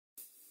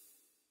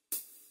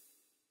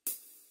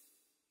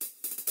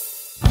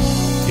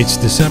It's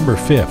December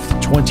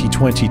 5th,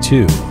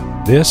 2022.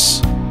 This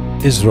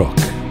is Roqe.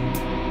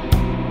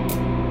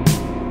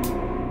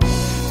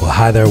 Well,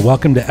 hi there.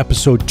 Welcome to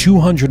episode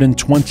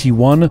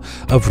 221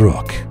 of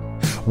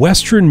Roqe.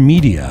 Western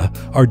media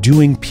are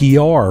doing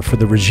PR for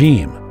the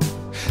regime.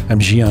 I'm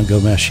Jian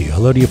Gomeshi.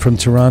 Hello to you from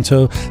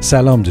Toronto.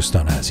 Salam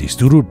Dustan Aziz.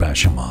 Durud ba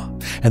shama.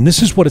 And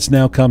this is what it's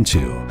now come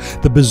to.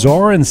 The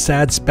bizarre and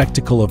sad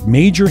spectacle of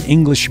major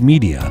English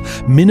media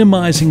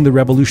minimizing the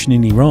revolution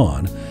in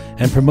Iran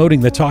and promoting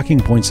the talking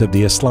points of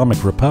the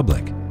Islamic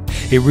Republic.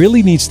 It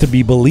really needs to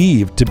be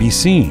believed to be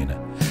seen.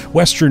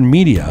 Western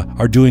media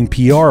are doing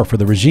PR for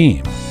the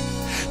regime.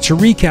 To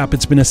recap,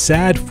 it's been a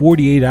sad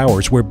 48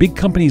 hours where big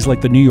companies like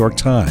the New York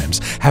Times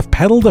have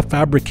peddled a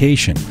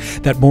fabrication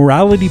that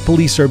morality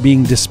police are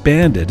being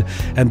disbanded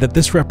and that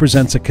this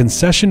represents a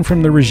concession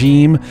from the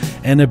regime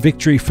and a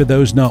victory for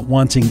those not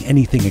wanting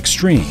anything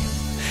extreme.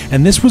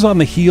 And this was on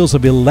the heels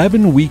of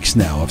 11 weeks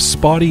now of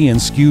spotty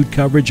and skewed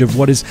coverage of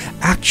what is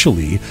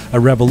actually a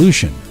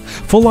revolution.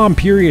 Full-on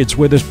periods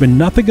where there's been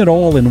nothing at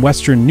all in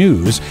Western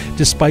news,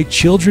 despite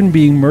children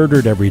being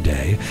murdered every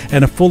day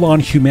and a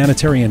full-on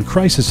humanitarian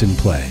crisis in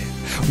play.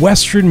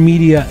 Western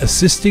media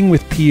assisting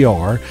with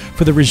PR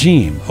for the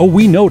regime. Oh,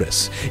 we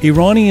notice.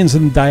 Iranians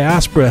in the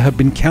diaspora have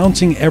been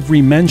counting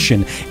every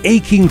mention,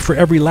 aching for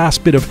every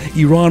last bit of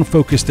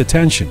Iran-focused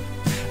attention.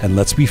 And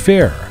let's be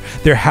fair,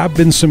 there have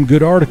been some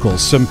good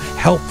articles, some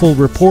helpful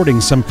reporting,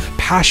 some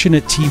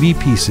passionate TV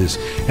pieces,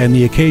 and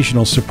the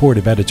occasional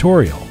supportive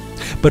editorial.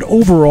 But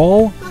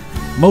overall,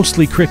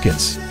 mostly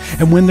crickets.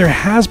 And when there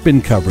has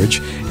been coverage,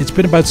 it's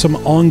been about some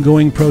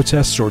ongoing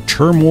protests or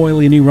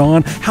turmoil in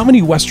Iran. How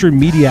many Western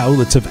media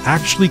outlets have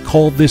actually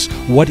called this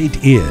what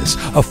it is,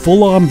 a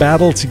full-on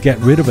battle to get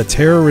rid of a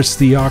terrorist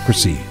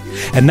theocracy?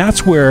 And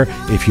that's where,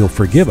 if you'll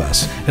forgive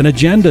us, an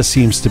agenda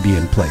seems to be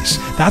in place.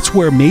 That's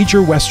where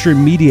major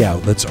Western media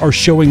outlets are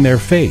showing their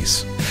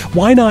face.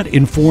 Why not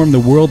inform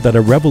the world that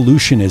a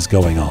revolution is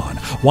going on?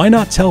 Why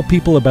not tell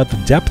people about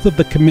the depth of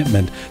the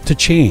commitment to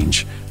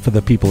change for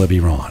the people of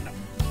Iran?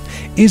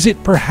 Is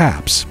it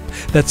perhaps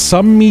that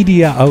some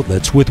media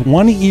outlets with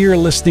one ear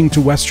listening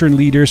to Western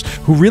leaders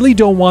who really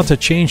don't want to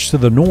change to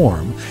the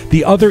norm,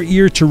 the other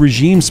ear to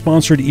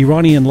regime-sponsored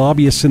Iranian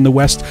lobbyists in the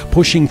West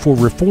pushing for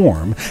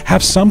reform,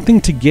 have something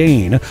to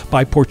gain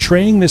by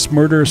portraying this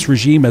murderous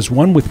regime as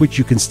one with which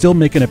you can still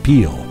make an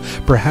appeal?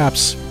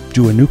 Perhaps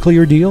do a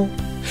nuclear deal?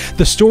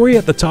 The story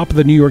at the top of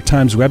the New York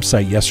Times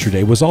website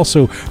yesterday was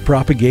also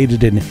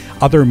propagated in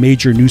other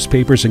major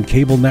newspapers and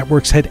cable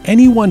networks. Had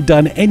anyone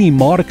done any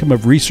modicum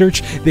of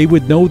research, they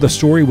would know the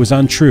story was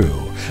untrue.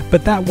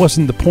 But that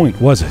wasn't the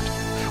point, was it?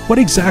 What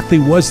exactly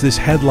was this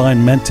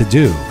headline meant to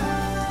do?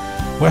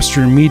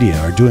 Western media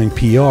are doing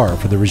PR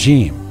for the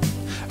regime.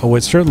 Oh,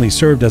 it certainly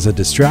served as a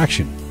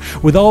distraction.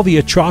 With all the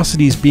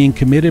atrocities being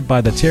committed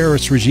by the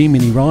terrorist regime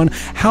in Iran,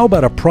 how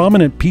about a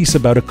prominent piece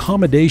about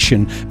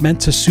accommodation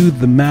meant to soothe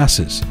the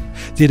masses?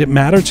 Did it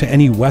matter to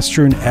any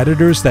Western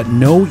editors that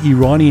no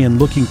Iranian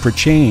looking for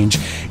change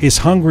is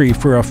hungry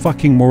for a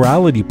fucking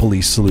morality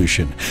police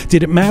solution?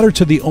 Did it matter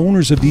to the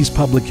owners of these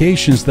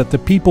publications that the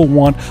people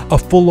want a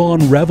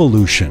full-on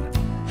revolution?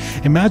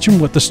 Imagine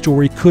what the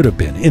story could have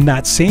been in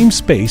that same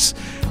space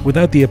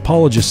without the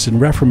apologists and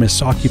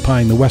reformists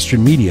occupying the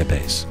Western media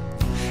base.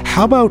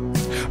 How about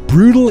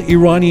brutal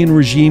Iranian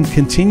regime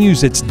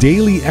continues its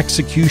daily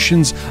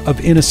executions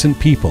of innocent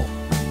people?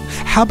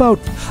 How about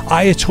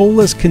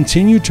Ayatollahs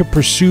continue to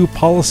pursue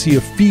policy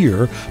of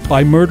fear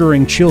by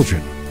murdering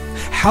children?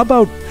 How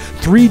about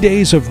 3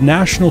 days of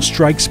national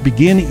strikes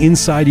begin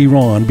inside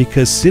Iran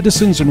because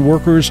citizens and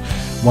workers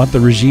want the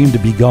regime to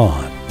be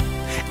gone?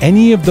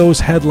 Any of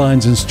those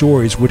headlines and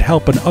stories would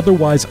help an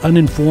otherwise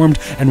uninformed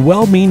and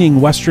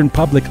well-meaning Western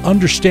public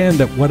understand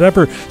that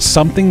whatever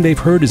something they've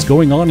heard is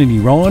going on in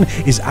Iran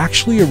is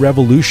actually a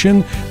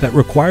revolution that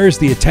requires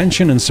the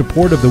attention and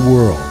support of the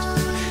world.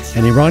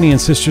 And Iranian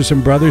sisters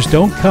and brothers,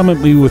 don't come at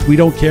me with "we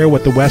don't care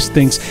what the West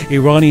thinks,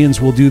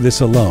 Iranians will do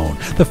this alone."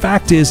 The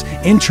fact is,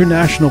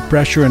 international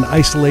pressure and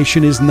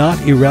isolation is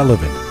not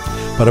irrelevant.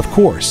 But of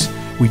course,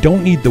 we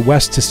don't need the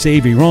West to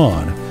save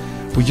Iran.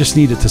 We just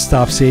need it to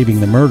stop saving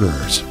the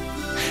murderers.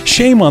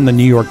 Shame on the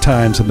New York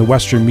Times and the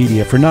Western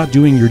media for not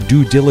doing your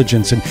due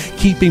diligence and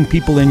keeping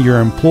people in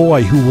your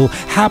employ who will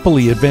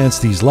happily advance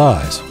these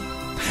lies.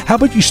 How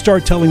about you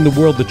start telling the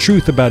world the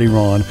truth about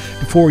Iran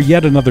before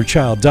yet another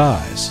child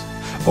dies?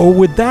 Or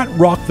would that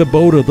rock the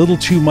boat a little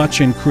too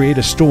much and create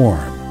a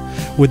storm?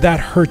 Would that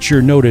hurt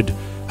your noted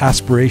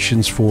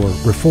aspirations for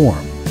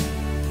reform?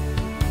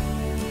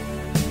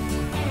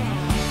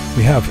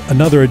 We have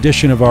another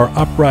edition of our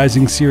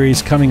Uprising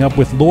series coming up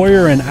with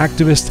lawyer and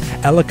activist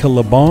Elica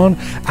Le Bon,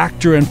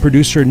 actor and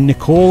producer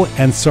Nicole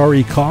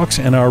Ansari-Cox,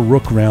 and our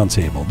Roqe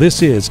Roundtable.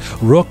 This is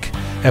Roqe,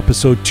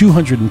 episode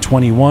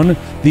 221,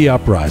 The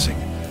Uprising.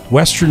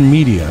 Western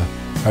media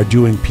are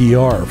doing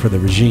PR for the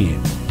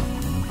regime.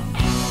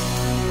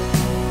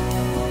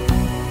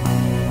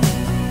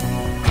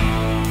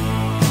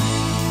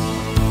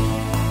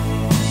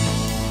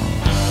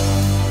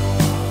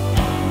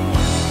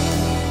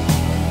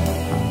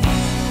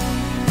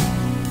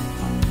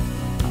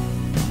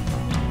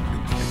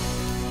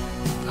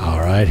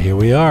 right, here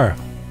we are.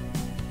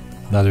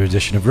 Another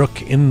edition of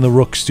Roqe in the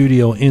Roqe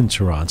Studio in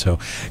Toronto.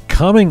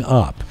 Coming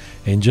up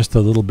in just a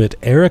little bit,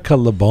 Elica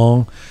Le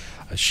Bon.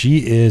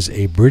 She is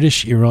a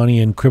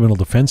British-Iranian criminal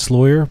defense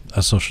lawyer,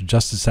 a social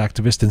justice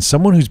activist, and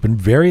someone who's been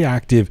very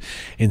active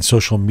in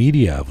social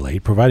media of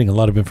late, providing a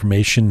lot of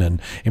information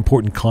and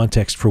important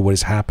context for what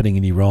is happening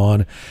in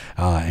Iran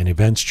and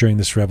events during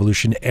this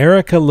revolution.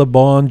 Elica Le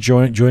Bon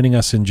joining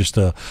us in just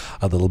a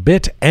little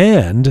bit,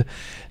 and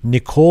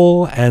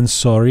Nicole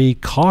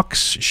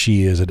Ansari-Cox.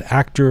 She is an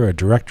actor, a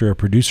director, a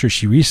producer.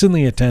 She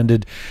recently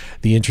attended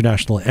the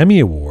International Emmy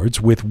Awards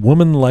with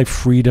Woman, Life,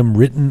 Freedom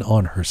written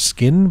on her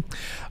skin.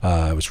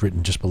 It was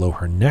written just below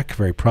her neck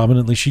very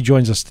prominently. She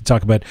joins us to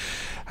talk about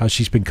how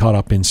she's been caught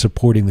up in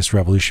supporting this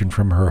revolution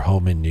from her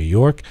home in New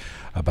York.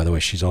 By the way,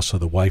 she's also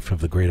the wife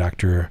of the great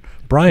actor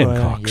Brian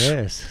Cox,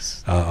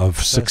 yes.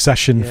 Of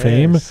Succession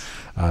fame.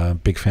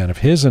 Big fan of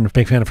his and a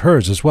big fan of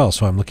hers as well.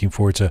 So I'm looking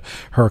forward to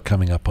her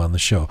coming up on the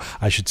show.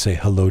 I should say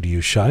hello to you,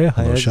 Shaya.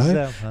 Hello,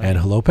 Shaya. And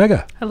hello,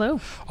 Pegah.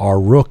 Hello. Our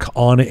Roqe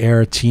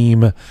on-air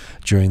team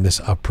during this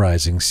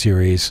Uprising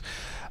series.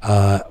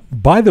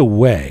 By the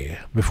way,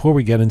 before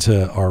we get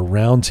into our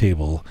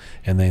roundtable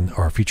and then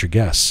our featured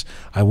guests,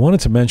 I wanted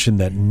to mention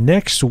that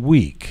next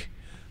week,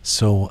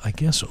 so I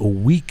guess a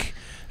week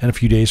and a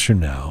few days from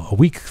now, a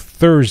week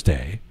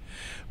Thursday,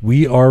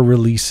 we are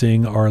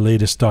releasing our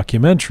latest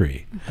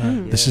documentary.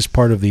 This is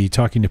part of the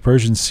Talking to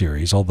Persians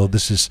series, although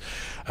this is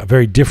a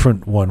very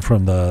different one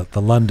from the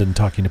London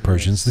Talking to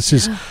Persians. This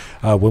is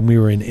when we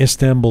were in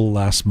Istanbul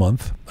last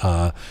month.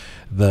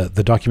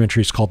 The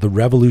documentary is called The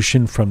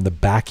Revolution from the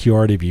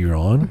Backyard of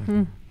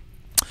Iran.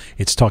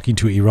 It's talking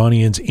to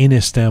Iranians in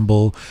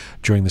Istanbul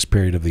during this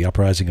period of the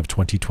uprising of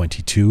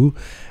 2022.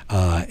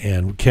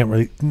 And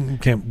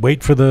can't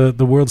wait for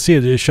the world to see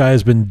it. Shai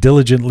has been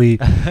diligently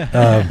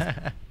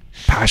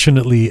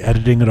passionately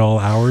editing at all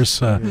hours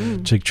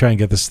to try and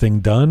get this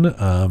thing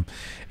done,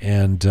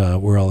 and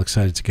we're all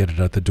excited to get it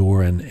out the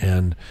door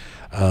and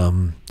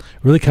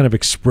really kind of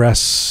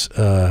express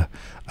a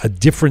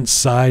different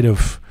side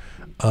of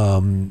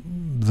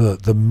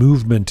the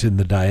movement in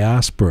the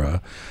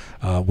diaspora.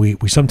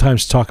 We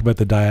sometimes talk about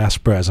the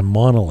diaspora as a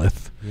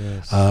monolith,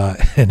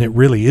 and it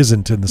really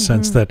isn't, in the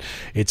sense that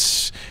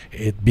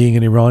it being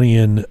an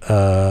Iranian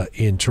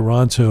in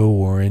Toronto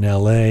or in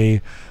LA,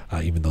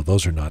 even though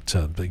those are not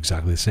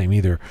exactly the same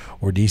either,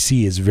 or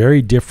DC, is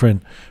very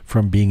different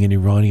from being an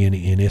Iranian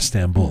in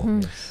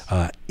Istanbul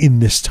in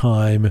this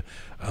time,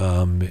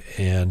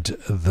 and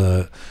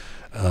the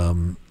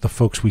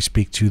folks we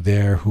speak to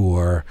there who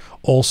are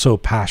also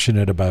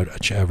passionate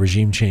about a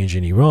regime change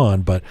in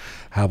Iran, but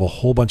have a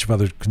whole bunch of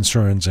other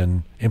concerns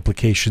and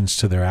implications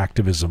to their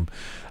activism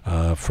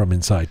from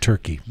inside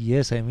Turkey.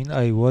 Yes, I mean,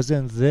 I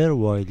wasn't there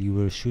while you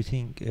were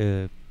shooting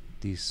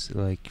these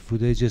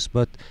footages,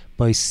 but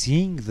by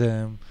seeing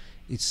them,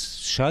 it's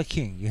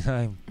shocking. You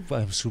know,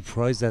 I'm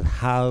surprised at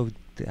how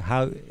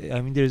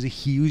I mean, there's a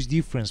huge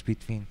difference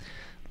between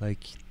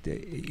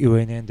the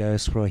Iranian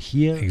diaspora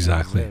here.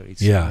 Exactly.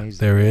 It's amazing.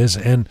 There is,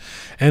 and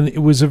it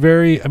was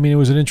it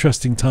was an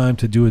interesting time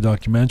to do a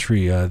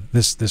documentary.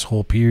 This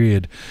whole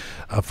period,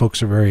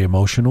 folks are very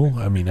emotional.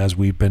 I mean, as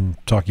we've been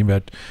talking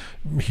about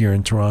here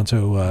in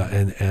Toronto,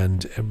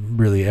 and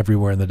really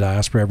everywhere in the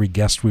diaspora, every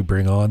guest we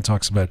bring on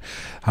talks about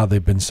how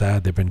they've been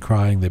sad, they've been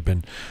crying, they've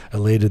been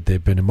elated,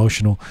 they've been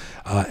emotional,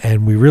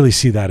 and we really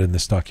see that in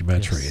this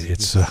documentary.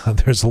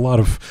 There's a lot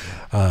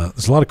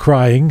of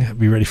crying.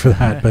 Be ready for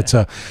that. But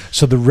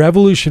so the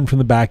revolution from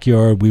the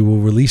backyard, we will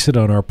release it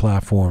on our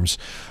platforms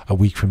a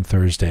week from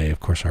Thursday. Of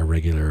course, our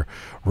regular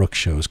Roqe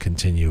shows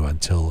continue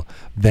until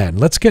then.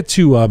 Let's get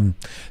to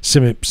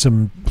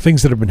some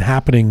things that have been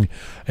happening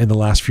in the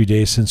last few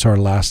days since our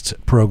last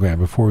program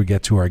before we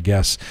get to our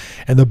guests.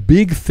 And the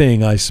big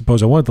thing, I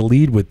suppose, I wanted to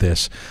lead with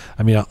this.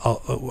 I mean,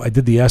 I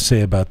did the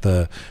essay about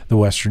the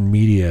Western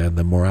media and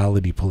the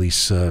morality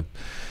police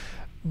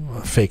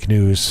fake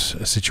news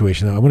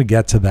situation. I want to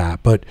get to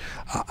that, but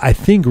I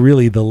think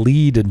really the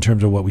lead in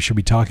terms of what we should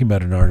be talking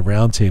about in our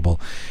roundtable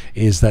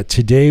is that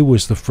today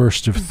was the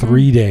first of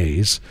 3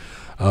 days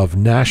of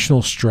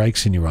national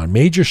strikes in Iran,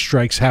 major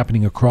strikes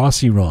happening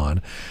across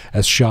Iran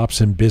as shops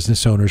and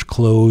business owners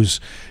close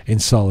in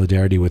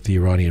solidarity with the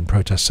Iranian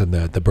protests and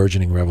the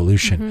burgeoning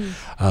revolution.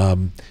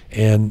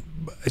 And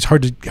it's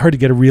hard to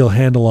get a real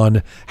handle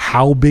on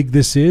how big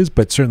this is,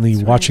 but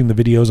certainly watching the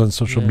videos on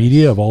social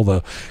media of all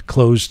the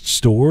closed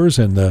stores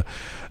and the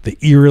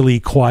eerily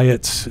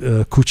quiet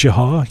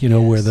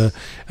Kuchaha, where the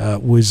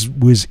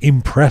was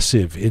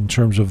impressive in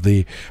terms of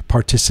the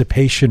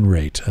participation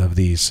rate of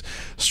these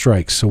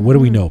strikes. So what do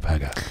we know,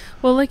 Pegah?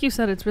 Well, like you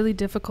said, it's really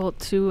difficult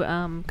to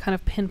kind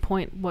of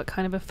pinpoint what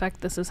kind of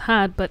effect this has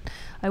had, but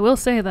I will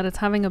say that it's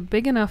having a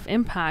big enough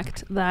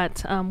impact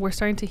that we're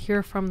starting to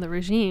hear from the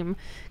regime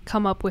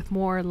come up with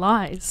more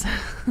lies.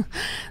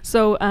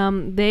 So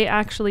they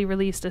actually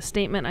released a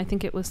statement, I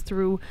think it was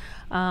through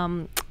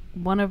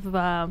one of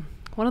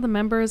one of the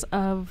members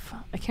of,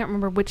 I can't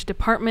remember which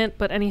department,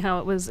 but anyhow,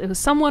 it was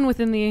someone with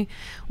the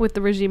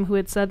regime who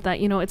had said that,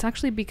 it's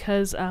actually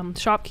because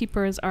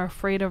shopkeepers are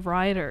afraid of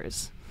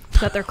rioters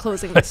that they're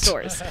closing the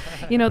stores.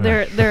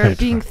 They're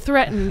being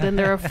threatened, and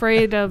they're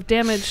afraid of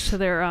damage to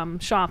their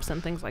shops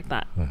and things like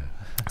that.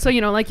 So,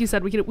 like you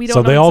said, we don't know.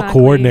 So they all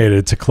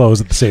coordinated to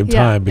close at the same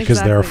time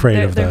because they're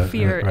afraid of their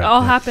fear. It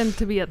all happened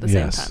to be at the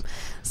same time.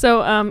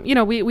 So,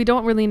 we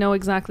don't really know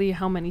exactly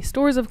how many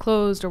stores have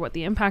closed or what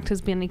the impact has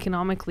been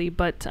economically,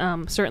 but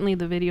certainly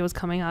the videos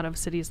coming out of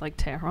cities like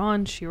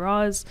Tehran,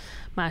 Shiraz,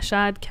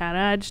 Mashhad,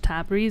 Karaj,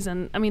 Tabriz,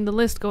 and the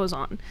list goes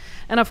on.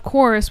 And of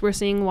course, we're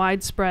seeing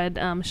widespread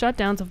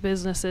shutdowns of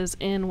businesses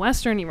in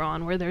Western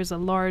Iran, where there's a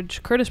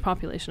large Kurdish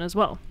population as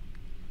well.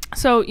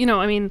 So,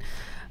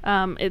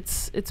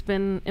 it's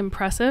been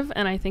impressive,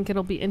 and I think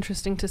it'll be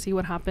interesting to see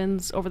what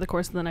happens over the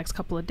course of the next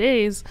couple of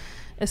days,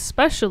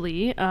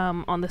 especially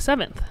on the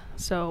 7th.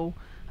 So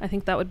I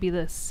think that would be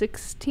the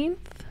 16th.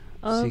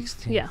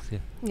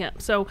 16th. Yeah.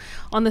 So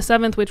on the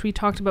 7th, which we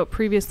talked about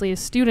previously, is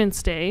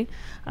Students' Day.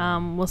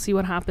 We'll see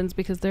what happens,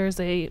 because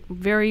there's a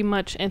very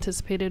much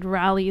anticipated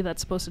rally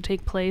that's supposed to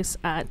take place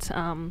at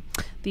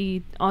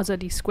the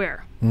Azadi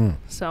Square.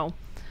 So,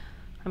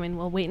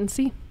 we'll wait and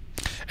see.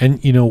 And,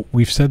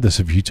 we've said this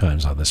a few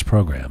times on this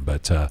program,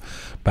 but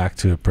back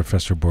to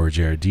Professor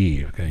Bourdieu,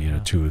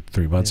 2 or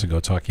 3 months ago,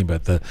 talking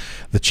about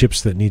the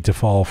chips that need to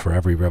fall for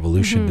every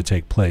revolution to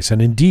take place.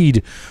 And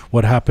indeed,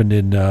 what happened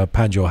in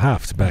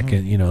Panjshehaft back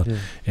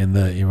in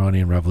the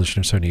Iranian Revolution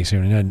of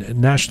 1789,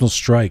 national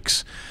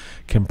strikes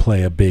can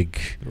play a big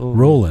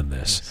role in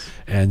this. Yes.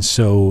 And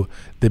so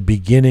the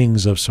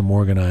beginnings of some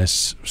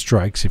organized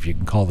strikes, if you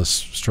can call this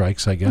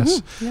strikes, I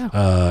guess,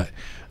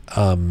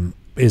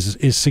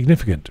 is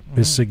significant.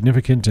 Is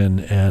significant,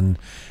 and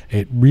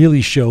it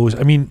really shows.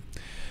 I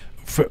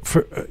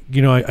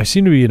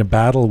seem to be in a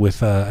battle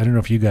with. I don't know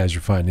if you guys are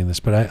finding this,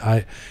 but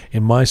I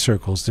in my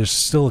circles, there's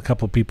still a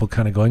couple of people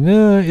kind of going,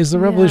 "Is the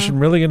revolution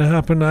really going to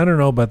happen? I don't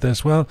know about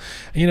this." Well,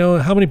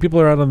 how many people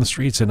are out on the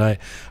streets? And I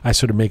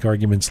sort of make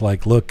arguments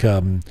like, "Look,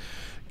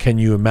 can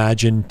you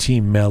imagine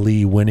Team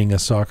Melli winning a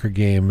soccer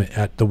game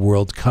at the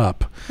World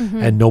Cup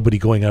and nobody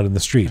going out in the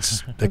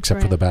streets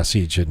except for the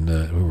Basij and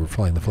who were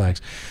flying the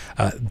flags?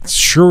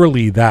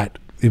 Surely that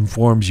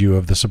informs you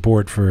of the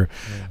support for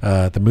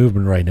the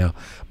movement right now.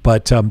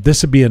 But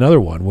this would be another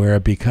one where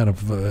it'd be kind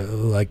of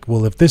like,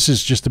 well, if this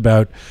is just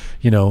about,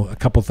 a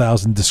couple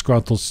thousand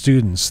disgruntled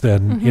students,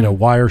 then,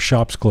 why are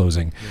shops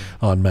closing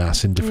en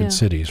masse in different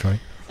cities, right?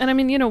 And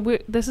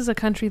this is a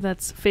country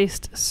that's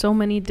faced so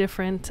many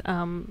different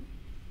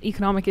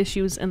economic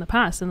issues in the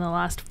past, in the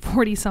last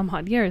 40 some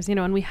odd years,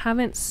 and we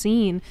haven't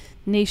seen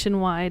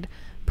nationwide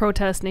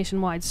protests,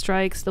 nationwide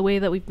strikes, the way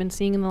that we've been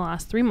seeing in the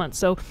last 3 months.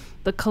 So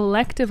the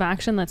collective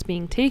action that's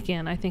being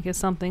taken, I think, is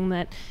something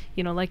that,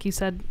 like you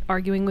said,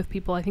 arguing with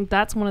people, I think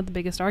that's one of the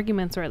biggest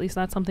arguments, or at least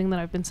that's something that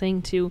I've been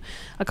saying to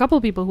a couple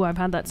of people who I've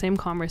had that same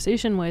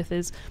conversation with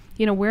is,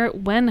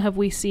 when have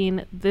we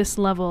seen this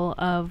level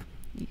of,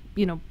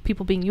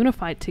 people being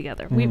unified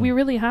together? We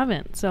really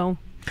haven't. So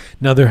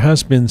now there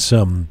has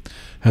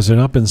there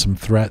not been some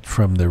threat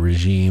from the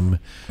regime?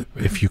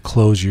 If you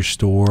close your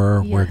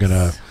store, we're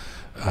gonna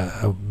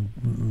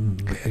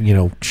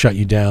shut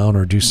you down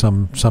or do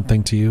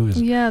something to you?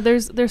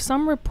 There's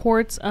some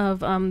reports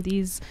of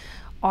these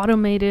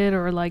automated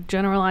or like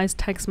generalized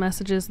text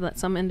messages that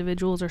some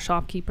individuals or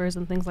shopkeepers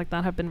and things like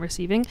that have been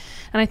receiving,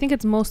 and I think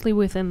it's mostly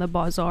within the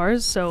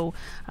bazaars. So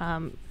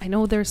I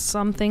know there's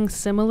something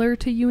similar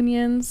to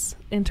unions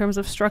in terms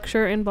of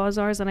structure in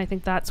bazaars, and I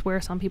think that's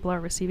where some people are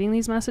receiving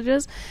these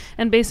messages.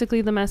 And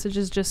basically the message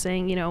is just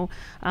saying,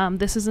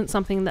 this isn't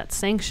something that's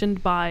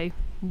sanctioned by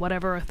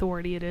whatever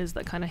authority it is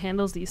that kind of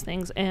handles these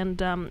things,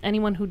 and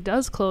anyone who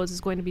does close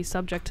is going to be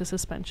subject to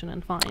suspension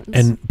and fines.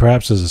 And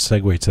perhaps as a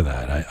segue to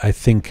that, I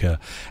think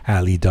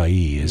Ali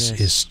Daie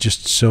is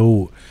just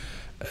so.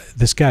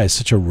 This guy is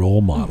such a role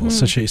model,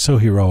 so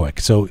heroic.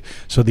 So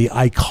the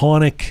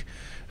iconic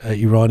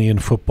Iranian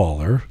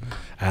footballer,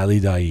 Ali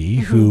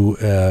Daie, who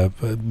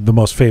the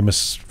most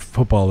famous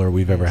footballer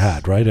we've ever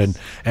had, right?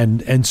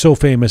 And so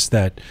famous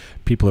that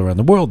people around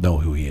the world know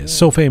who he is.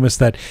 So famous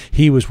that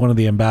he was one of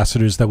the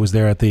ambassadors that was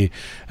there at the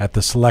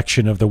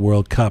selection of the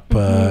World Cup.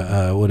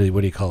 What do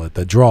you call it?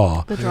 The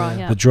draw.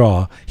 The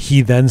draw.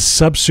 He then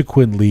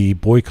subsequently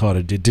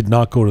boycotted it. Did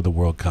not go to the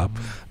World Cup.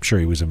 I'm sure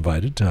he was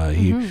invited.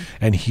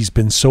 And he's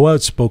been so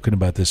outspoken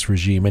about this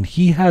regime. And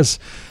he has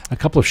a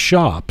couple of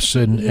shops,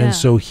 and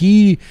so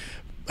he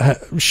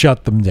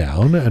shut them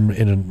down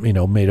and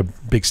made a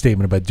big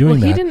statement about doing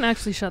that. He didn't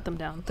actually shut them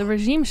down. The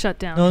regime shut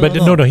down.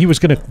 No, he was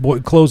going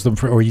to close them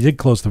or he did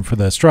close them for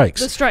the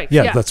strikes. The strikes.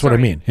 Yeah, that's what I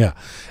mean. Yeah,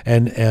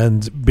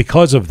 and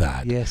because of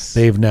that,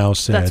 they've now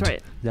said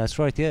That's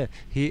right. Yeah,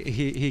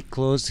 he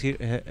closed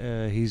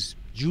his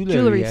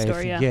jewelry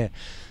store.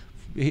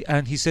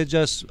 And he said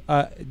just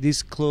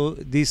this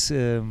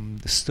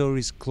store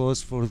is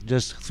closed for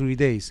just 3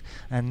 days,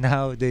 and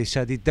now they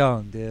shut it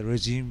down. The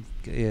regime,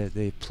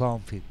 they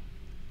plump it.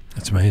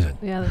 That's amazing.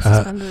 Yeah, they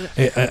suspended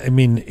it. I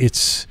mean,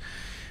 it's,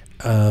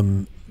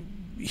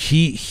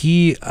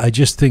 I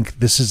just think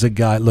this is a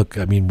guy. Look,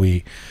 I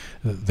mean,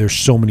 there's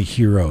so many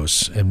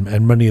heroes,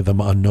 and many of them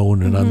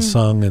unknown and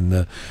unsung, and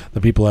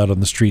the people out on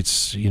the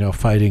streets,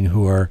 fighting,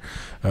 who are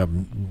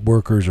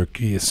workers or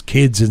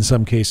kids in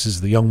some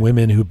cases, the young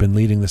women who've been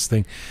leading this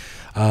thing.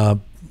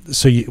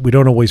 So we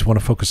don't always want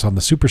to focus on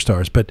the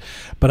superstars,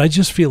 but I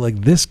just feel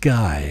like this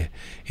guy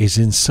is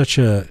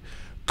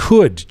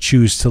could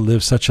choose to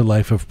live such a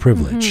life of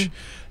privilege.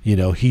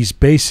 He's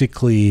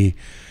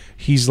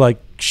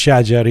like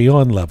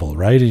Shajarian level,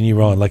 right, in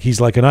Iran. Like,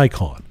 he's like an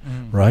icon,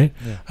 right?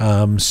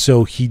 Yeah.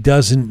 So he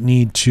doesn't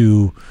need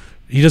to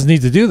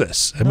do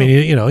this. I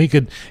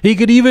mean, he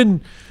could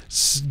even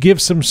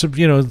give some,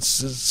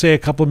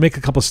 make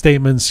a couple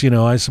statements,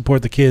 I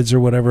support the kids or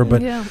whatever.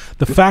 But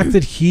the fact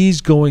that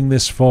he's going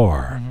this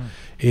far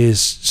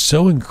is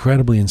so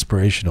incredibly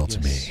inspirational to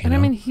me. And I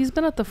mean, he's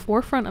been at the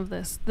forefront of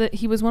this.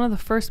 He was one of the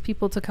first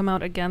people to come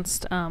out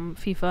against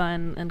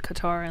FIFA and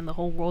Qatar and the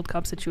whole World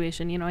Cup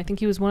situation. I think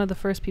he was one of the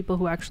first people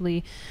who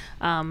actually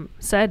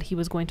said he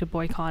was going to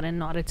boycott and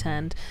not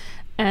attend.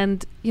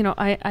 And,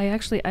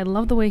 I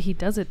love the way he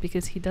does it,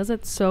 because he does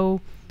it so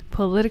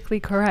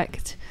politically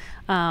correct.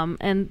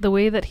 And the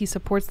way that he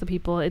supports the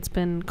people, it's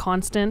been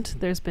constant.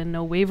 There's been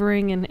no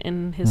wavering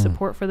in his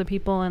support for the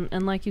people.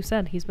 And like you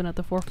said, he's been at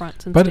the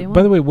forefront since day one.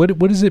 By the way, what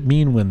does it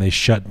mean when they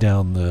shut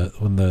down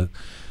when the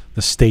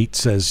state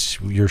says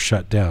you're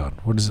shut down?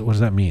 What does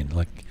that mean?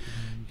 Like,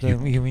 you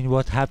mean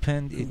what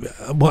happened?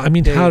 Well, I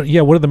mean,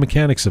 what are the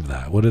mechanics of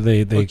that? What are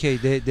they? Okay,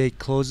 they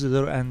close the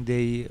door and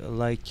they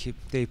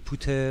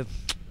put a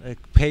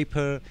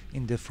paper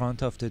in the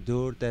front of the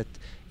door that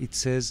it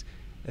says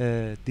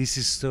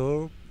this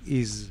store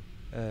is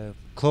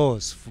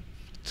closed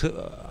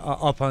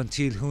up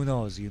until who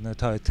knows,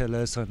 tell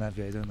us or not.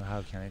 I don't know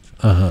how can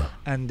I.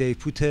 And they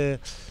put a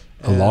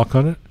lock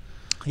on it.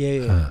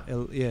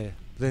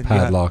 Then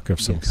padlock of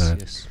some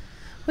kind. Yes.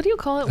 What do you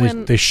call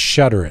it they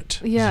shutter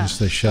it? Yeah,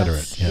 they shutter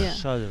it. Yeah,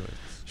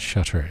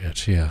 shutter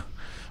it. Yeah.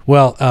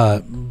 Well,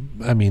 I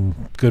mean,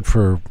 good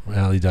for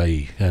Ali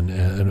Daie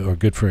or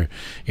good for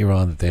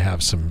Iran that they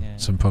have some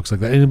folks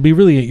like that. And it'd be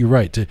really, you're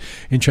right,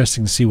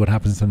 interesting to see what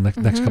happens in the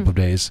next couple of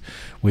days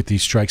with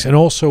these strikes, and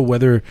also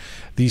whether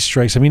these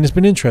strikes. I mean, it's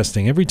been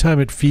interesting. Every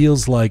time it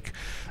feels like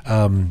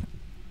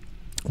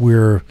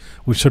we've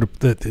sort of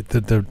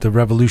the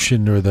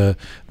revolution or the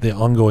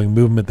ongoing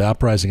movement, the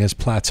uprising has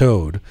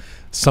plateaued.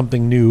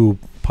 Something new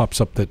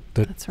pops up that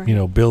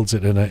right. Builds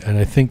it, and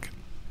I think,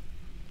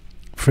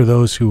 for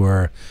those who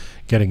are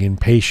getting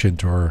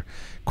impatient or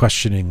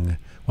questioning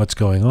what's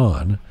going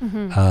on,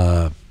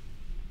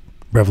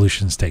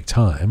 revolutions take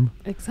time.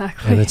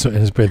 Exactly. And it's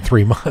been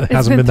 3 months. It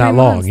hasn't been that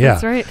long. Yeah.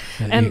 That's right.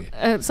 And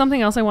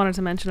something else I wanted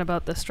to mention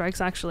about the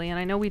strikes, actually, and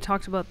I know we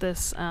talked about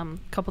this a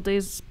couple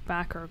days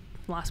back, or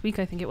last week,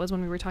 I think it was,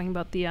 when we were talking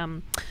about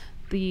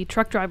the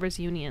truck drivers'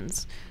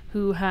 unions,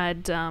 who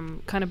had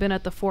kind of been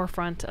at the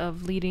forefront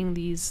of leading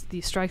these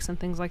strikes and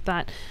things like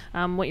that.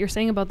 What you're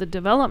saying about the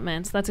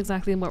developments, that's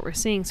exactly what we're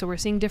seeing. So we're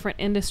seeing different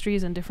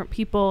industries and different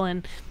people,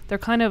 and they're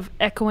kind of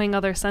echoing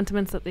other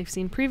sentiments that they've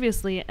seen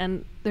previously,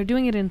 and they're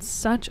doing it in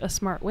such a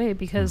smart way,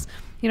 because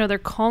they're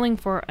calling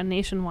for a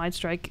nationwide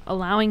strike,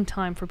 allowing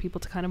time for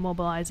people to kind of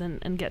mobilize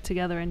and get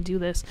together and do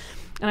this.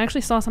 And I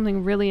actually saw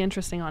something really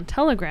interesting on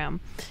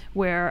Telegram,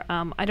 where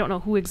I don't know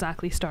who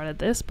exactly started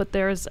this, but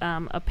there's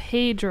a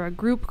page or a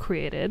group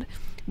created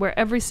where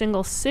every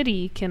single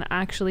city can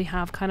actually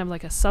have kind of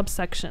like a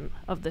subsection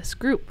of this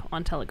group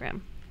on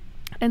Telegram.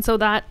 And so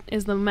that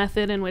is the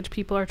method in which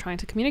people are trying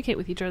to communicate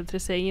with each other, to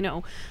say,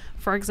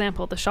 for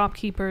example, the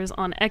shopkeepers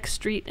on X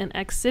street in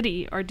X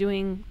city are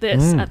doing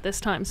this at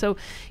this time. So,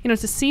 to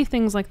see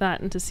things like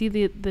that and to see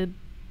the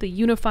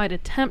unified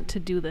attempt to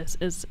do this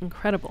is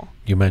incredible.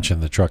 You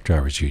mentioned the truck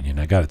drivers union.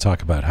 I got to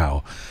talk about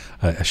how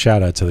a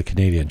shout out to the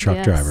Canadian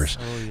truck drivers.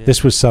 Oh, yeah.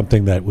 This was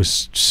something that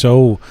was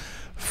so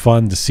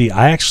fun to see.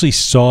 I actually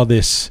saw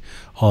this.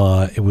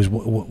 It was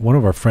one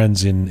of our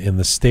friends in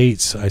the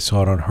States. I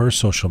saw it on her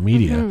social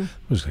media.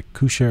 It was like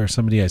Kusha or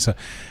somebody I saw,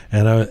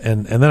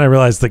 and then I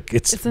realized like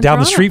it's down Toronto,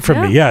 the street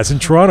from me. Yeah, it's in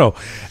Toronto,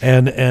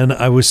 and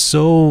I was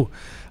so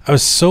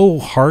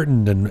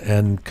heartened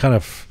and kind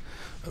of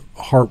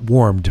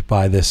heartwarmed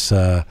by this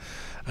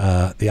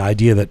the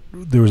idea that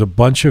there was a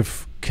bunch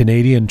of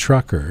Canadian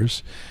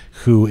truckers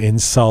who, in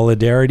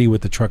solidarity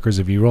with the truckers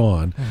of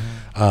Iran,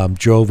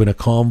 drove in a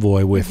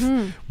convoy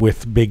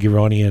with big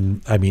Iranian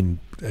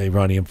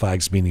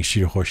flags, meaning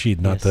Shir Khorshid,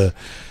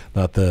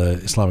 not the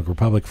Islamic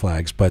Republic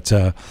flags, but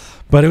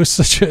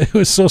it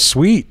was so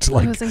sweet.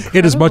 Like,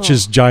 in as much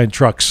as giant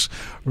trucks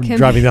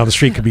driving down the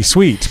street could be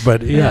sweet,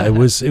 but it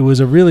was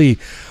a really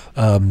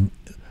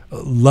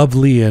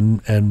lovely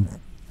and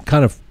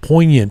kind of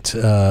poignant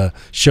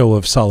show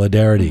of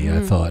solidarity. I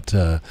thought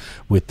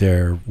with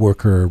their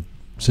worker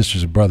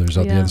sisters and brothers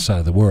on the other side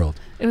of the world.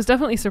 It was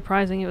definitely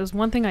surprising. It was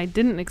one thing I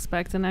didn't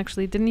expect, and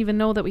actually didn't even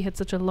know that we had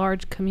such a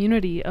large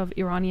community of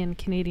Iranian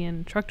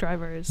Canadian truck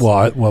drivers.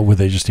 Well, were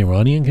they just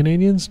Iranian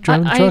Canadians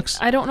driving trucks?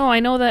 I don't know.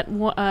 I know that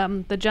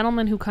the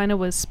gentleman who kind of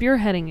was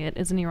spearheading it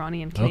is an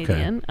Iranian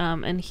Canadian,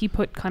 and he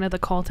put kind of the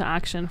call to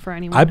action for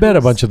anyone. I bet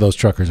a bunch of those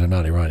truckers are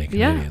not Iranian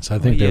Canadians. Yeah. I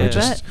think they were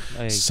just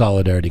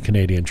solidarity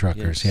Canadian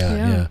truckers. Yes.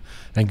 Yeah.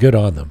 And good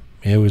on them.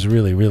 It was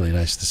really, really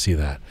nice to see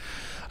that.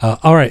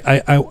 All right,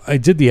 I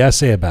did the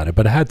essay about it,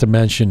 but I had to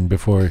mention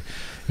before,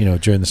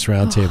 during this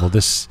roundtable,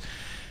 this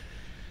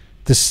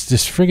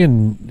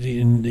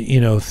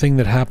friggin' thing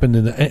that happened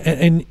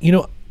and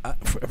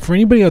for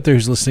anybody out there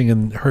who's listening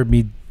and heard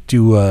me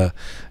do the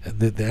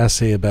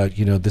essay about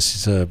this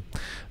is a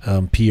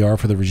PR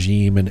for the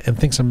regime and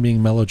thinks I'm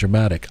being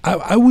melodramatic.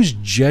 I was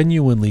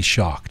genuinely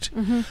shocked.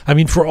 Mm-hmm. I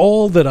mean, for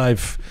all that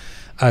I've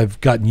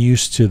gotten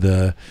used to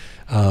the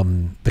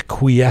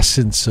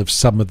quiescence of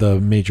some of the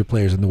major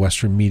players in the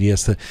Western media,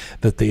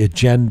 that the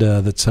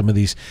agenda that some of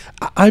these.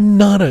 I'm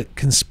not a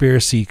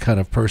conspiracy kind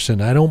of person.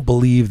 I don't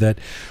believe that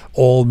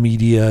all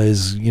media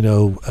is in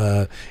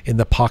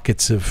the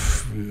pockets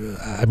of.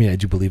 I mean, I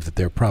do believe that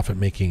they're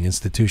profit-making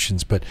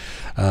institutions, but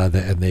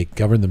and they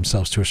govern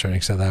themselves to a certain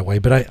extent that way.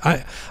 But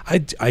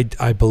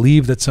I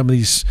believe that some of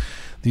these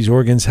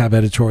organs have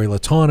editorial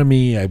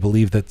autonomy. I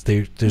believe that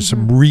there's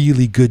some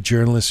really good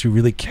journalists who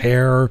really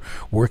care,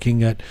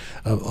 working at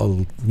a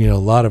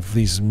lot of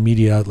these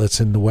media outlets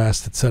in the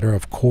West, et cetera,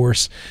 of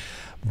course.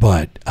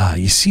 But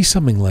you see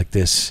something like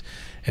this,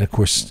 and of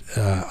course,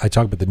 I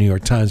talk about the New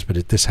York Times,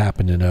 but this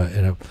happened in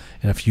a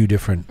few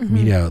different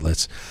media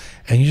outlets,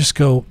 and you just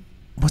go,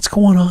 "What's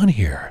going on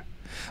here?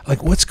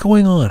 Like, what's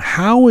going on?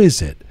 How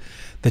is it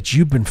that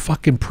you've been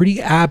fucking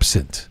pretty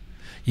absent?"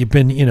 You've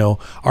been,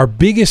 our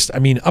biggest,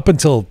 up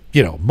until,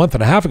 a month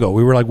and a half ago,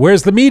 we were like,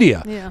 where's the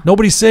media? Yeah.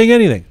 Nobody's saying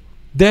anything.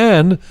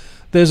 Then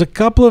there's a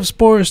couple of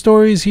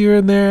stories here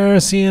and there.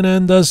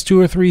 CNN does 2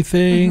 or 3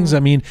 things.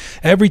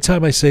 Mm-hmm. Every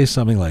time I say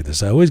something like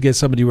this, I always get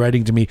somebody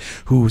writing to me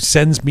who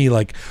sends me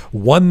like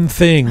one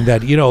thing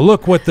that,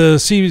 look what the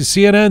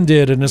CNN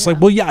did. And it's like,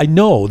 well, yeah, I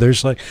know.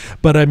 There's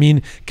but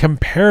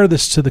compare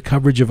this to the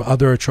coverage of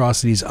other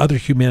atrocities, other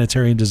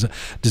humanitarian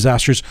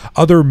disasters,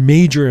 other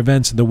major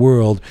events in the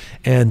world,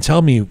 and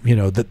tell me,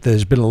 that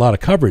there's been a lot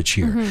of coverage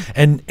here.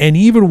 Mm-hmm. And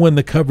even when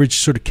the coverage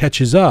sort of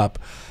catches up,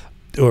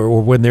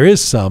 or when there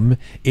is some,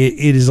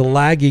 it is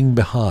lagging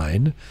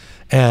behind.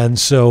 And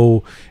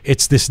so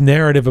it's this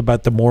narrative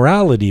about the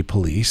morality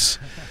police.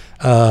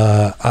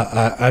 Women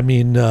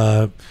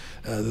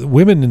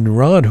in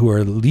Iran who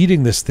are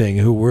leading this thing,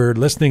 who we're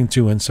listening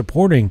to and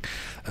supporting,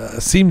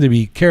 seem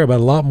to care about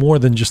a lot more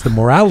than just the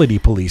morality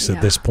police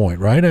at this point,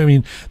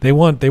 right? They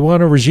want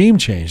a regime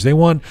change. They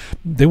want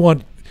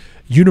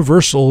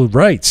universal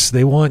rights.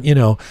 They want,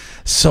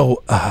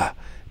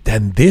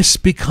 then this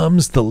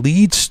becomes the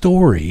lead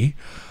story,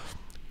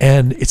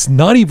 and it's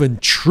not even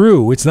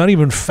true. It's not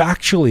even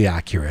factually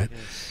accurate.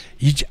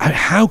 Yes.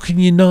 How can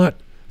you not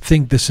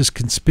think this is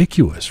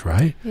conspicuous,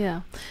 right?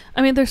 Yeah.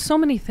 There's so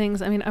many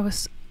things. I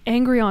was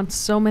angry on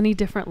so many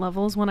different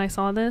levels when I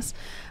saw this.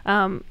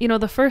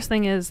 The first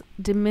thing is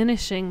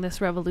diminishing this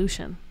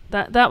revolution.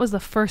 That was the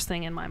first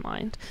thing in my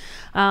mind.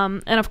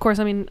 And of course,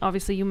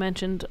 obviously you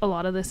mentioned a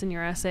lot of this in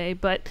your essay,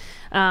 but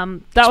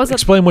that was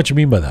explain what you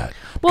mean by that,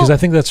 because I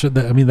think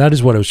that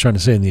is what I was trying to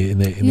say in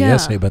the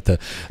essay about the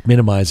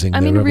minimizing.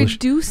 The revolution.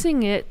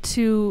 Reducing it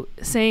to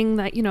saying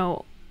that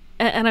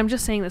and I'm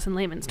just saying this in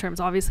layman's terms.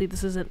 Obviously,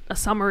 this isn't a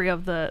summary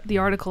of the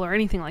article or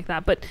anything like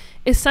that, but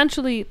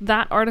essentially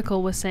that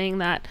article was saying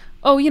that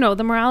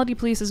the morality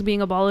police is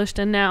being abolished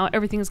and now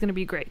everything is going to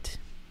be great.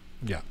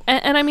 Yeah,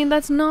 and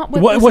that's not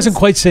what. Well, it wasn't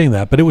quite saying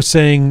that, but it was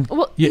saying.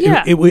 Well,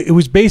 it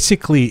was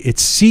basically. It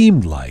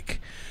seemed like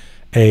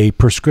a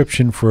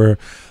prescription for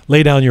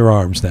lay down your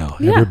arms now,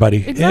 everybody.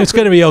 Exactly. It's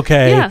going to be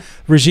okay. Yeah.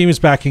 Regime is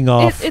backing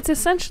off. It's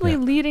essentially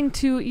leading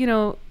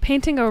to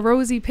painting a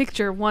rosy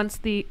picture once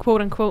the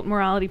quote unquote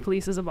morality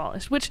police is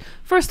abolished. Which,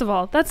 first of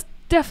all, that's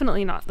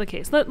definitely not the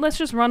case. Let's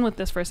just run with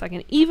this for a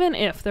second. Even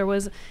if there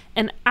was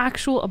an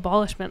actual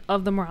abolishment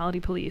of the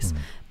morality police,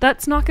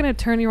 that's not going to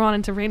turn Iran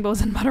into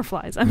rainbows and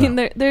butterflies.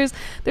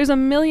 There's a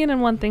million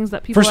and one things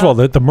that people. First of all,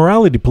 the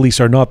morality police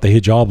are not the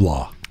hijab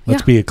law.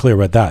 Let's be clear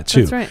about that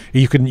too. That's right.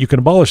 You can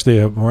abolish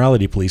the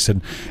morality police,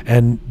 and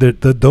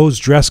those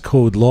dress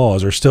code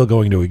laws are still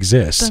going to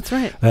exist. That's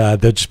right.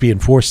 They'll just be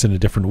enforced in a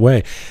different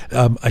way.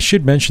 I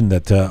should mention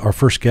that our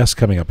first guest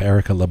coming up,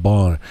 Elica Le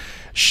Bon,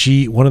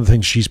 one of the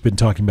things she's been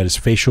talking about is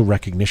facial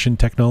recognition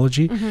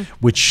technology,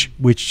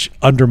 which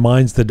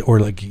undermines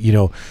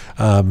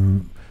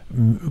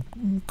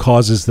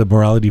causes the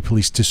morality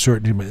police to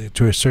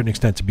a certain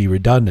extent to be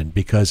redundant,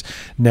 because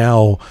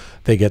now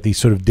they get these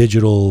sort of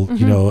digital,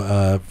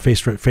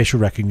 facial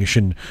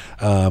recognition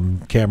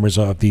cameras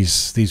of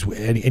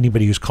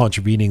anybody who's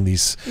contravening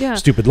these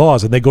stupid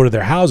laws, and they go to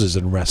their houses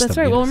and arrest them. That's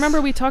right. Well,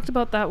 remember we talked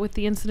about that with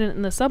the incident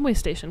in the subway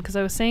station, because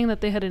I was saying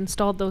that they had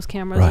installed those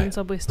cameras in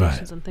subway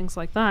stations and things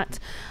like that.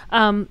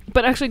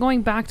 But actually,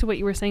 going back to what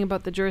you were saying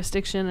about the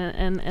jurisdiction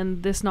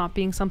and this not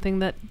being something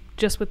that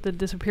just with the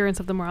disappearance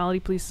of the morality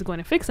police is going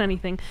to fix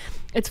anything.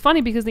 It's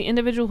funny because the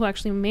individual who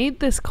actually made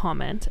this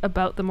comment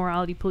about the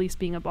morality police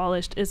being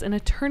abolished is an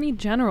attorney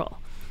general.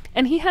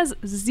 And he has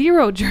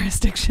zero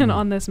jurisdiction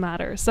on this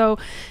matter. So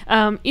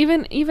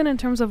even in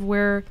terms of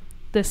where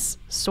this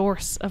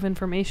source of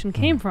information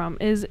came from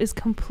is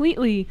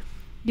completely,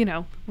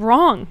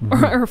 wrong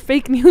or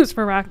fake news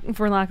for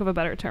lack of a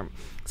better term.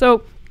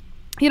 So,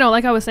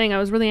 like I was saying, I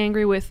was really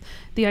angry with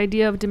the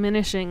idea of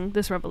diminishing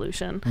this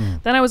revolution.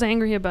 Then I was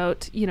angry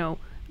about,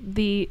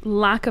 the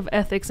lack of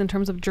ethics in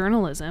terms of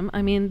journalism.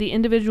 I mean, the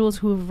individuals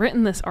who have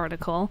written this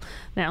article,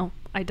 now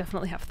I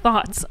definitely have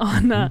thoughts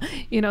on,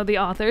 the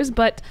authors,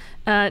 but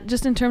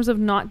just in terms of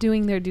not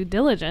doing their due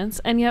diligence.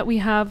 And yet we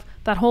have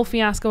that whole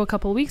fiasco a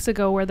couple of weeks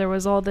ago where there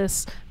was all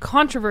this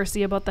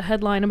controversy about the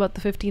headline about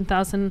the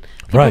 15,000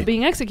 people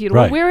being executed.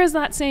 Well, where is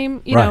that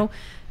same,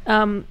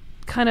 kind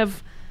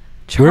of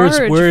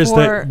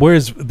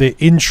where's the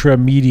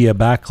intra-media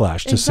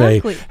backlash to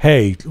say,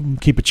 hey,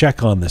 keep a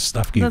check on this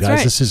stuff, you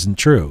guys. This isn't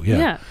true.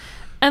 Yeah.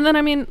 And then,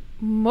 I mean,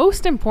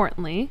 most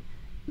importantly,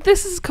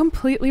 this is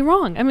completely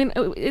wrong. I mean,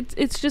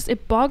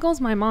 it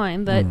boggles my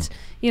mind that,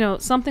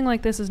 something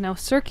like this is now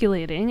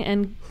circulating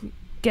and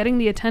getting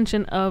the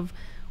attention of,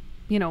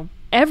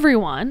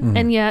 everyone,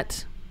 and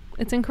yet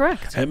it's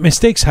incorrect.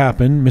 Mistakes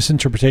happen,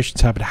 misinterpretations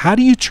happen. How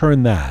do you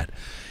turn that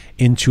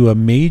into a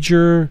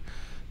major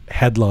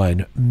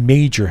headline,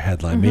 major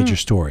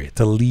story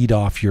to lead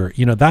off your,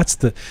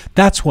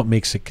 that's what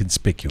makes it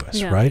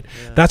conspicuous, right?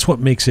 Yeah. That's what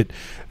makes it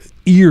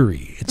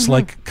eerie. It's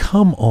like,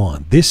 come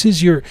on, this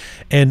is your,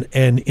 and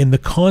in the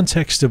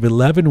context of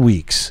 11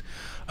 weeks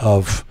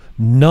of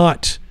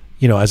not,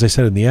 as I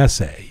said in the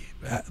essay,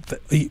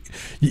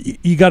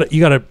 you got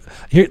to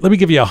here. Let me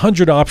give you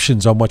 100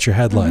 options on what your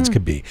headlines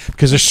could be,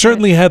 because there's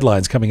certainly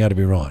headlines coming out of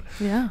Iran.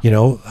 Yeah.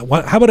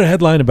 How about a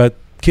headline about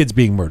kids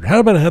being murdered? How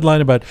about a headline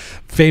about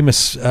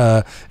famous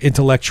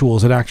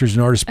intellectuals and actors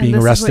and artists being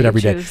arrested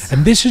every day?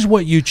 And this is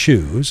what you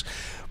choose.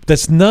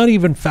 That's not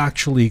even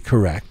factually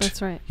correct.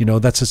 That's right.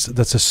 That's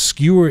a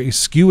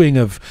skewing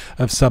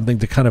of something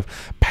to kind of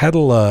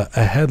peddle a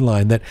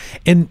headline that.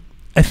 And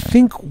I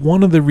think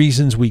one of the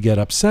reasons we get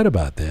upset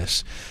about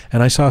this,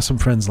 and I saw some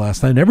friends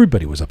last night, and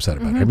everybody was upset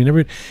about it. I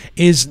mean,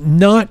 it's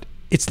not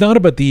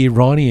about the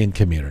Iranian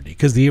community,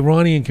 because the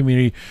Iranian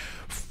community,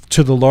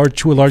 to a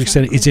large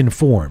extent, is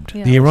informed.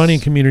 Yes. The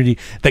Iranian community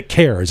that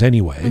cares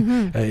anyway,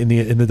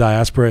 in the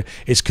diaspora,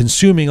 is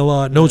consuming a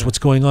lot, knows what's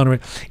going on.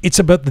 It's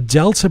about the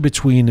delta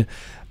between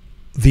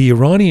the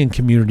Iranian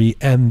community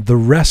and the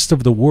rest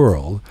of the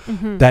world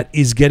that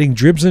is getting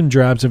dribs and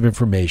drabs of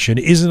information,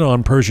 isn't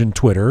on Persian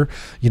Twitter,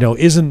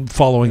 isn't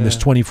following this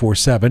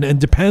 24/7,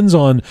 and depends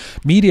on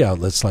media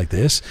outlets like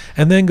this,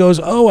 and then goes,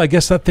 oh, I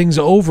guess that thing's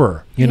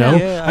over.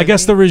 I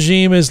guess the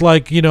regime is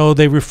like,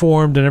 they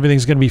reformed and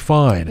everything's going to be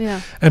fine. Yeah.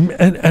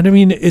 And I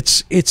mean,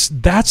 that's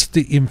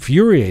the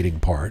infuriating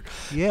part.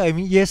 Yeah, I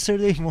mean,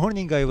 yesterday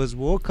morning I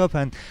woke up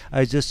and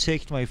I just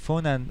checked my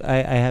phone, and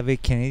I have a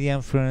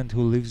Canadian friend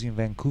who lives in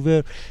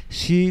Vancouver.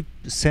 She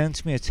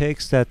sent me a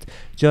text that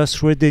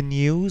just read the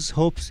news,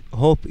 hope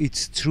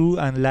it's true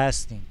and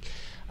lasting.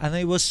 And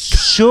I was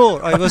sure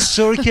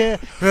that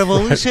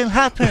revolution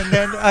happened,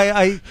 and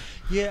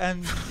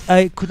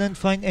I couldn't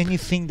find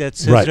anything that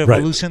says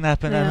revolution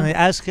happened. And I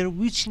asked her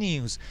which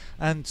news,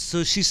 and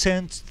so she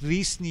sent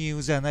this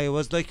news, and I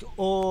was like,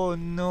 oh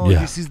no,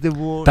 this is the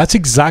war. That is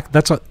exactly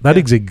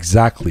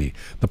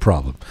the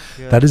problem.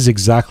 That is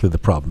exactly the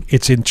problem.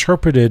 It's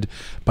interpreted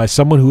by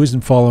someone who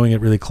isn't following it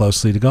really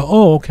closely to go,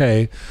 oh,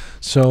 okay,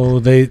 so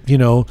they,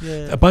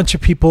 a bunch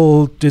of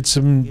people did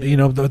some,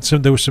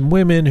 there were some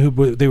women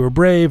who they were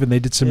brave and they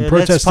did some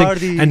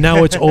protesting, and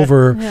now it's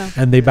over,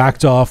 and they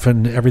backed off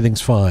and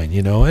everything's fine,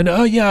 and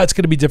it's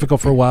going to be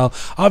difficult for a while.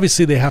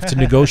 Obviously, they have to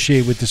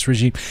negotiate with this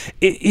regime.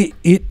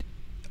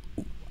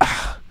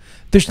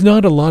 There's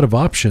not a lot of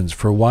options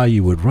for why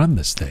you would run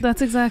this thing.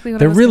 That's exactly what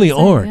there I was really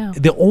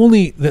aren't. Yeah.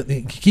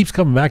 It keeps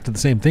coming back to the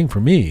same thing for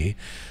me.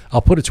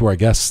 I'll put it to our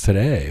guests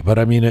today, but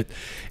I mean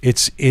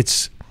it's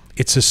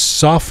a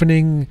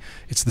softening.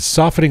 It's the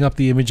softening up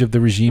the image of the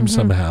regime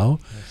somehow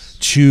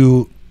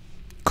to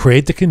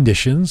create the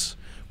conditions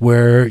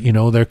where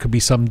there could be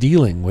some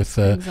dealing with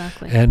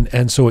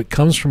and so it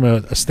comes from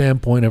a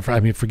standpoint of,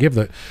 I mean, forgive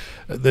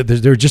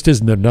there just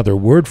isn't another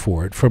word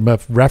for it, from a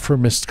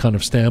reformist kind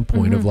of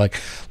standpoint of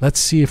like, let's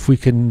see if we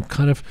can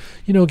kind of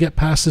get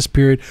past this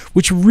period,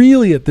 which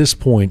really at this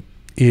point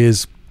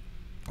is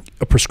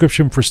a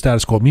prescription for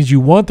status quo. It means you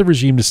want the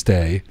regime to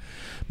stay.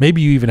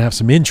 Maybe you even have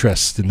some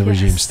interest in the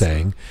regime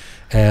staying,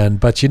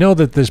 but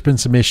that there's been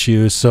some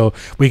issues, so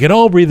we can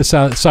all breathe a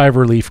sigh of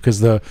relief because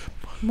the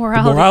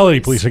morality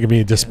police are going to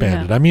be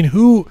disbanded. Yeah. I mean,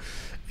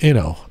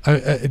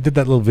 I did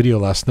that little video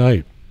last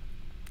night,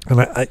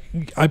 and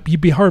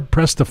you'd be hard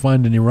pressed to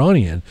find an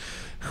Iranian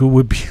who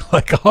would be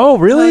like, "Oh,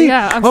 really?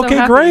 yeah, I'm so okay,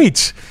 happy."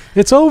 great,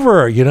 it's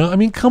over." I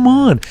mean, come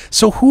on.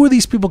 So who are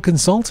these people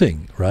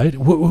consulting, right?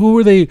 Who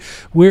are they?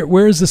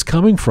 Where is this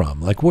coming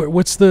from? Like,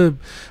 what's the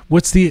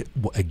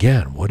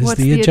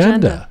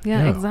agenda?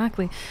 Yeah,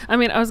 exactly. I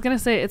mean, I was going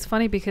to say, it's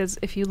funny because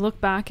if you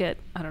look back at,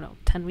 I don't know,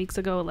 10 weeks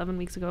ago, 11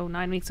 weeks ago,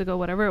 9 weeks ago,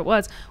 whatever it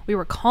was, we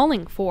were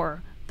calling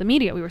for the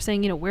media. We were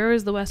saying, where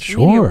is the Western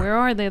media? Where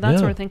are they? That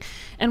sort of thing.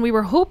 And we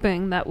were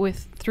hoping that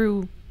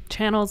through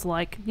channels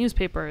like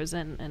newspapers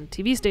and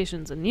TV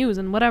stations and news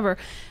and whatever,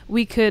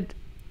 we could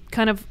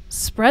kind of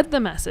spread the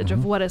message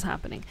of what is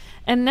happening.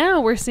 And now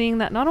we're seeing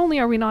that not only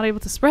are we not able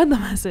to spread the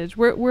message,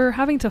 we're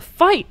having to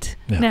fight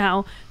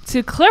now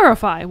to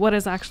clarify what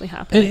is actually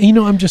happening. And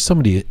I'm just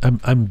somebody,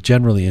 I'm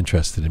generally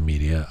interested in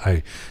media.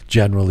 I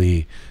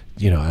generally,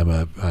 I'm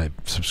a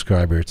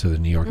subscriber to the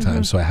New York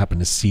Times, so I happen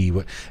to see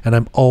and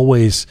I'm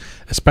always,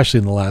 especially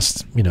in the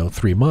last,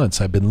 3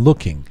 months, I've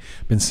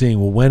been seeing,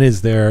 well, when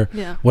is there,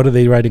 what are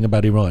they writing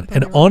about Iran?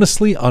 And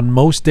honestly, on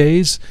most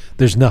days,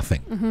 there's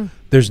nothing.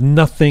 There's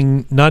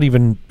nothing, not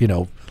even,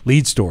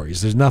 lead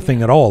stories. There's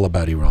nothing at all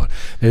about Iran.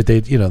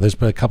 There's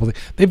been a couple,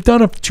 they've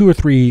done 2 or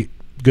 3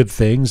 good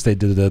things. They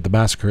did the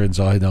massacre in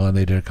Zahedan.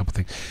 They did a couple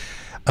things.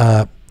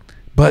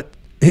 But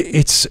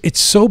it's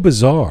so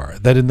bizarre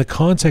that in the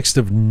context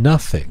of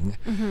nothing,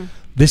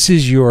 this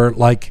is you're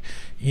not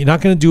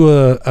going to do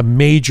a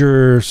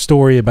major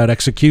story about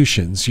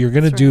executions. You're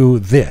going to do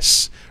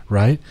this,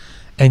 right?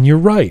 And you're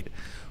right.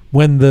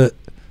 When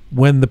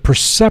the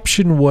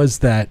perception was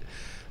that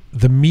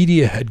the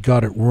media had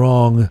got it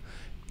wrong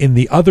in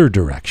the other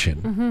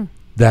direction,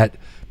 that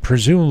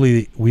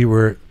presumably we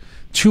were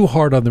too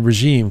hard on the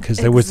regime because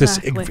there was this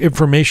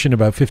information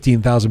about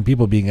 15,000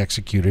 people being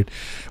executed,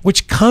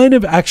 which kind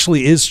of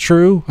actually is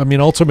true. I mean,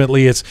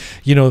 ultimately it's,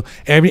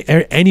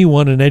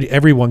 anyone and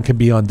everyone can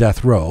be on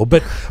death row,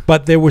 but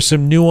there were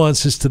some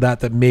nuances to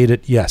that made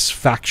it,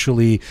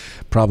 factually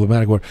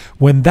problematic.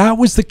 When that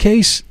was the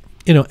case,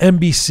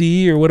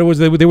 NBC or whatever it was,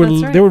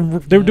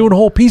 they were doing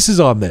whole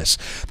pieces on this.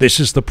 This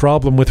is the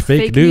problem with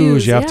fake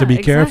news. You have to be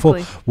careful.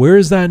 Where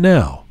is that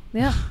now?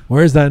 Yeah.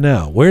 Where is that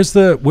now? Where's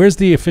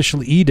the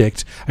official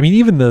edict? I mean,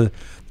 even the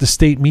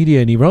state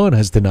media in Iran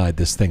has denied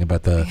this thing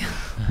about the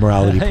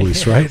morality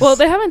police, right? Well,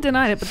 they haven't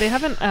denied it, but they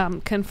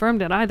haven't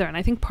confirmed it either. And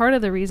I think part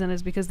of the reason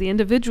is because the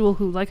individual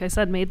who, like I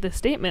said, made this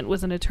statement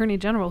was an attorney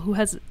general who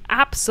has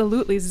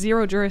absolutely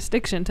zero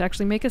jurisdiction to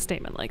actually make a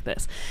statement like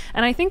this.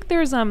 And I think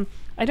there's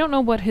I don't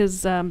know what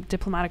his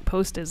diplomatic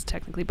post is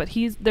technically, but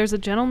there's a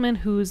gentleman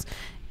who's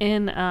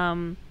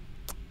in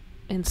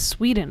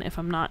Sweden, if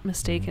I'm not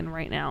mistaken,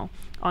 right now,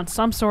 on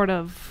some sort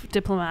of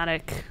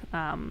diplomatic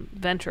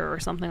venture or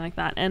something like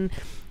that. And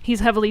he's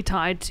heavily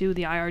tied to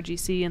the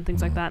IRGC and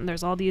things like that. And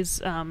there's all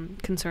these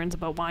concerns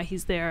about why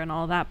he's there and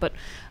all that. But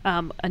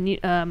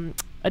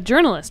a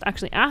journalist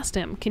actually asked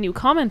him, "Can you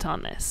comment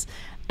on this?"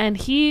 And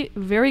he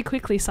very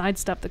quickly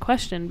sidestepped the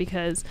question,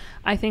 because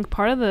I think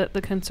part of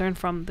the concern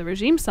from the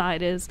regime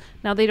side is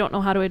now they don't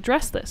know how to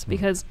address this,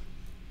 because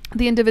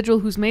the individual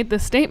who's made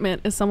this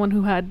statement is someone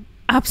who had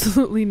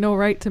absolutely no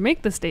right to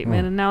make the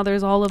statement, and now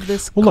there's all of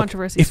this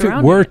controversy surrounding it.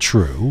 If it were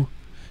true,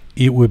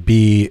 it would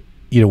be,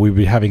 we'd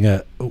be having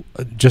a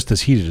just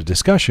as heated a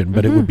discussion,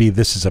 but it would be,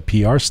 this is a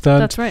PR stunt.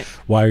 That's right.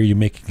 Why are you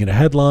making it a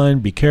headline?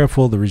 Be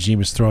careful. The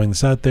regime is throwing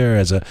this out there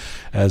as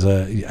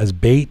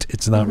bait.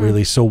 It's not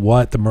really, so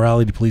what? The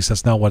morality police,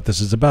 that's not what this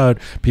is about.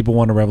 People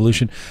want a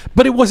revolution.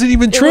 But it wasn't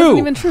even true. It wasn't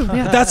even true,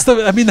 yeah. That's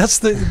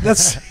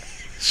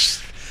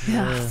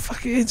yeah.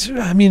 Fuck,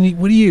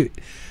 what do you...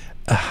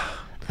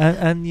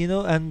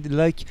 And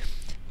like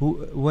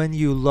when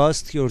you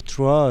lost your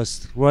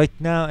trust, right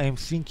now I'm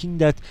thinking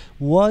that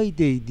why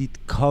they did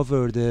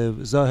cover the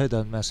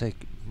Zahedan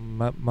massacre,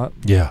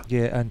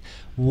 and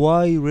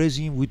why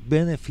regime would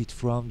benefit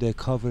from the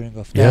covering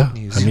of that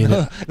news. I mean,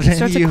 you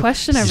start to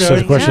question everything. You start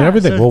to question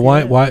everything. Well,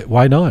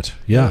 why not?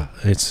 Yeah.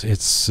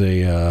 It's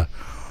a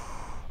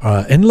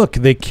and look,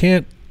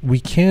 we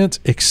can't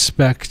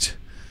expect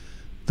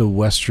the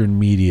Western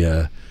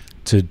media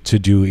to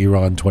do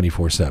Iran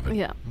 24/7.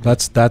 Yeah.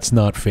 That's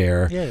not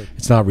fair. Yeah.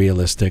 It's not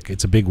realistic.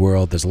 It's a big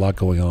world. There's a lot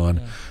going on.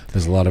 Yeah.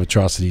 There's a lot of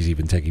atrocities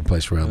even taking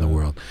place around the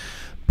world.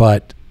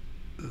 But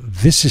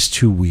this is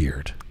too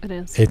weird. It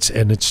is.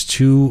 It's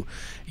too,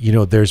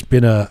 there's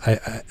been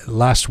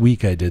last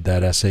week I did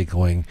that essay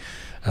going,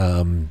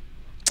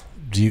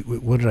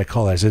 what did I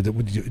call it? I said,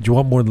 do you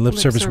want more than lip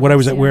service? Where I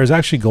was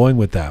actually going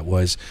with that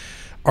was,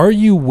 are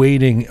you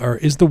waiting, or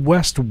is the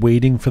West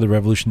waiting for the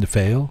revolution to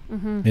fail?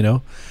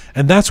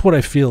 And that's what I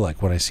feel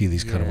like when I see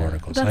these kind of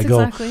articles. That's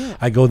exactly it.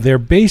 I go, they're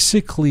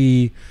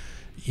basically,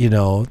 they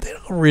don't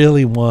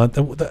really want,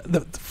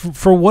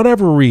 for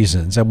whatever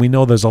reasons, and we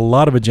know there's a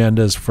lot of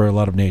agendas for a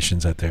lot of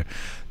nations out there,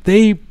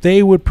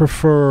 they would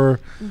prefer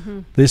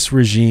this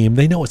regime.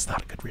 They know it's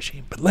not a good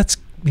regime, but let's,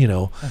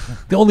 the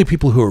only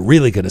people who are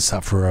really going to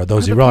suffer are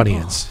those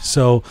Iranians.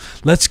 So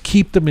let's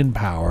keep them in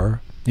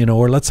power.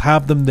 Or let's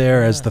have them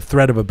there as the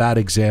threat of a bad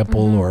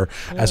example, or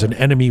as an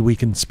enemy we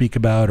can speak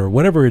about, or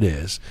whatever it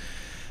is.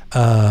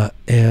 Or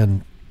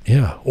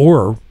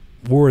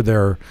or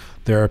there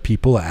are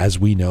people, as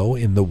we know,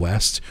 in the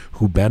West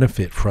who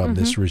benefit from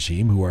this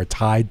regime, who are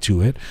tied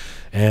to it,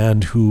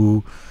 and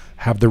who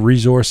have the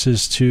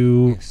resources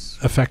to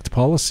affect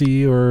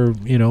policy or,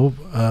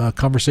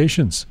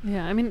 conversations.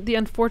 Yeah, I mean, the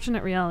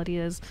unfortunate reality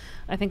is,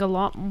 I think a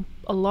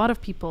lot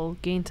of people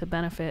gain to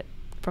benefit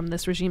from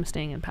this regime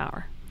staying in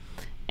power.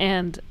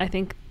 And I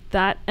think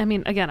that, I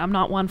mean, again, I'm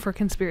not one for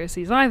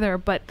conspiracies either,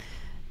 but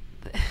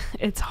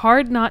it's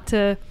hard not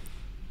to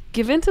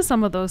give into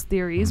some of those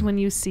theories when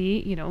you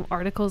see,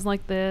 articles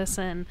like this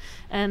and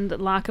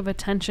lack of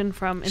attention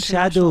from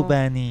international... shadow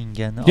banning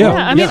and all.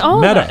 All Meta.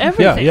 of that,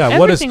 everything,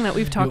 What everything that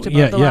we've talked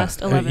about the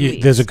last 11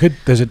 weeks.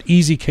 There's an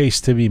easy case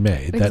to be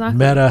made that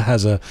Meta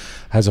has a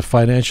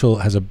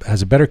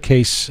better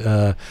case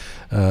by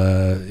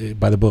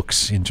the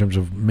books in terms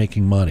of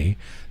making money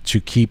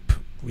to keep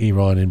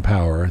Iran in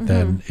power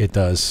than it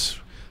does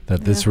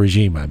this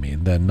regime. I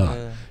mean, than not.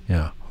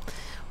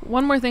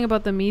 One more thing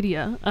about the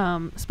media,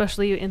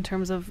 especially in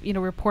terms of,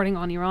 reporting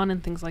on Iran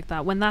and things like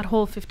that. When that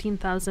whole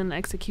 15,000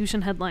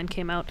 execution headline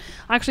came out,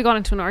 I actually got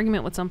into an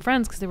argument with some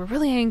friends because they were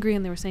really angry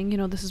and they were saying,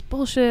 this is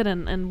bullshit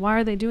and why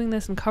are they doing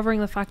this and covering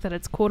the fact that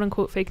it's quote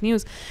unquote fake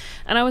news.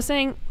 And I was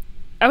saying,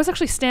 I was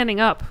actually standing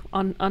up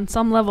on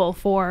some level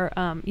for,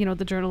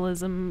 the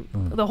journalism,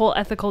 the whole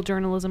ethical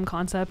journalism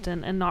concept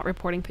and not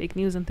reporting fake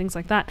news and things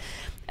like that.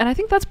 And I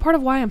think that's part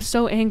of why I'm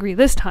so angry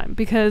this time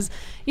because,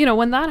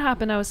 when that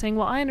happened, I was saying,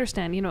 well, I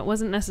understand, it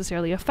wasn't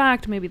necessarily a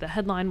fact. Maybe the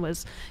headline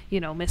was,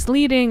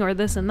 misleading or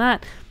this and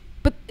that.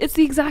 But it's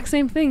the exact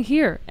same thing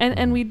here.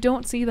 And we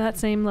don't see that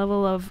same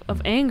level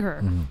of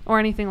anger or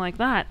anything like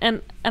that.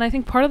 And I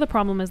think part of the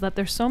problem is that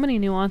there's so many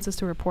nuances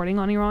to reporting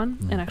on Iran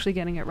and actually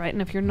getting it right.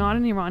 And if you're not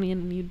an Iranian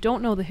and you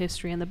don't know the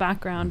history and the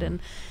background and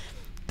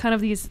kind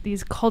of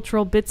these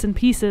cultural bits and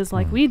pieces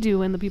like we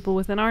do and the people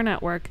within our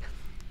network,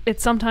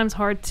 it's sometimes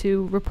hard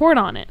to report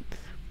on it.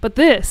 But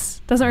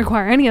this doesn't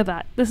require any of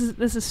that. This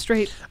is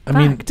straight fact. I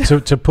mean,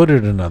 to put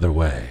it another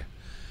way,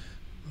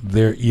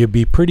 you'd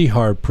be pretty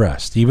hard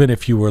pressed, even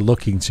if you were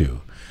looking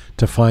to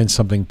find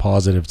something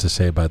positive to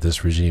say about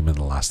this regime in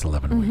the last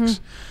 11 weeks.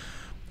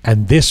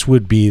 And this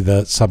would be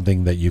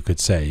something that you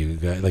could say.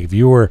 Like if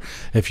you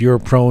were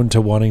prone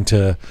to wanting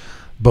to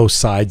both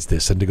sides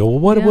this and to go,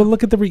 well, well,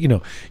 look at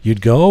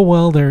you'd go, oh,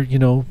 well,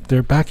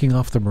 they're backing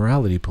off the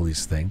morality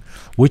police thing,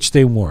 which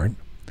they weren't.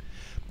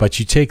 But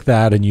you take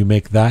that and you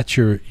make that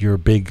your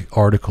big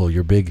article,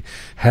 your big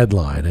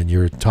headline, and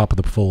your top of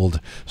the fold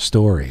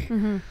story.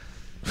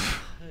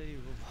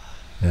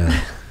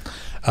 Yeah.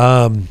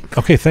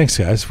 Okay, thanks,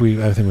 guys.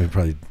 I think we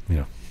probably,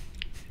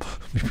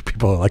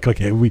 people are like,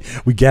 okay, we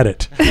get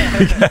it.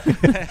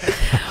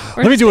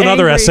 Let me do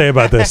another essay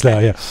about this now.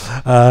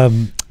 Yeah.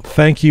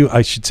 Thank you.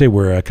 I should say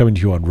we're coming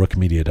to you on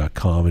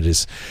roqemedia.com. It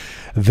is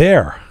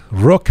there,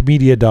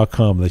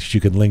 roqemedia.com, that you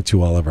can link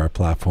to all of our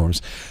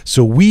platforms.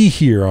 So we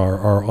here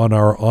are on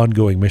our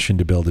ongoing mission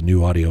to build a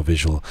new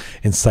audiovisual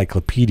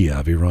encyclopedia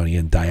of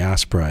Iranian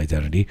diaspora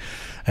identity.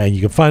 And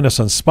you can find us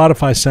on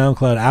Spotify,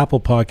 SoundCloud, Apple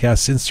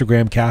Podcasts,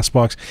 Instagram,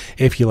 CastBox.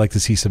 If you like to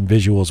see some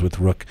visuals with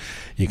Roqe,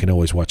 you can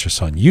always watch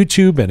us on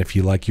YouTube. And if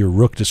you like your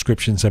Roqe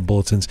descriptions and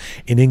bulletins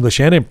in English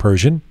and in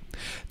Persian,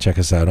 check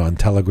us out on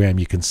Telegram.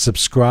 You can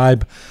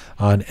subscribe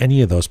on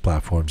any of those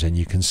platforms, and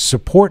you can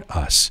support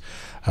us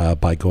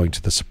by going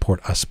to the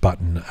Support Us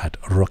button at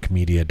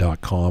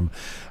roqemedia.com.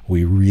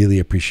 We really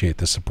appreciate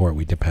the support.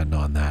 We depend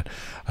on that.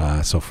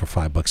 So for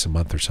 $5 a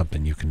month or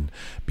something, you can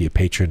be a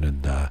patron,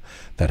 and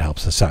that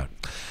helps us out.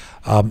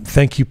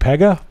 Thank you,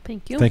 Pegah.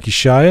 Thank you. Thank you,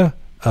 Shaya.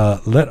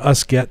 Let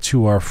us get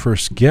to our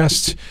first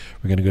guest.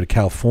 We're going to go to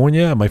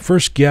California. My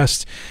first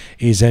guest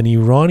is an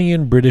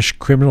Iranian-British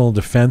criminal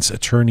defense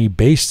attorney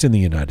based in the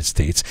United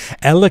States.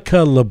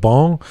 Elica Le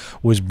Bon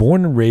was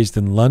born and raised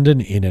in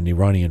London in an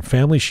Iranian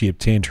family. She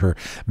obtained her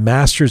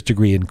master's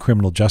degree in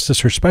criminal justice.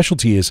 Her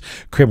specialty is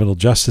criminal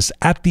justice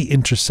at the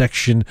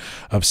intersection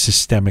of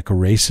systemic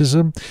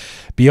racism.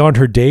 Beyond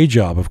her day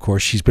job, of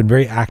course, she's been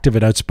very active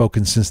and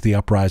outspoken since the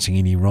uprising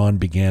in Iran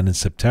began in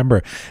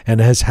September,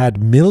 and has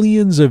had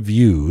millions of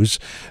views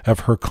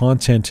of her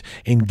content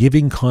in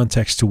giving context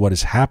to what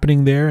is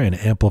happening there and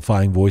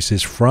amplifying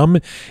voices from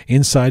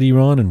inside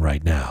Iran and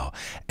right now.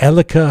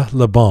 Elica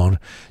Le Bon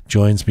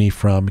joins me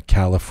from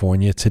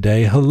California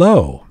today.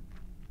 Hello.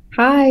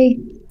 Hi.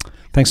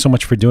 Thanks so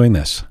much for doing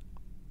this.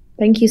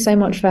 Thank you so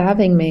much for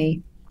having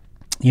me.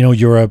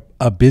 You're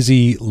a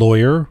busy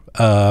lawyer,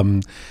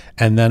 and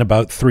then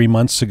about 3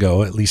 months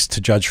ago, at least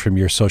to judge from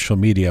your social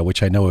media,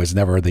 which I know is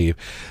never the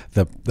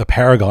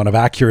paragon of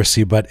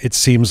accuracy, but it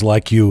seems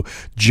like you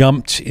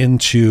jumped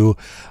into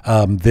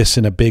this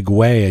in a big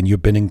way, and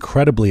you've been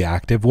incredibly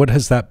active. What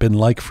has that been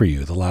like for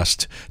you the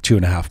last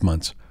 2.5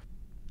 months?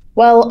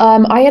 Well,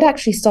 I had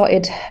actually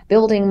started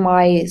building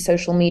my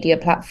social media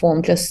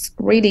platform just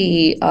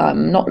really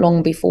not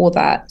long before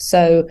that.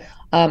 So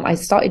I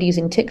started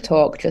using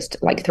TikTok just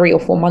like 3 or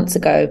 4 months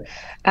ago,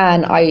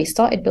 and I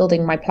started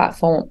building my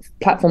platform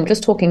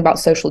just talking about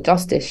social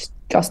justice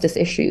justice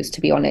issues,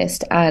 to be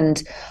honest.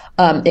 And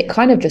it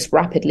kind of just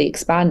rapidly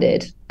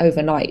expanded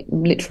overnight,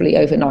 literally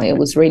overnight. It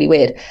was really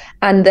weird.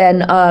 And then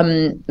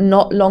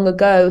not long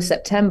ago,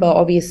 September,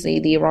 obviously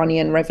the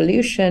Iranian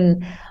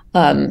Revolution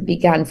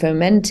began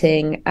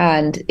fermenting,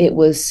 and it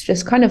was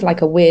just kind of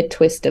like a weird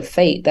twist of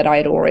fate that I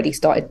had already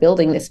started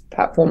building this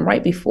platform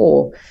right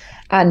before.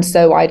 And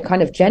so I'd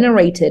kind of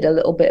generated a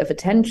little bit of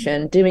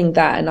attention doing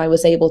that, and I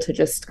was able to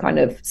just kind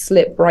of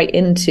slip right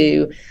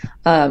into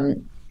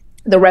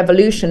the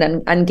revolution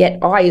and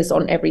get eyes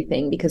on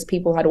everything, because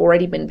people had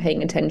already been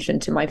paying attention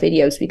to my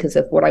videos because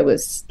of what I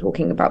was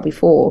talking about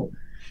before.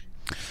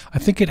 I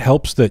think it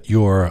helps that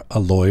you're a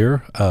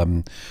lawyer,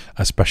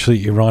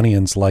 especially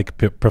Iranians like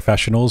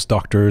professionals,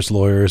 doctors,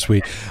 lawyers.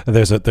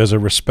 There's a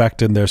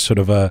respect and there's sort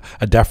of a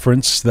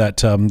deference that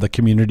the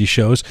community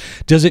shows.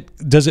 Does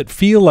it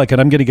feel like,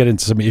 and I'm going to get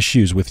into some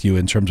issues with you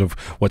in terms of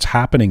what's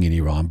happening in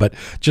Iran, but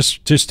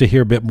just to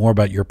hear a bit more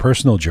about your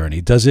personal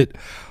journey, does it,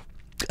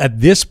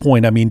 at this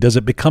point, I mean, does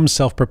it become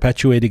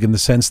self-perpetuating in the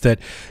sense that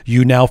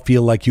you now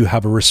feel like you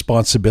have a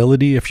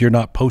responsibility if you're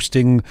not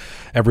posting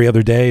every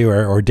other day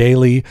or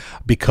daily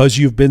because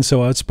you've been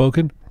so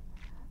outspoken?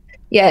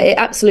 Yeah, it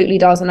absolutely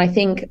does. And I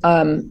think,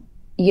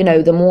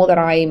 the more that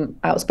I'm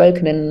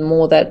outspoken and the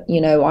more that,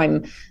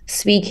 I'm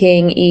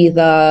speaking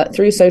either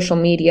through social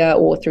media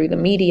or through the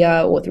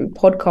media or through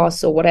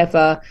podcasts or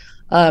whatever,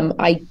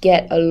 I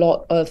get a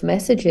lot of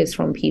messages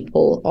from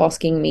people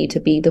asking me to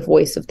be the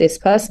voice of this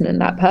person and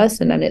that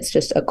person. And it's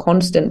just a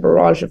constant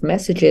barrage of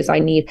messages I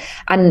need.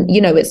 And,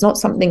 it's not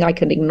something I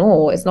can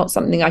ignore. It's not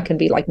something I can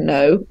be like,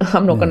 no,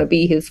 I'm not going to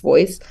be his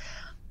voice.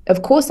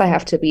 Of course, I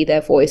have to be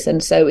their voice.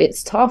 And so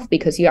it's tough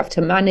because you have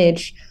to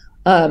manage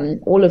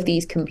all of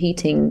these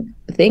competing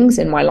things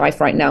in my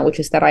life right now, which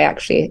is that I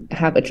actually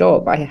have a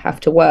job. I have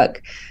to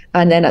work.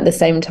 And then at the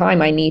same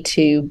time, I need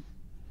to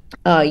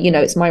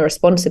it's my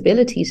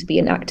responsibility to be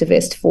an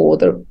activist for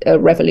the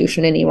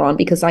revolution in Iran,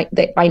 because I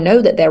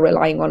know that they're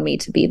relying on me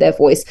to be their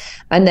voice.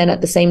 And then at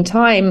the same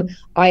time,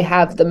 I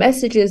have the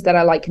messages that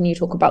are like, can you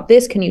talk about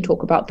this? Can you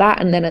talk about that?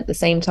 And then at the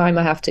same time,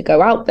 I have to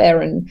go out there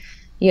and,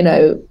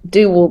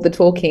 do all the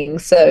talking.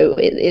 So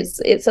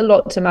it's a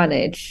lot to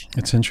manage.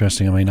 It's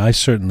interesting. I mean, I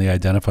certainly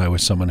identify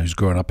with someone who's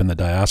grown up in the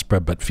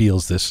diaspora, but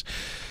feels this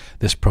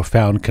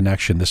profound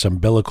connection, this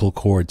umbilical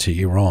cord to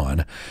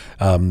Iran.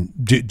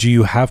 Do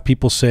you have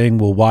people saying,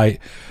 well,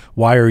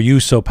 why are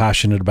you so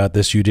passionate about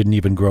this? You didn't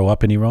even grow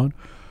up in Iran?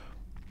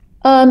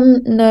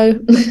 No,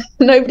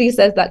 nobody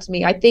says that to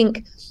me. I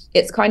think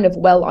it's kind of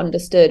well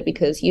understood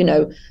because,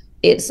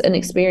 it's an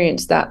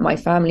experience that my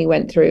family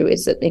went through.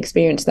 It's an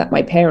experience that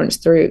my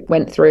parents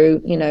went through.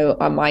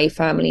 My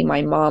family,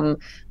 my mum,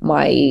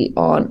 my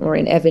aunt were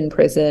in Evin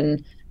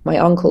prison. My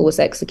uncle was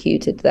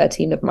executed.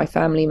 13 of my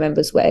family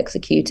members were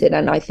executed.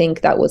 And I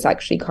think that was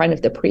actually kind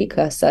of the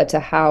precursor to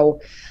how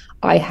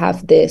I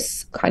have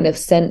this kind of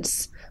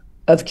sense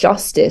of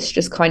justice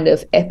just kind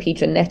of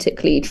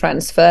epigenetically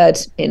transferred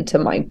into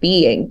my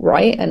being,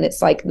 right? And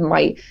it's like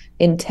my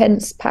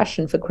intense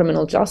passion for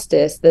criminal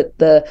justice, that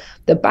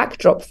the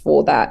backdrop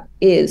for that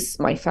is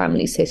my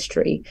family's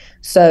history.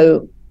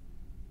 So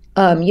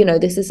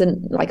this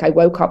isn't like I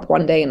woke up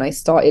one day and I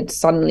started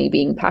suddenly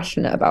being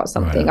passionate about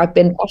something. Right. I've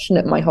been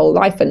passionate my whole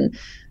life. And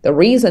the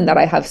reason that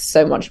I have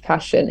so much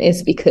passion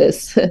is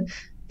because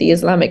the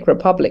Islamic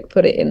Republic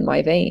put it in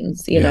my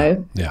veins, you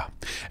know? Yeah.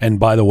 And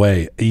by the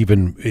way,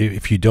 even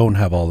if you don't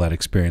have all that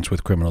experience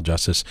with criminal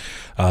justice,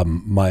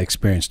 my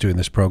experience doing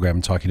this program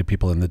and talking to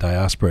people in the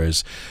diaspora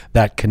is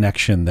that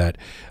connection that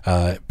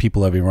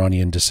people of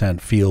Iranian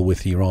descent feel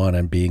with Iran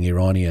and being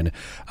Iranian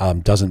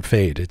doesn't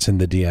fade. It's in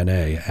the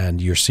DNA.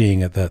 And you're seeing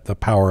the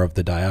power of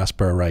the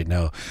diaspora right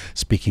now,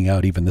 speaking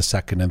out, even the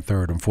second and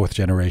third and fourth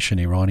generation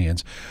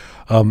Iranians.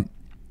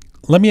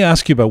 Let me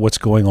ask you about what's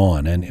going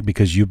on, and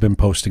because you've been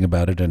posting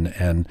about it,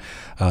 and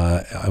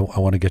I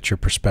want to get your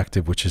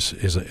perspective, which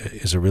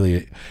is a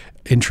really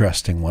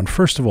interesting one.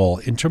 First of all,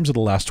 in terms of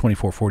the last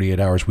 24, 48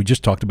 hours, we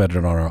just talked about it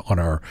on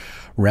our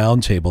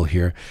roundtable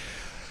here.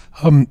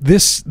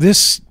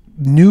 This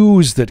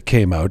news that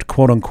came out,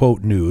 quote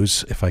unquote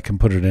news, if I can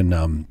put it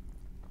in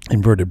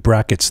inverted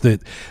brackets,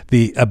 that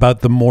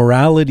about the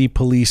morality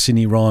police in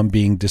Iran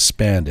being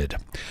disbanded.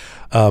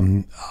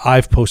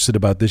 I've posted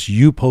about this.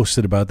 You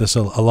posted about this.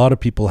 A lot of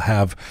people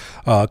have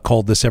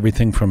called this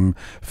everything from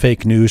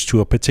fake news to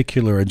a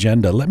particular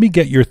agenda. Let me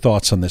get your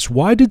thoughts on this.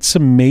 Why did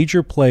some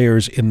major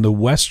players in the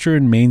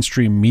Western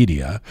mainstream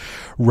media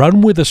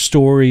run with a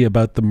story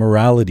about the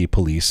morality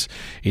police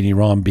in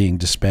Iran being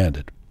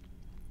disbanded?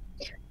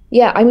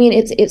 Yeah, I mean,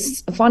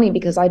 it's funny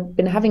because I've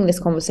been having this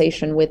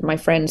conversation with my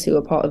friends who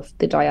are part of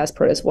the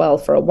diaspora as well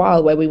for a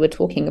while, where we were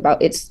talking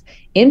about, it's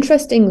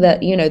interesting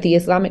that, the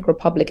Islamic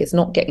Republic is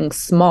not getting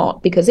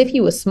smart, because if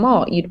you were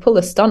smart, you'd pull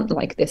a stunt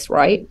like this,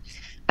 right?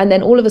 And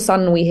then all of a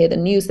sudden we hear the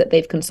news that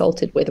they've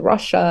consulted with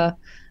Russia,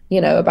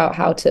 about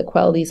how to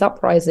quell these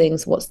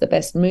uprisings, what's the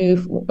best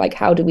move, like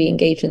how do we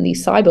engage in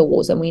these cyber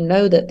wars? And we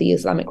know that the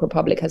Islamic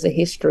Republic has a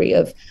history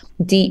of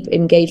deep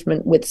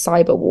engagement with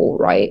cyber war,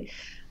 right?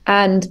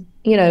 And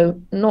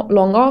not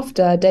long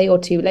after, a day or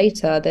two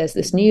later, there's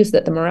this news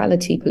that the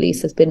morality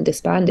police has been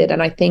disbanded.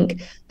 And I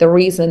think the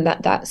reason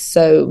that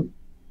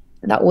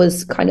that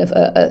was kind of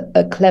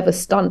a clever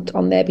stunt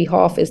on their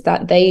behalf is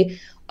that they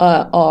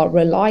are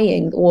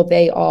relying, or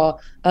they are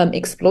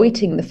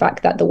exploiting the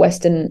fact that the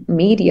Western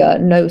media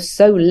know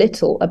so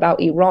little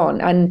about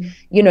Iran. And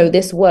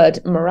this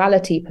word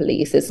morality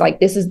police is like,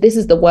 this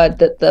is the word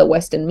that the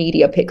Western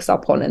media picks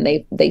up on,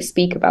 and they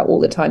speak about all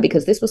the time,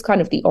 because this was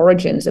kind of the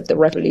origins of the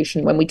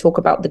revolution. When we talk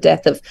about the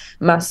death of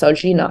Mahsa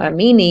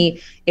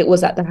Amini, it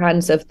was at the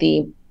hands of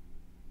the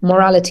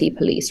morality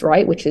police,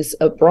 right, which is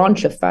a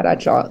branch of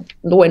Faraja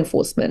law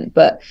enforcement.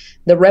 But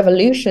the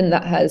revolution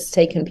that has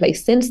taken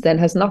place since then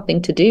has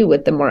nothing to do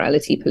with the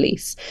morality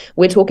police.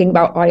 We're talking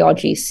about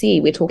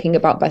IRGC, we're talking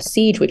about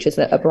Basij, which is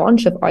a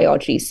branch of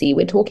IRGC.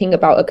 We're talking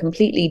about a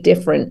completely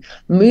different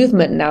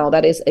movement now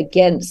that is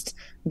against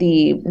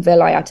the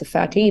Velayat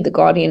Faqih, the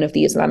guardian of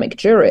the Islamic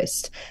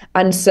jurist.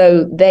 And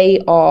so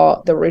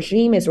the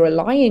regime is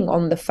relying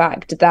on the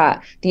fact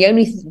that the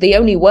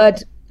only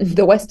word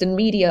the Western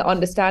media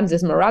understands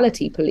is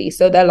morality police.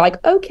 So they're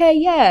like, okay,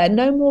 yeah,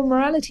 no more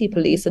morality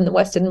police. And the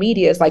Western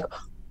media is like,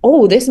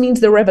 oh, this means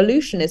the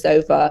revolution is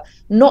over,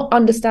 not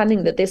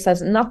understanding that this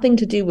has nothing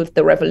to do with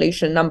the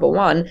revolution, number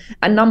one.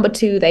 And number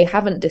two, they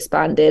haven't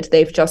disbanded,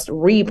 they've just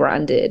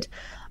rebranded.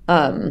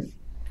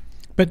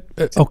 But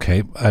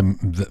okay,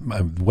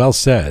 I'm well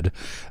said.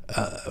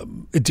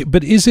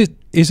 But is it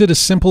as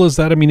simple as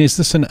that? I mean, is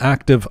this an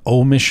act of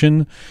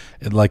omission,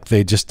 like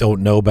they just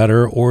don't know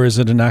better, or is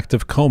it an act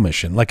of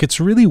commission? Like, it's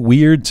really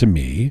weird to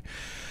me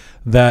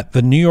that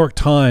the New York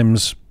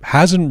Times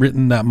hasn't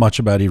written that much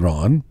about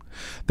Iran.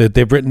 That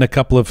they've written a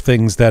couple of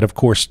things that, of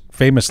course,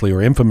 famously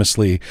or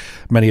infamously,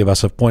 many of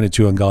us have pointed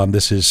to and gone,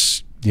 this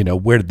is,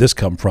 where did this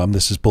come from?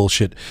 This is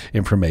bullshit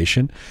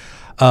information.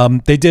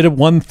 They did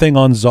one thing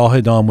on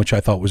Zahedan, which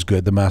I thought was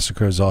good, the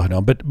massacre of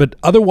Zahedan, but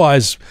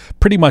otherwise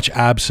pretty much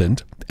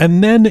absent.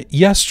 And then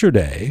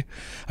yesterday,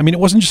 I mean, it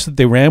wasn't just that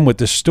they ran with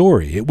this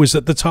story. It was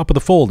at the top of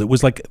the fold. It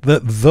was like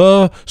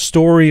the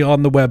story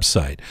on the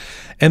website.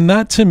 And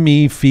that to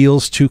me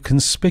feels too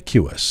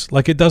conspicuous.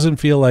 Like, it doesn't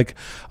feel like,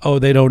 oh,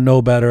 they don't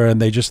know better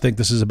and they just think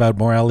this is about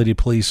morality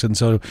police, and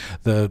so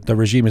the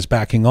regime is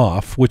backing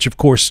off, which, of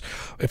course,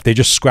 if they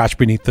just scratch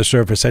beneath the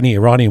surface, any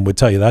Iranian would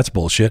tell you that's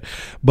bullshit.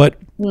 But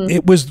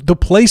it was the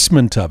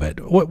placement of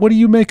it. What do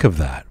you make of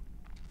that?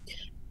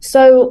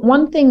 So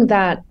one thing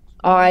that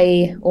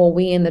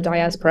we in the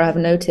diaspora have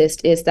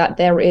noticed is that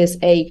there is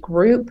a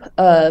group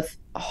of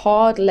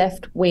hard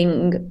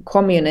left-wing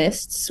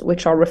communists,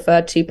 which are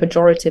referred to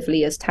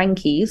pejoratively as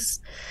tankies.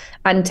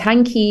 And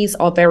tankies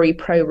are very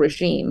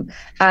pro-regime,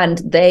 and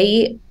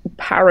they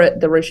parrot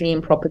the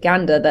regime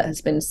propaganda that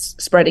has been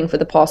spreading for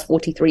the past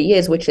 43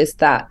 years, which is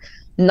that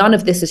none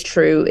of this is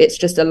true. It's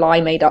just a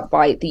lie made up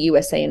by the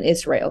USA and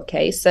Israel.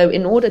 Okay, so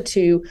in order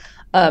to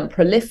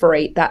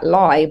proliferate that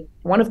lie,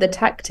 one of the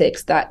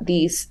tactics that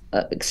these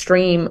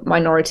extreme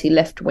minority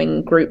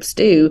left-wing groups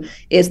do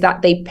is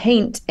that they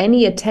paint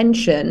any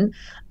attention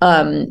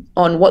on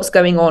what's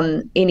going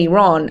on in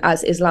Iran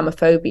as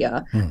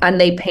Islamophobia.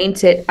 And they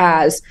paint it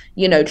as,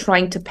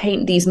 trying to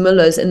paint these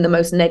mullahs in the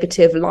most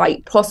negative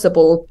light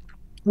possible,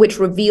 which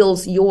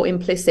reveals your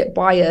implicit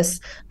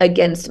bias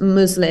against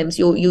Muslims.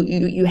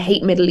 You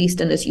hate Middle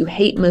Easterners, you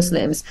hate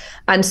Muslims.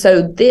 And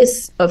so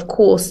this, of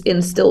course,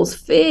 instills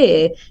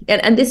fear.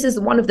 And this is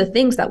one of the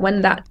things that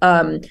when that,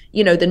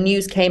 the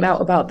news came out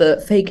about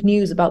the fake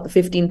news about the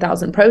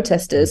 15,000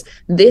 protesters,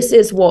 this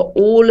is what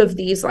all of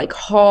these like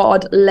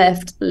hard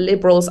left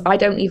liberals, I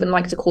don't even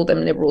like to call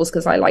them liberals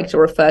because I like to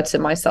refer to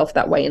myself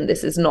that way, and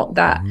this is not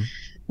that.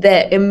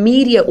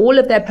 All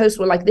of their posts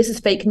were like, this is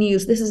fake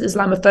news, this is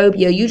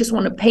Islamophobia, you just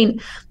want to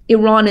paint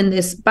Iran in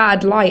this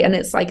bad light. And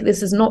it's like,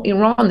 this is not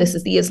Iran, this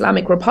is the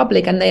Islamic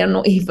Republic, and they are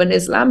not even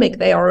Islamic,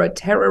 they are a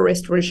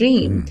terrorist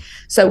regime.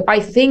 So I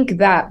think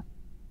that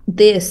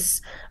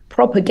this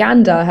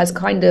propaganda has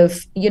kind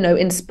of,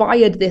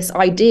 inspired this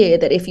idea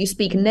that if you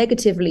speak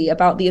negatively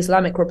about the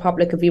Islamic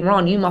Republic of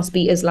Iran, you must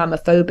be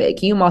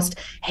Islamophobic, you must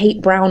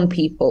hate brown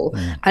people.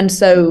 And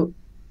so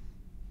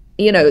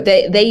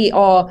they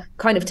are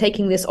kind of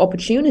taking this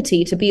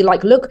opportunity to be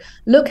like, look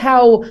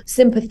how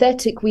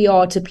sympathetic we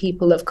are to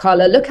people of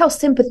color. Look how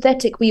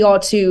sympathetic we are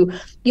to,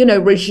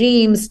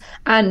 regimes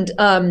and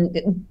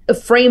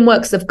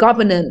frameworks of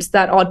governance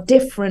that are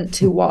different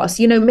to us.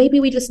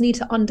 Maybe we just need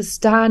to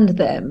understand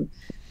them.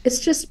 It's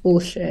just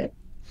bullshit.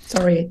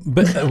 Sorry.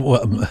 But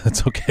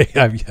it's okay.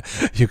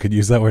 You could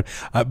use that word.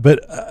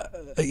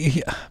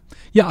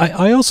 Yeah,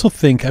 I also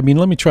think, let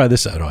me try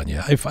this out on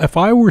you. If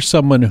I were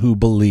someone who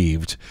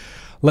believed,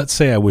 let's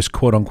say I was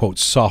quote unquote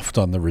soft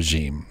on the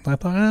regime, I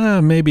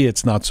thought, maybe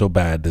it's not so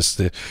bad,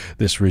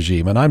 this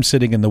regime. And I'm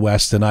sitting in the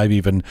West and I've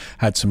even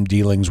had some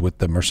dealings with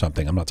them or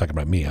something. I'm not talking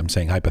about me, I'm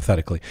saying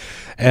hypothetically.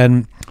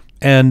 And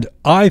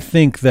I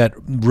think that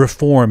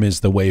reform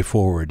is the way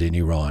forward in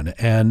Iran.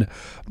 And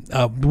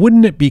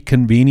wouldn't it be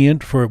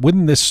convenient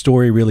wouldn't this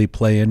story really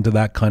play into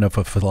that kind of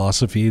a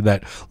philosophy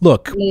that,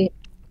 look,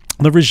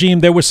 the regime,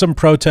 there was some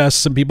protests,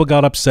 some people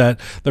got upset,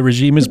 the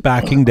regime is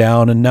backing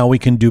down, and now we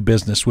can do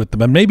business with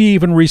them and maybe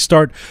even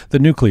restart the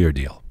nuclear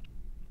deal.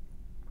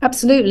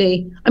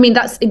 Absolutely. I mean,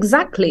 that's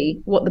exactly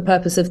what the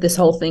purpose of this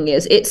whole thing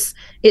is.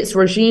 It's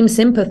regime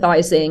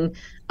sympathizing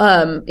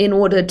in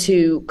order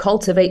to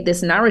cultivate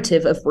this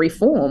narrative of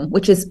reform,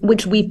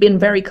 which we've been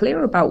very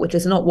clear about, which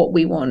is not what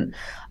we want.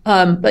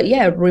 But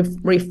yeah,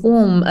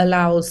 reform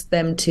allows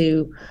them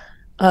to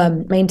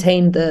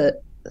maintain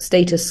the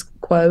status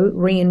quo,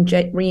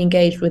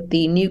 re-engage with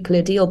the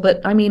nuclear deal.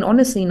 But I mean,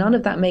 honestly, none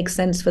of that makes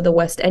sense for the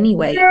West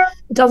anyway.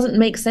 It doesn't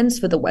make sense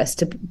for the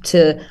West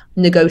to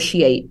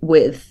negotiate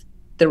with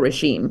the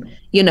regime.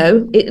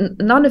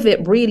 None of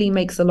it really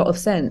makes a lot of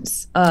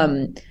sense.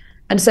 And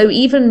so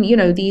even,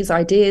 these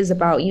ideas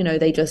about,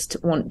 they just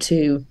want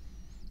to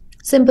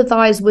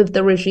sympathize with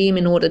the regime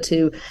in order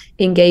to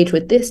engage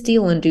with this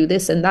deal and do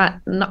this and that,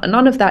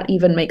 none of that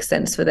even makes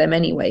sense for them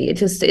anyway.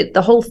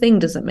 The whole thing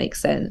doesn't make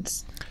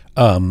sense.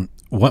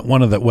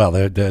 One of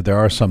the there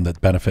are some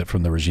that benefit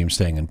from the regime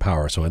staying in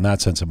power, so in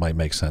that sense it might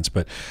make sense.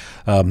 But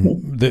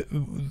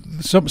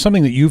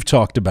something that you've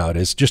talked about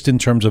is just in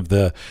terms of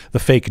the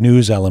fake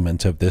news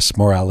element of this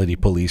morality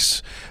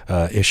police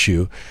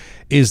issue,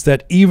 is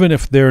that even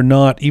if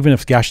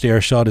Gashti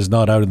Ershad is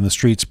not out in the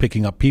streets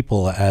picking up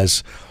people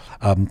as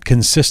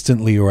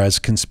consistently or as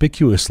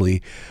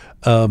conspicuously,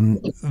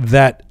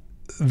 that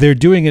they're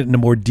doing it in a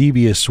more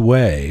devious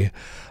way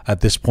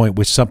at this point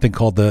with something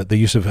called the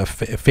use of a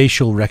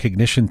facial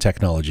recognition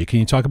technology. Can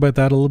you talk about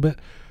that a little bit?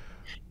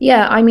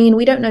 Yeah, I mean,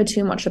 we don't know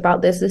too much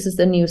about this. This is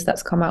the news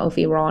that's come out of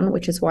Iran,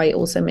 which is why it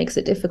also makes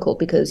it difficult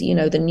because,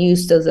 the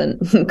news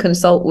doesn't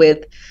consult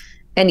with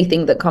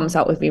anything that comes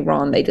out of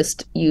Iran. They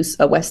just use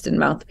a Western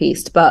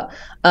mouthpiece. But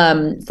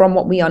from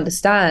what we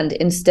understand,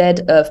 instead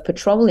of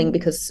patrolling,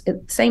 because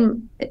it's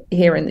same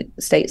here in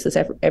the States as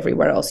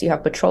everywhere else, you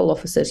have patrol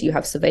officers, you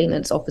have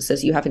surveillance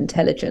officers, you have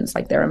intelligence.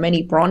 Like there are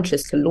many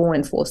branches to law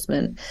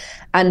enforcement.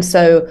 And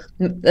so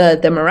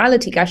the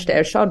morality Gashti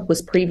Ershad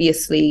was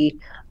previously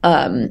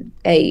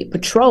a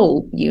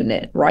patrol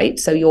unit, right?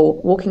 So you're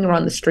walking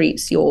around the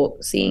streets, you're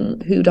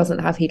seeing who doesn't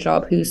have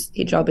hijab, whose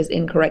hijab is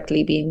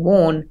incorrectly being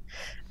worn,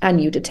 and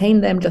you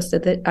detain them just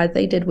as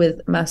they did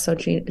with Mahsa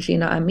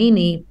Jina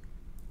Amini,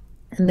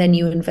 and then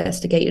you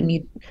investigate and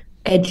you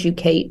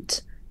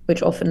educate,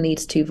 which often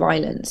leads to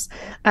violence.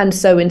 And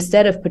so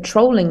instead of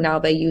patrolling, now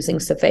they're using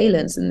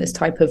surveillance in this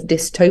type of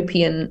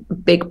dystopian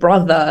Big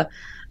Brother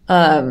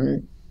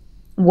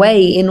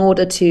way in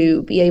order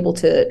to be able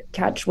to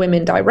catch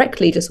women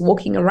directly just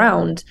walking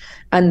around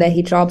and their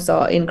hijabs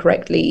are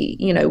incorrectly,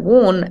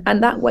 worn.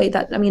 And that way,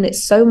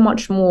 it's so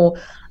much more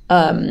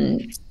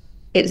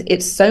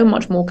it's so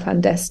much more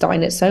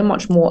clandestine. It's so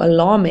much more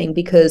alarming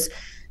because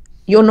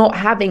you're not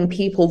having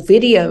people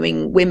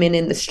videoing women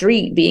in the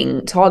street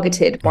being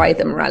targeted by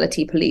the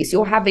morality police.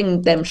 You're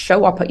having them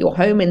show up at your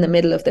home in the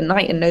middle of the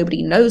night and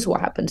nobody knows what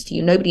happens to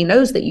you. Nobody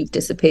knows that you've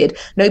disappeared.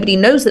 Nobody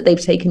knows that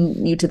they've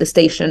taken you to the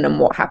station and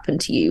what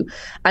happened to you.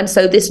 And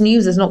so this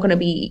news is not going to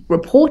be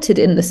reported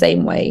in the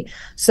same way.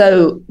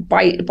 So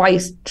by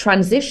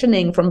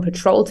transitioning from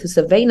patrol to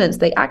surveillance,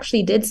 they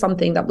actually did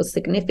something that was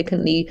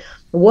significantly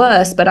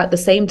worse, but at the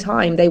same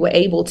time, they were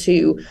able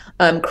to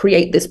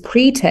create this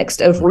pretext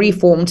of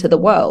reform to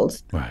the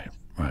world. Right.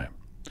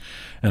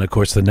 And of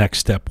course, the next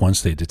step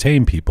once they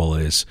detain people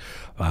is,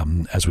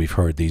 as we've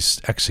heard,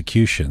 these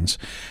executions.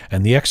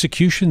 And the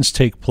executions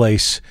take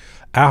place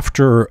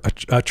after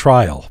a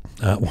trial,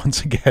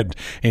 once again,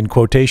 in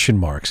quotation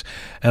marks.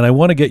 And I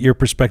want to get your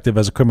perspective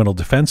as a criminal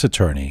defense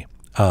attorney.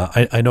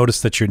 I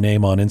noticed that your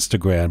name on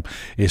Instagram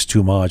is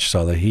Tumaj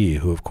Salehi,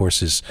 who, of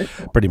course, is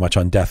pretty much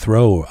on death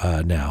row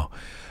now.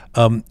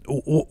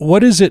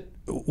 What is it?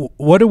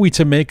 What are we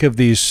to make of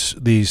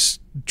these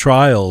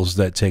trials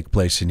that take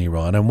place in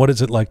Iran, and what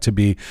is it like to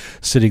be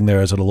sitting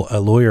there as a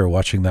lawyer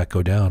watching that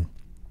go down?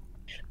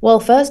 Well,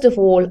 first of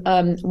all,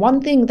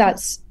 one thing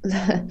that's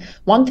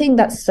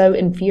so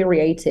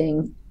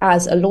infuriating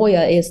as a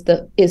lawyer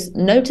is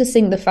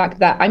noticing the fact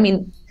that,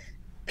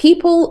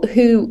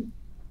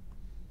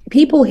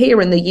 people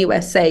here in the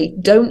USA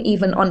don't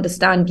even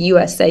understand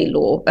USA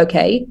law,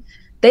 okay?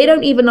 They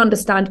don't even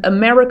understand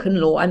American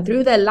law. And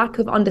through their lack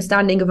of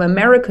understanding of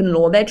American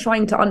law, they're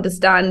trying to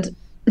understand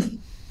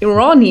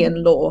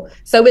Iranian law.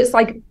 So it's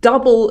like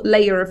double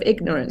layer of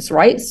ignorance,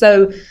 right?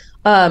 So,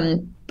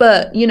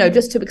 but,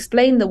 just to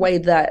explain the way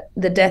that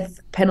the death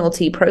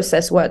penalty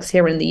process works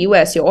here in the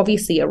US, you're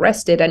obviously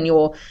arrested and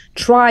you're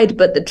tried,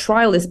 but the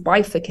trial is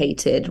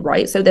bifurcated,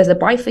 right? So there's a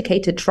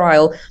bifurcated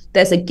trial,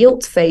 there's a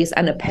guilt phase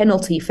and a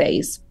penalty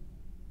phase.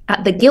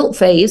 At the guilt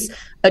phase,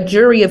 a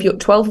jury of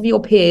 12 of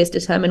your peers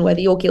determine whether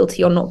you're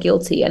guilty or not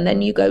guilty. And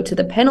then you go to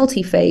the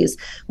penalty phase,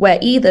 where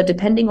either,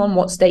 depending on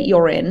what state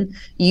you're in,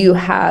 you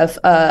have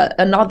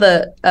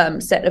another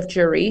set of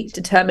jury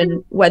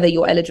determine whether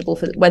you're eligible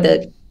for,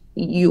 whether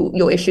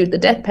you're issued the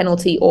death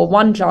penalty, or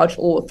one judge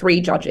or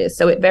three judges.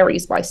 So it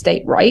varies by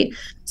state, right?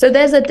 So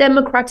there's a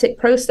democratic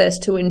process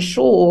to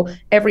ensure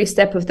every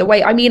step of the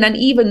way. I mean, and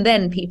even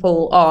then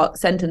people are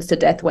sentenced to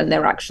death when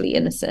they're actually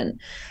innocent.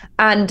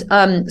 And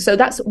so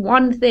that's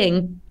one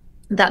thing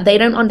that they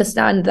don't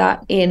understand,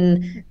 that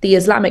in the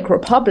Islamic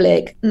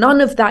Republic,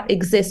 none of that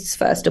exists.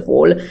 First of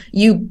all,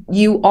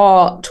 you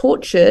are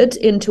tortured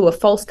into a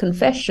false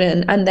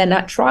confession, and then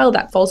at trial,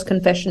 that false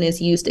confession is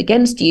used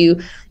against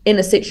you in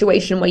a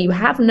situation where you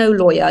have no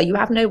lawyer, you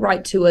have no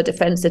right to a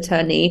defense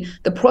attorney.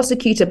 The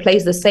prosecutor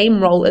plays the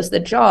same role as the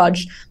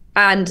judge,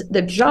 and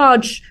the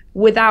judge,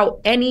 without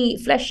any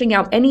fleshing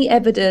out any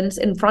evidence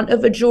in front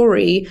of a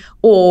jury,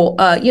 or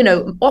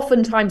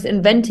oftentimes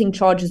inventing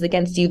charges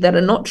against you that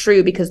are not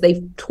true because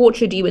they've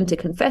tortured you into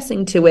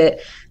confessing to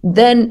it,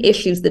 then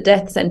issues the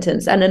death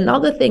sentence. And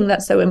another thing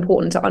that's so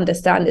important to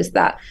understand is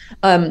that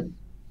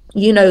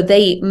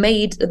they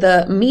made,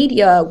 the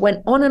media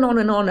went on and on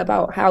and on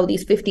about how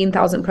these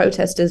 15,000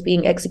 protesters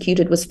being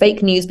executed was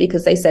fake news,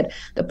 because they said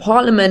the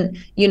parliament,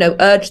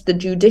 urged the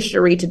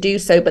judiciary to do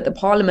so, but the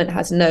parliament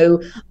has no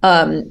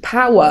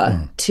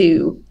power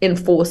to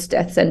enforce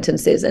death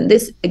sentences. And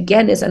this,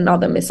 again, is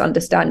another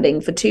misunderstanding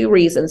for two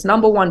reasons.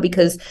 Number one,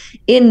 because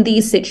in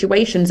these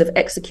situations of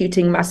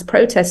executing mass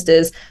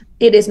protesters,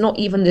 it is not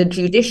even the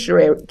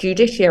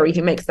judiciary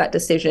who makes that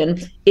decision.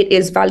 It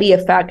is Wali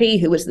al-Faqih,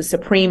 who is the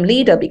supreme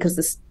leader,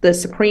 because the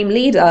supreme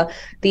leader,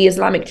 the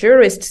Islamic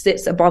jurist,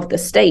 sits above the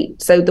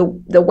state. So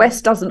the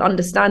West doesn't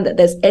understand that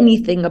there's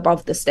anything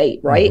above the state,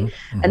 right?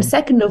 And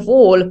second of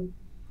all,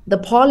 the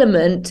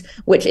parliament,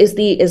 which is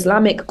the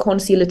Islamic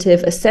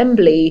Consultative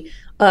Assembly,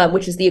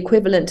 which is the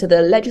equivalent to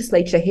the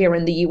legislature here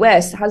in the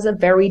US, has a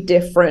very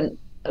different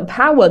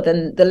power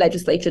than the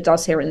legislature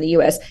does here in the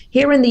US.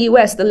 Here in the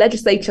US, the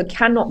legislature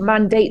cannot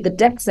mandate the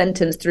death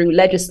sentence through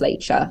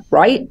legislature,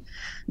 right?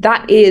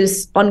 That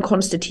is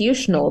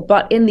unconstitutional.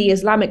 But in the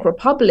Islamic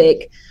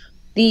Republic,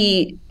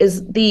 the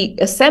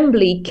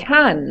assembly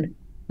can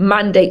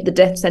mandate the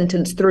death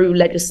sentence through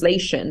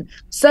legislation.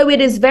 So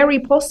it is very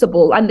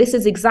possible, and this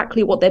is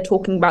exactly what they're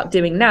talking about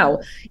doing now.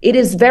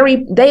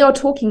 They are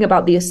talking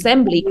about the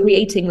assembly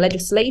creating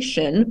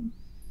legislation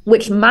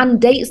which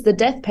mandates the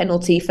death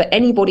penalty for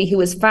anybody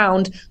who is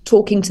found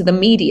talking to the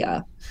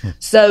media.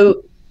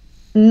 So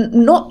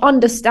not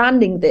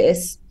understanding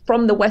this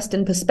from the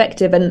Western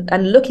perspective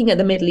and looking at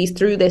the Middle East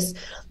through this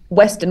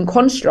Western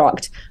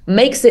construct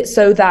makes it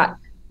so that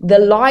the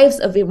lives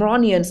of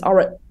Iranians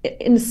are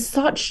in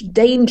such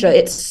danger.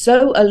 It's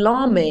so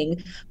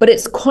alarming, but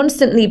it's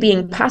constantly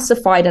being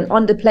pacified and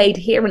underplayed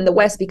here in the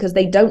West because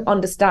they don't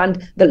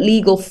understand the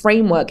legal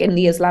framework in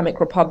the Islamic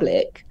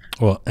Republic.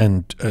 Well,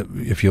 and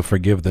if you'll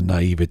forgive the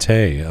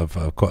naivete of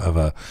a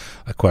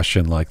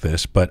question like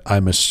this, but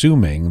I'm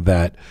assuming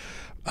that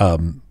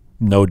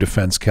no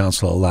defense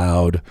counsel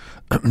allowed,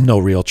 no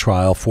real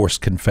trial,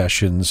 forced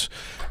confessions,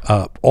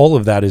 all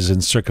of that is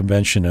in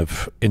circumvention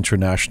of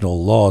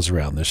international laws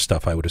around this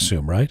stuff, I would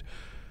assume, right?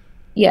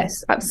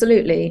 Yes,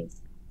 absolutely.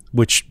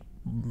 Which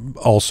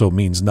also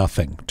means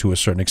nothing to a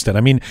certain extent.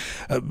 I mean,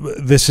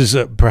 this is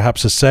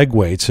perhaps a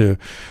segue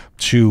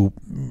to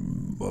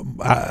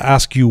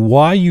ask you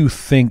why you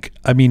think,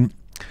 I mean,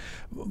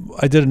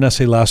 I did an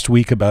essay last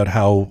week about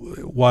how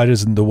why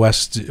isn't the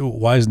West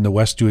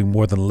doing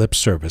more than lip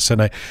service,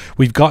 and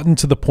we've gotten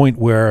to the point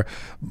where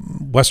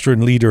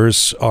Western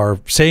leaders are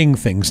saying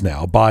things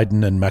now,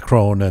 Biden and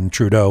Macron and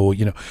Trudeau,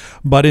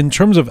 but in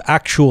terms of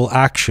actual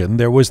action,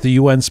 there was the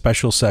UN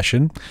special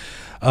session.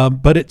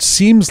 But it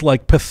seems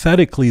like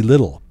pathetically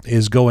little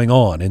is going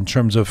on in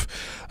terms of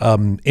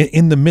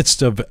in the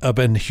midst of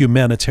an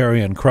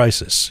humanitarian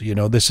crisis.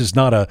 This is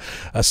not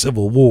a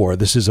civil war.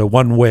 This is a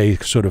one-way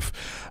sort of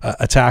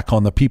attack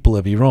on the people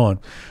of Iran.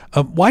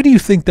 Why do you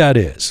think that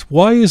is?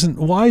 Why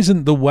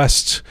aren't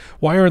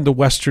the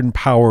Western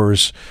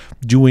powers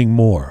doing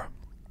more?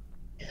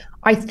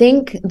 I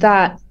think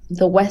that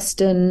the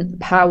Western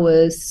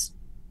powers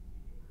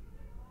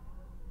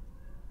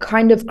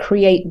kind of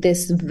create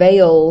this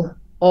veil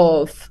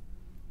of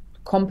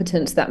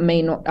competence that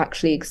may not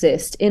actually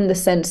exist, in the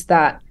sense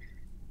that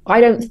I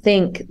don't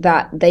think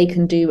that they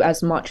can do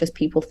as much as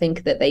people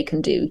think that they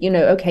can do.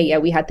 Okay, yeah,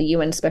 we had the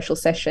UN special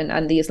session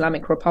and the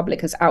Islamic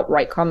Republic has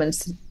outright come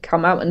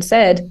out and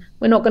said,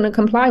 we're not going to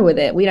comply with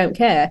it. We don't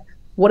care.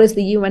 What is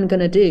the UN going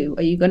to do?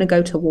 Are you going to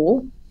go to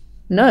war?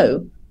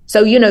 No.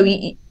 So,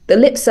 the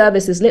lip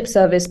service is lip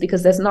service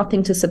because there's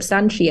nothing to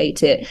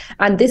substantiate it.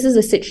 And this is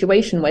a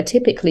situation where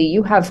typically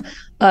you have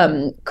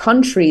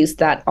countries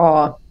that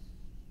are,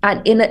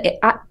 and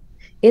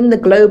in the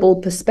global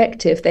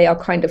perspective, they are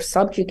kind of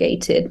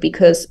subjugated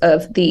because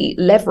of the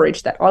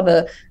leverage that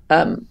other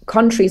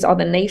countries,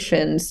 other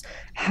nations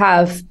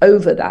have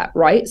over that,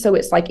 right? So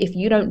it's like, if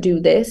you don't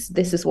do this,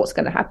 this is what's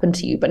going to happen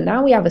to you. But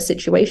now we have a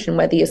situation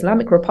where the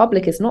Islamic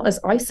Republic is not as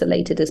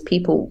isolated as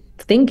people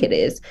think it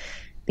is.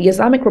 The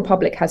Islamic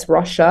Republic has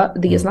Russia.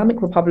 The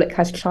Islamic Republic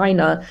has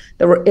China.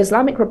 The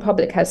Islamic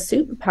Republic has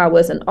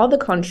superpowers and other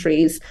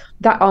countries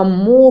that are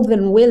more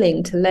than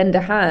willing to lend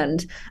a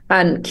hand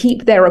and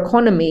keep their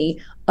economy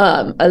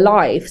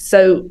alive.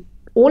 So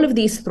all of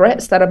these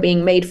threats that are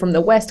being made from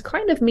the West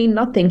kind of mean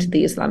nothing to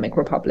the Islamic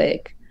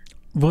Republic.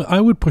 Well,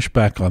 I would push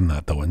back on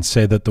that, though, and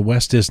say that the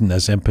West isn't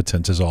as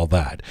impotent as all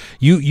that.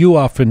 You've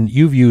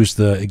used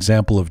the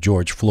example of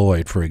George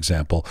Floyd, for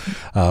example,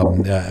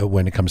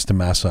 when it comes to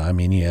Massa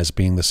Amini as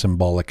being the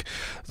symbolic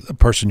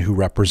person who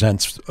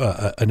represents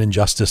an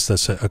injustice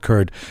that's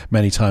occurred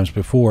many times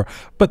before.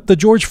 But the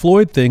George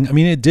Floyd thing, I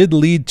mean, it did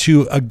lead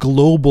to a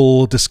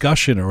global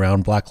discussion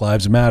around Black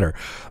Lives Matter.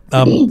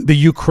 The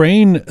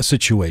Ukraine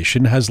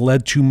situation has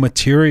led to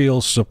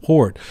material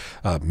support,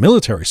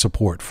 military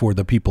support for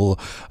the people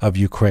of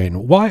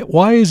Ukraine.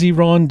 Why is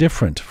Iran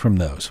different from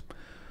those?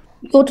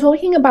 You're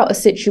talking about a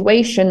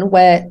situation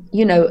where,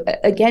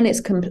 again,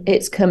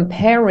 it's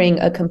comparing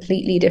a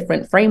completely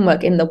different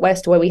framework in the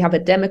West, where we have a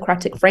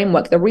democratic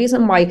framework.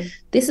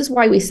 This is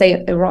why we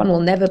say Iran will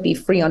never be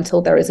free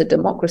until there is a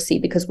democracy,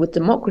 because with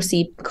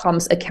democracy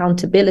comes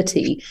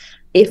accountability.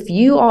 If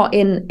you are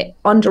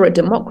under a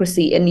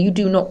democracy and you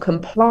do not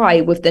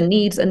comply with the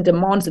needs and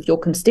demands of your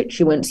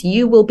constituents,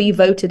 you will be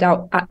voted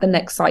out at the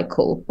next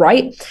cycle,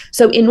 right?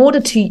 So in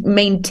order to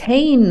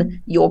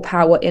maintain your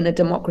power in a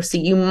democracy,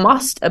 you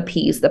must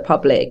appease the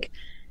public.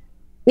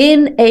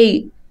 In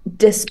a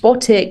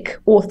despotic,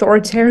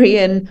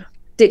 authoritarian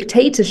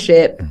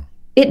dictatorship,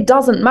 it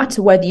doesn't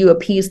matter whether you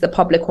appease the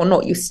public or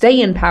not. You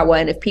stay in power,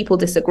 and if people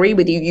disagree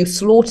with you, you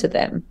slaughter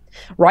them,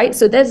 right?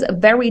 So there's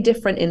very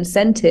different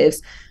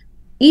incentives.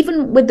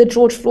 Even with the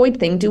George Floyd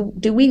thing,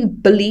 do we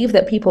believe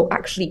that people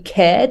actually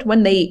cared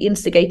when they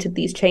instigated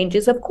these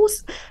changes? Of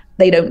course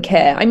they don't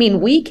care. I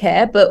mean, we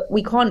care, but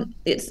we can't,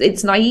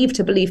 it's naive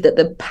to believe that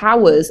the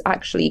powers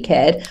actually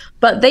cared,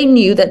 but they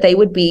knew that they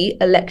would be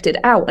elected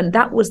out, and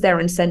that was their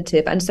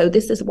incentive. And so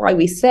this is why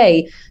we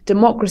say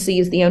democracy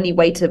is the only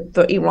way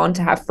for Iran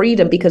to have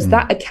freedom, because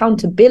that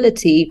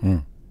accountability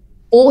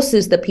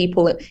forces the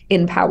people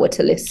in power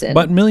to listen.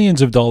 But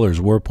millions of dollars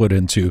were put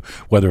into,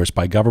 whether it's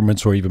by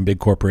governments or even big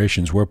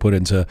corporations, were put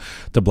into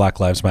the Black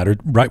Lives Matter,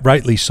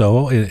 rightly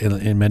so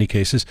in many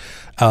cases.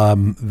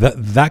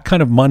 That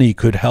kind of money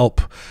could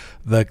help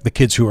the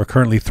kids who are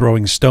currently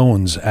throwing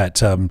stones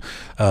at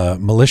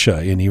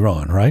militia in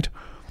Iran, right?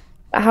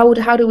 How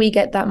do we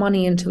get that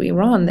money into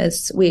Iran?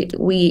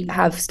 We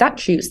have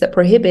statutes that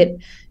prohibit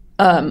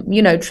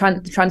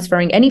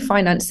transferring any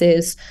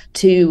finances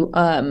to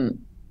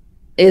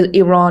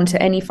Iran,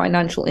 to any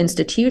financial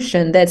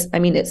institution.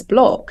 It's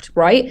blocked,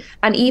 right?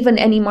 And even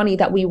any money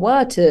that we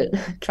were to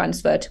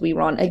transfer to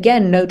Iran,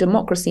 again, no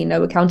democracy,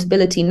 no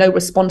accountability, no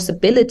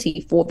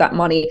responsibility for that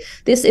money.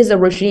 This is a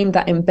regime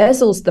that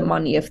embezzles the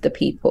money of the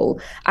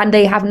people, and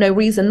they have no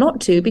reason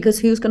not to, because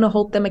who's going to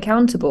hold them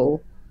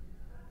accountable?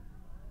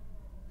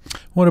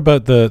 What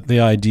about the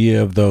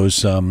idea of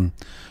those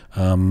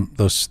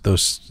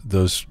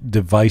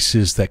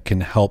devices that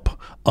can help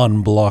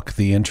unblock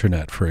the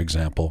internet, for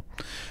example?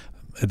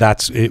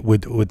 That's it.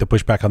 Would the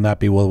pushback on that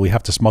be, well, we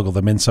have to smuggle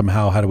them in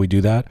somehow? How do we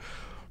do that?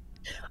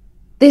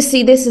 This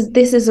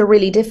is a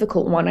really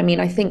difficult one. I mean,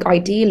 I think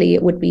ideally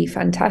it would be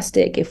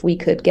fantastic if we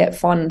could get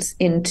funds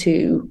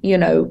into,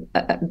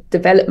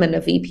 development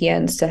of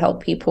VPNs to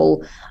help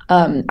people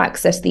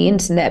access the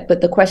internet. But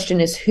the question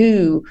is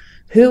who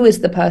is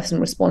the person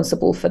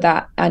responsible for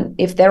that? And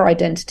if their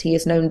identity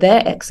is known,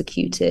 they're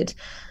executed.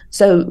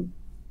 So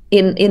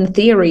in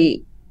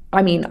theory,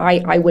 I mean,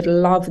 I would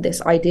love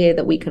this idea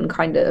that we can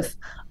kind of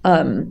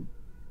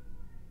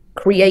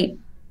create,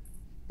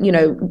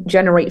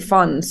 generate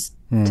funds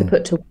to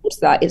put towards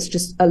that. It's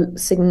just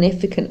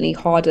significantly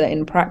harder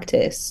in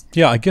practice.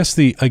 Yeah, I guess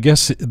at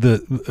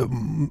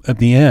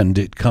the end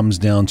it comes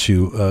down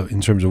to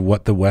in terms of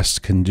what the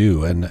West can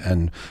do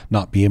and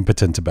not be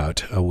impotent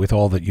about. With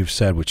all that you've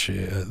said, which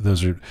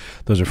those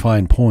are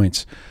fine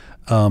points.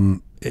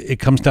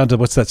 It comes down to,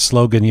 what's that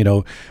slogan?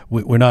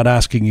 We're not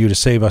asking you to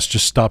save us,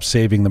 just stop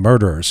saving the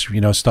murderers.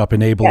 Stop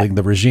enabling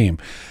the regime,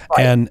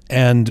 right.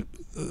 And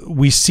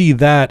we see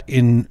that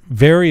in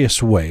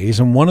various ways.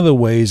 And one of the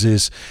ways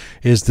is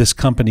this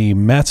company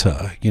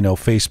Meta,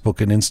 Facebook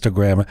and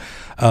Instagram.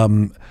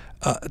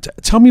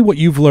 Tell me what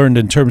you've learned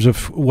in terms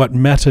of what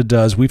Meta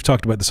does. We've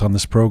talked about this on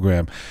this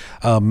program,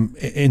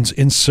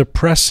 in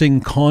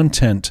suppressing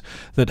content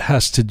that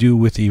has to do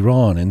with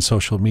Iran in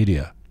social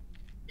media.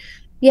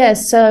 Yeah,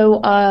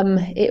 so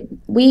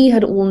we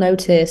had all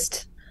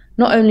noticed,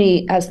 not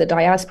only as the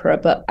diaspora,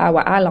 but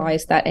our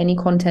allies, that any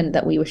content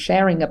that we were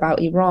sharing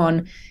about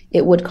Iran,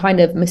 it would kind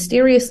of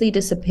mysteriously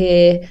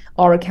disappear.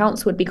 Our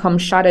accounts would become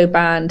shadow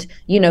banned.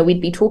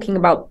 We'd be talking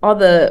about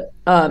other,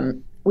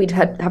 we'd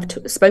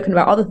spoken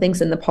about other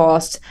things in the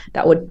past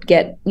that would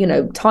get,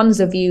 tons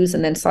of views,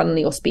 and then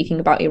suddenly you're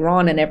speaking about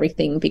Iran and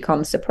everything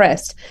becomes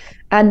suppressed.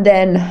 And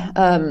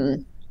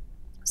then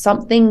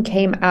something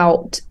came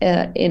out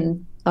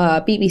in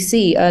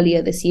BBC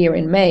earlier this year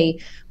in May,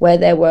 where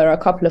there were a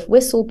couple of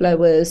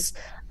whistleblowers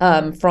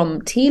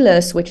from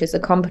Telus, which is a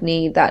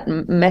company that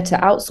Meta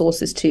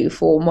outsources to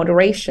for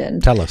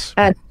moderation. Telus.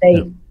 And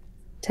they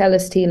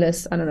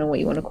Telus, I don't know what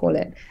you want to call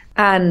it.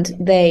 And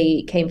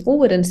they came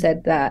forward and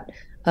said that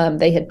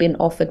they had been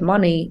offered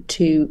money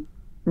to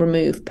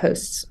remove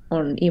posts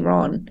on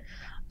Iran.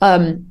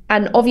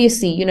 And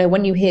obviously, you know,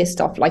 when you hear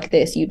stuff like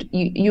this,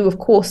 you of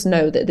course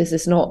know that this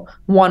is not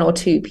one or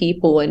two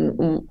people in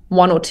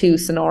one or two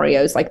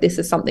scenarios. Like, this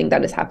is something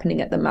that is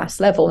happening at the mass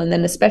level. And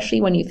then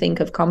especially when you think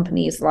of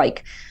companies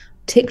like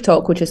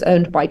TikTok, which is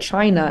owned by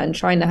China, and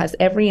China has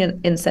every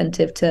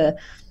incentive to,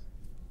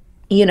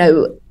 you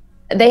know,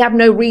 they have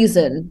no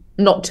reason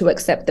not to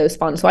accept those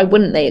funds. Why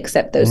wouldn't they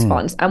accept those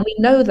funds? And we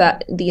know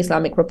that the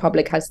Islamic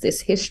Republic has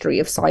this history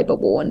of cyber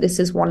war, and this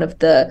is one of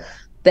their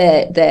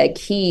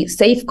key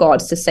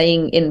safeguards to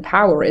staying in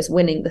power is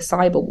winning the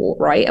cyber war,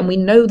 right? And we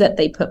know that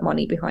they put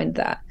money behind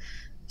that.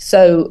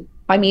 So,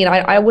 I mean,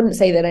 I wouldn't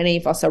say that any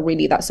of us are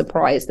really that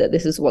surprised that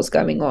this is what's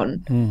going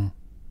on.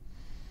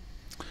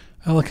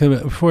 Elica,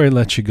 before I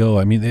let you go,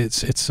 I mean,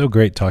 it's so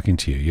great talking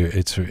to you.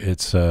 It's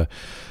an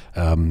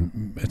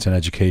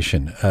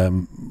education.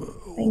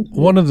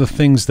 One of the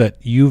things that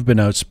you've been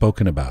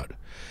outspoken about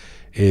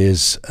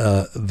is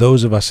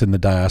those of us in the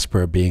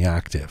diaspora being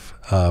active.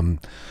 I'm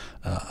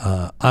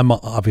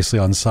obviously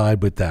on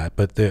side with that,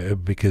 but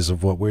because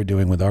of what we're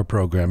doing with our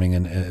programming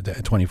and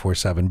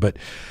 24/7.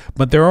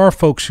 But there are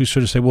folks who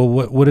sort of say, well,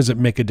 what does it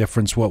make a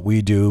difference what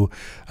we do?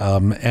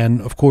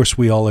 And of course,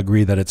 we all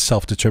agree that it's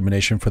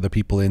self-determination for the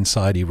people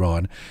inside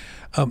Iran.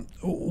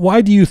 Why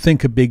do you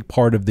think a big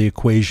part of the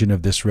equation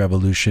of this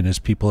revolution is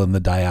people in the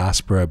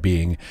diaspora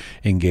being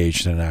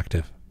engaged and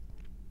active?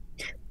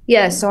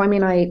 Yeah, so I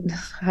mean, I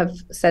have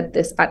said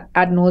this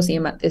ad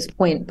nauseum at this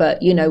point,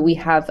 but, you know, we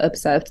have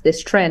observed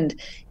this trend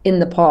in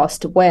the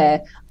past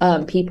where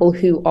people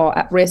who are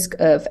at risk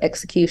of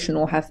execution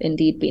or have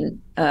indeed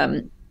been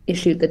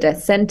issued the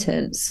death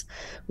sentence,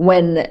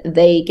 when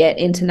they get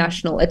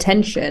international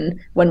attention,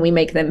 when we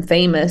make them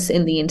famous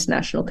in the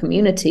international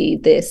community,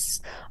 this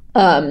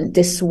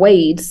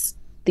dissuades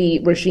the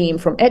regime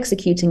from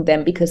executing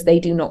them because they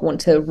do not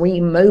want to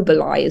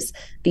remobilize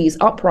these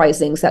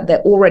uprisings that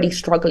they're already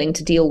struggling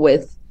to deal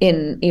with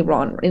in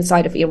Iran,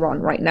 inside of Iran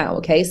right now.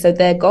 Okay, so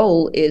their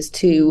goal is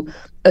to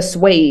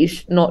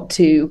assuage, not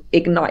to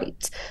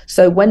ignite.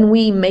 So when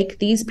we make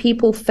these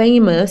people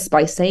famous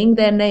by saying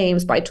their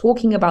names, by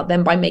talking about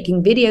them, by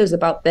making videos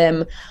about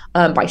them,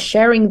 by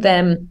sharing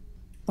them,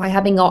 by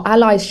having our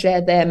allies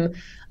share them,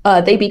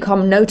 they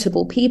become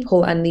notable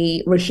people, and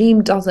the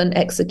regime doesn't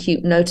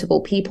execute notable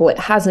people. It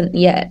hasn't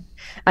yet.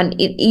 And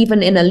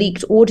even in a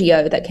leaked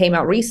audio that came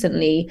out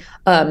recently,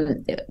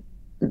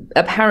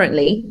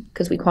 apparently,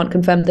 because we can't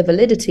confirm the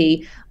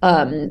validity,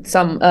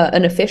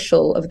 an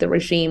official of the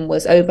regime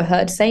was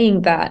overheard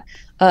saying that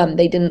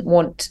they didn't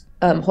want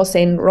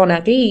Hossein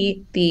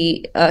Ronaghi,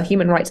 the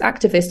human rights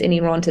activist in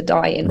Iran, to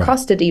die in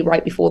custody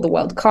right before the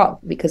World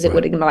Cup, because it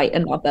would ignite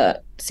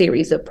another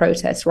series of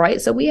protests, right?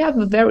 So we have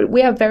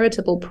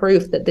veritable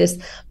proof that this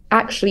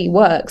actually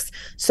works.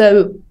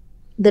 So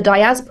the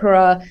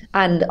diaspora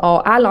and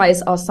our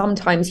allies are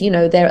sometimes, you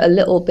know, they're a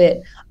little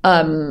bit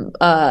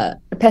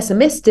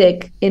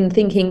pessimistic in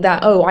thinking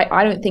that, oh,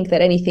 I don't think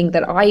that anything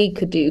that I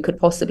could do could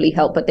possibly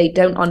help. But they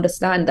don't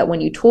understand that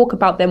when you talk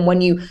about them, when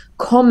you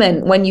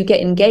comment, when you get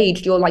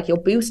engaged, you're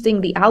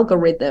boosting the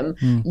algorithm.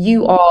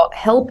 You are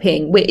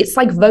helping. It's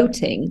like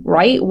voting,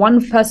 right?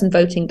 One person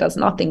voting does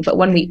nothing, but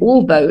when we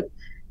all vote,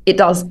 it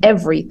does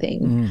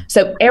everything.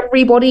 So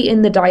everybody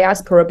in the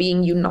diaspora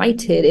being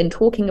united in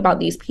talking about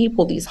these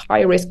people, these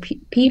high-risk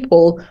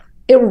people,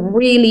 it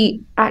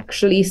really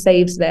actually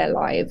saves their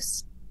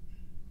lives.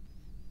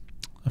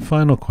 A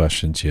final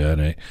question,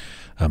 Jian.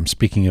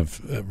 Speaking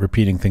of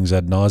repeating things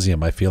ad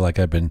nauseum, I feel like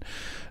I've been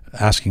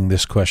asking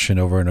this question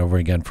over and over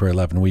again for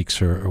 11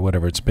 weeks or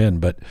whatever it's been,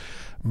 but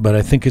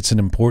I think it's an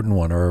important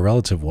one, or a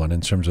relative one,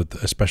 in terms of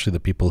especially the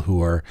people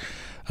who are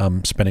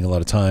spending a lot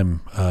of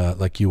time,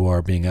 like you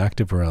are, being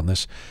active around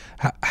this.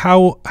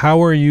 How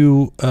are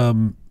you?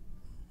 How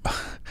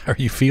are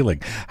you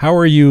feeling? How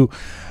are you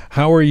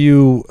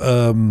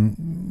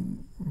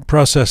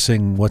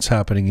processing what's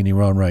happening in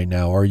Iran right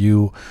now? Are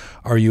you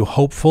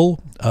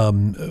hopeful?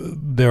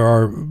 There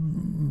are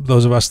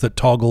those of us that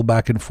toggle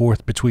back and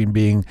forth between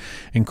being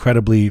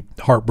incredibly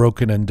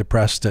heartbroken and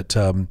depressed at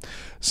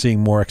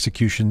seeing more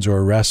executions or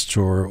arrests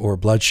or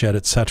bloodshed,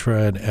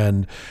 etc.,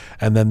 and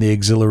then the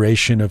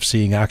exhilaration of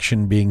seeing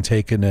action being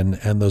taken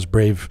and those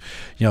brave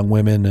young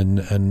women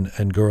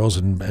and girls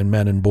and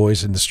men and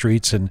boys in the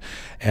streets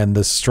and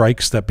the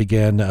strikes that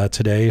began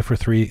today for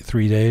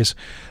three days.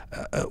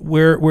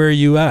 Where are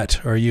you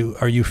at? Are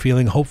you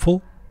feeling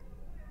hopeful?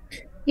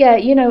 Yeah,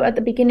 you know, at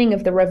the beginning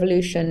of the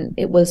revolution,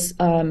 it was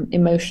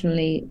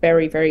emotionally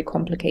very, very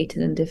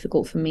complicated and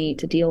difficult for me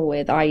to deal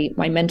with.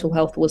 My mental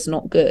health was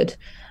not good,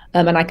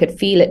 and I could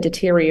feel it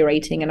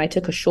deteriorating. And I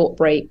took a short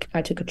break.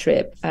 I took a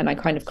trip, and I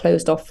kind of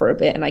closed off for a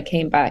bit. And I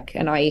came back,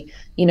 and I,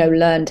 you know,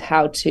 learned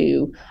how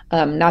to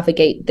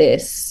navigate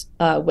this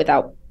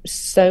without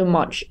so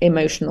much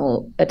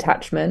emotional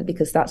attachment,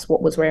 because that's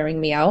what was wearing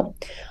me out.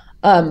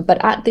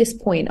 But at this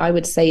point, I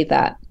would say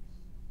that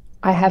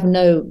I have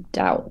no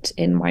doubt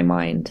in my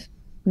mind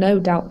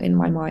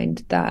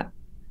that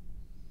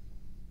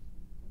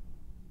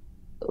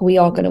we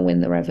are going to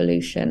win the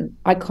revolution.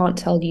 I can't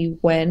tell you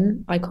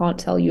when, I can't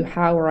tell you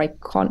how, or I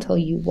can't tell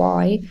you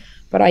why,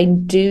 but I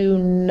do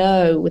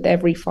know with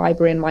every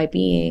fiber in my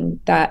being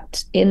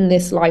that in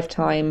this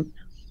lifetime,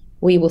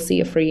 we will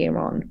see a free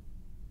Iran.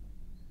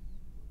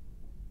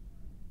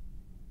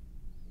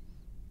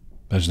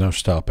 There's no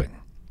stopping.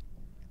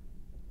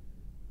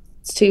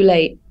 It's too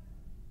late.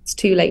 It's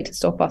too late to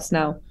stop us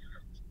now.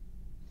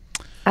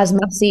 As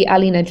Masih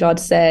Alinejad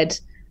said,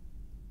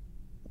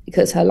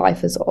 because her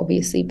life has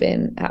obviously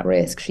been at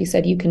risk, she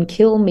said, "You can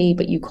kill me,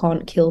 but you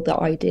can't kill the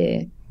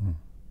idea."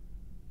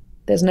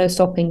 There's no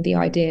stopping the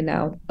idea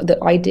now. The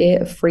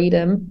idea of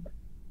freedom,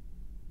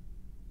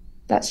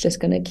 that's just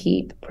going to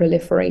keep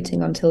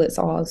proliferating until it's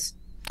ours.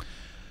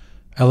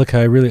 Elica,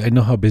 I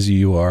know how busy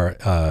you are.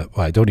 Well,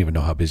 I don't even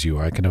know how busy you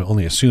are. I can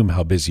only assume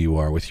how busy you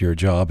are with your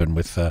job and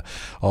with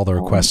all the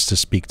requests to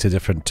speak to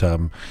different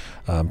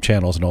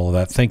channels and all of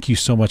that. Thank you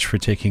so much for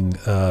taking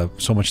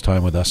so much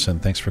time with us,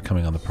 and thanks for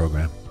coming on the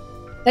program.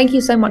 Thank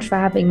you so much for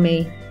having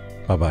me.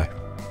 Bye-bye.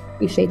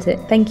 Appreciate it.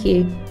 Thank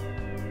you.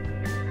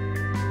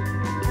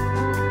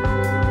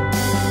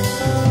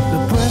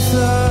 The breath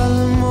of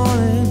the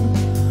morning,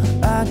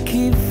 I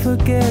keep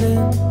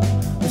forgetting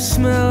the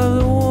smell of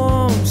the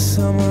warm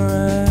summer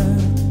air.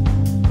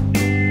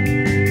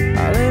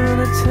 I live in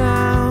a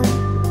town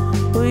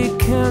where you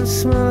can't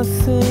smell a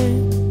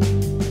thing.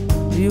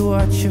 You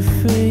watch your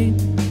feet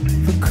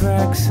for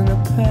cracks in the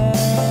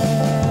pavement.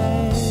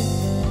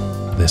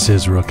 This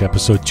is Roqe,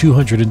 episode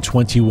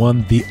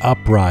 221, The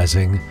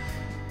Uprising.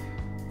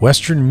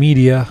 Western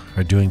media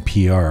are doing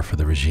PR for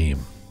the regime.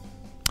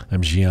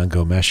 I'm Jian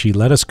Ghomeshi.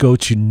 Let us go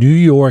to New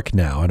York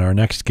now, and our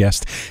next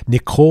guest,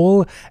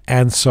 Nicole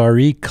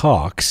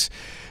Ansari-Cox.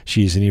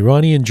 She's an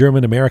Iranian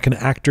German-American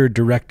actor,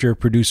 director,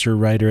 producer,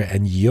 writer,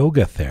 and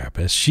yoga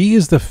therapist. She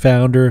is the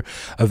founder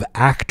of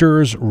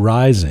Actors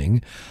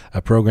Rising,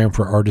 a program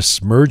for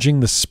artists merging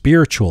the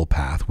spiritual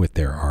path with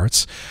their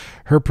arts.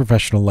 Her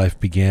professional life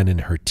began in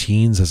her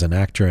teens as an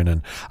actor in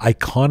an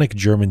iconic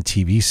German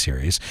TV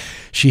series.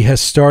 She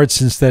has starred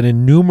since then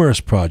in numerous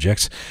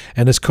projects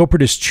and has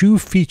co-produced 2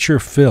 feature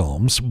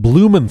films,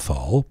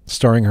 Blumenthal,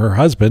 starring her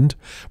husband,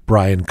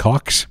 Brian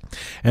Cox,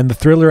 and the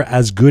thriller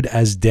As Good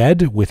as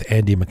Dead with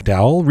Andy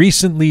McDowell.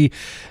 Recently,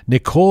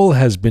 Nicole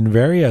has been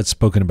very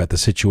outspoken about the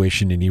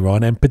situation in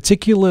Iran, and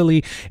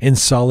particularly in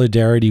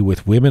solidarity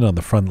with women on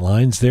the front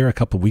lines there. A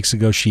couple of weeks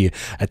ago, she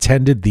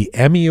attended the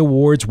Emmy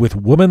Awards with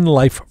Woman,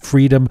 Life,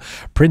 Freedom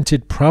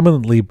printed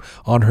prominently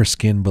on her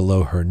skin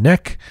below her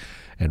neck.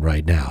 And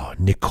right now,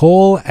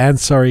 Nicole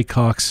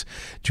Ansari-Cox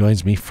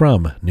joins me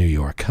from New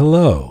York.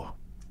 Hello.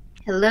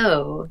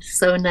 Hello.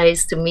 So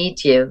nice to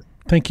meet you.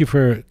 Thank you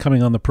for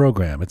coming on the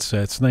program.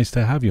 It's nice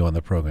to have you on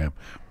the program.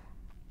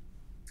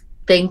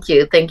 Thank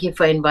you. Thank you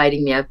for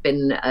inviting me. I've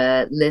been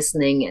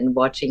listening and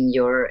watching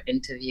your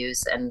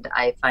interviews, and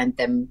I find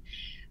them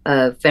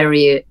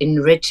very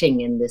enriching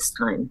in this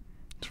time.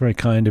 It's very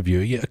kind of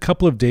you. A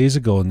couple of days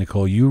ago,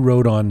 Nicole, you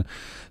wrote on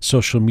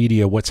social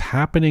media, what's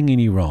happening in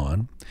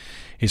Iran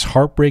is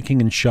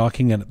heartbreaking and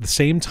shocking and at the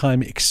same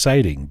time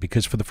exciting,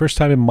 because for the first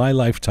time in my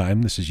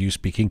lifetime, this is you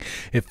speaking,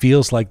 it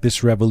feels like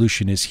this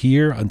revolution is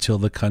here until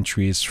the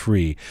country is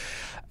free.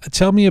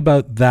 Tell me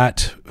about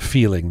that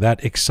feeling,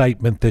 that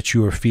excitement that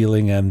you are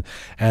feeling, and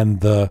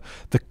the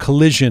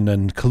collision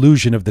and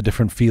collusion of the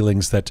different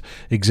feelings that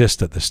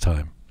exist at this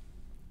time.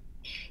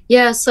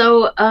 Yeah,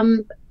 so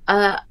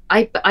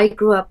I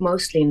grew up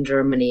mostly in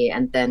Germany,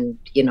 and then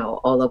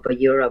all over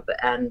Europe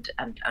and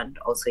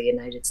also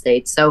United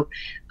States. So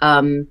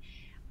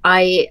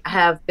I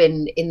have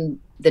been in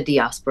the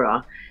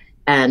diaspora,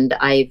 and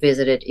I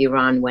visited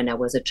Iran when I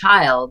was a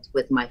child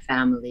with my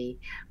family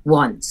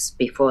once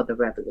before the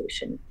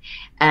revolution.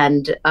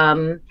 And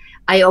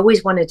I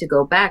always wanted to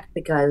go back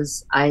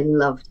because I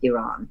loved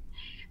Iran,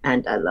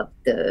 and I loved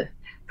the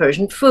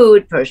Persian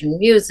food, Persian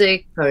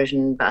music,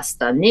 Persian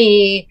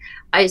bastani,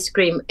 ice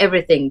cream,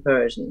 everything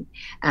Persian,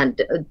 and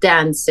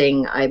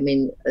dancing. I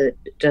mean,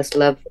 just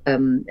love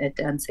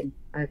dancing.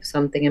 I have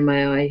something in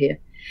my eye here.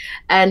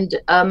 And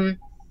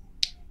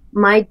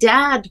my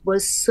dad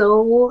was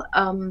so,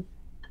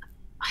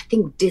 I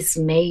think,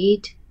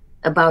 dismayed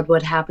about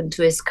what happened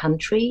to his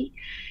country.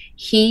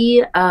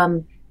 He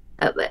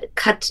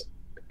cut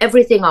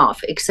everything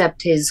off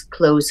except his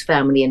close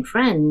family and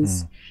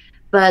friends.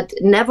 But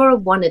never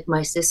wanted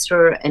my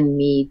sister and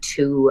me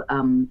to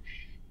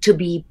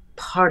be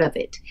part of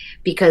it,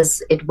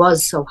 because it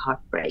was so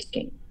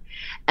heartbreaking.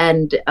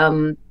 And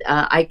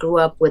I grew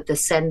up with the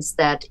sense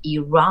that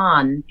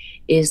Iran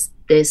is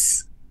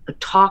this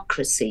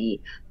autocracy,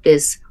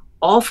 this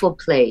awful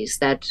place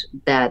that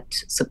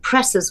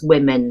suppresses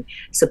women,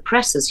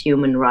 suppresses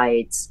human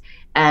rights,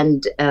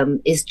 and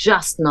is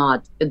just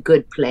not a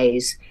good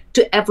place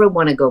to ever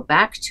want to go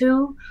back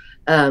to.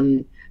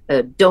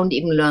 Don't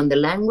even learn the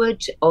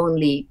language.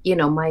 Only,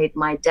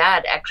 my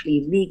dad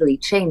actually legally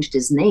changed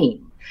his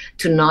name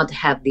to not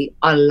have the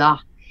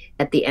Allah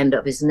at the end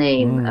of his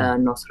name,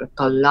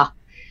 Nosratullah,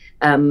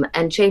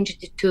 and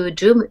changed it to a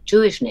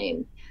Jewish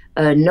name,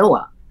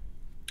 Noah,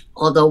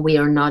 although we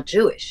are not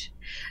Jewish.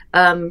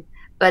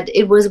 But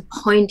it was a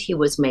point he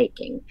was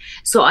making.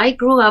 So I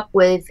grew up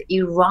with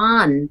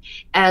Iran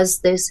as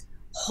this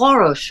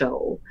horror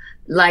show,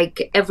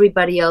 like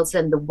everybody else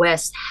in the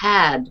West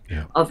had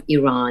of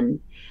Iran.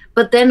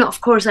 But then,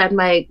 of course, I had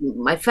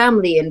my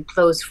family and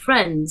close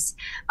friends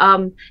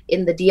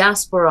in the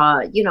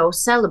diaspora, you know,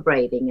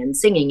 celebrating and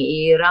singing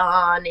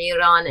Iran,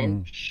 Iran.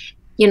 And,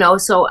 you know,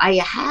 so I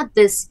had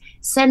this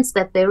sense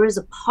that there is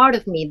a part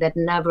of me that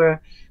never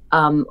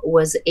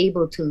was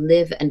able to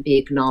live and be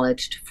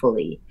acknowledged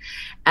fully.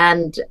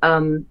 And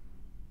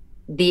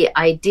the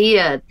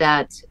idea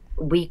that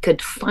we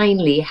could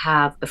finally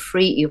have a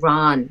free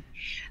Iran,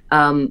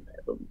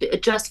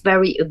 just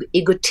very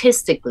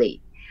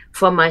egotistically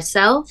for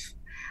myself,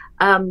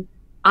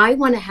 I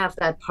want to have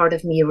that part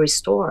of me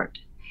restored.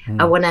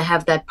 I want to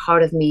have that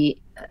part of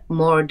me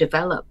more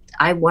developed.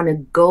 I want to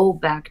go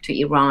back to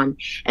Iran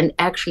and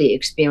actually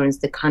experience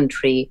the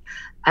country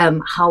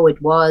how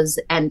it was,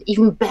 and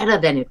even better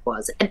than it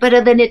was, and better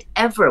than it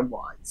ever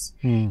was.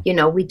 You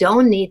know, we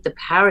don't need the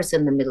Paris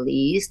in the Middle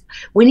East.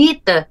 We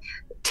need the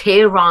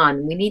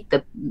Tehran. We need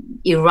the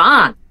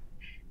Iran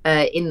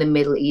in the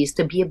Middle East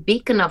to be a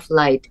beacon of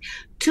light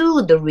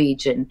to the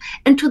region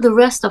and to the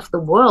rest of the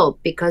world,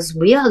 because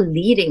we are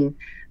leading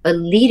a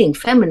leading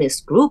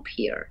feminist group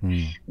here.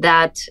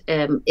 That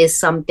is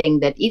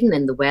something that even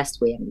in the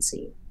West we haven't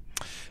seen.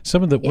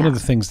 One of the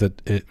things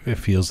that it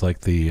feels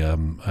like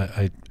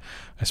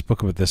I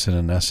spoke about this in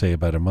an essay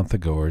about a month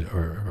ago,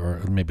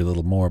 or maybe a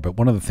little more. But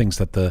one of the things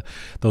that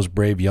those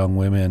brave young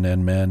women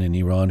and men in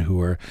Iran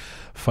who are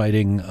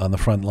fighting on the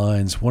front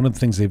lines, one of the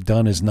things they've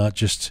done is not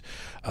just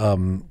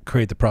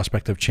create the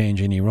prospect of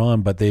change in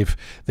Iran, but they've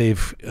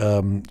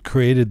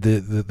created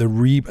a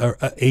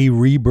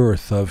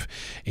rebirth of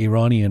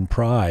Iranian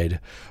pride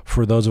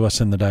for those of us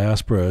in the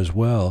diaspora as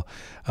well.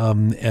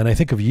 And I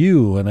think of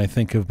you, and I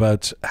think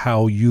about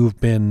how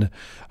you've been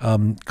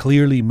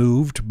clearly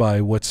moved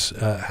by what's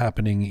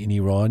happening in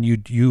Iran.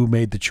 You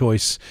made the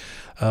choice,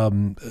 I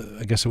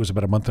guess it was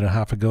about a month and a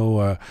half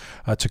ago,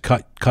 to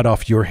cut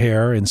off your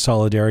hair in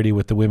solidarity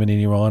with the women in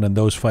Iran and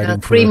those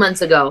fighting. 3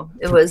 months ago,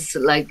 it was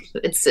like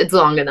it's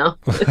long enough.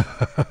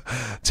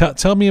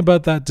 Tell me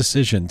about that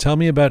decision. Tell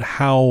me about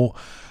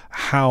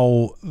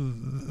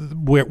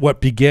what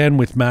began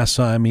with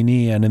Mahsa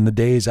Amini, and in the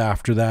days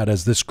after that,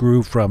 as this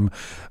grew from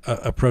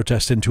a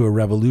protest into a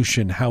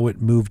revolution, how it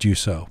moved you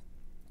so.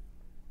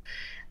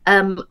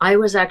 I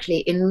was actually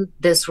in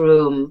this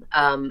room,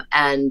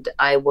 and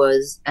I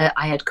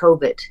had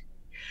COVID.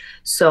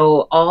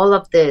 So all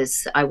of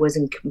this, I was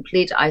in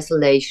complete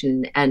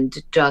isolation and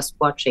just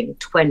watching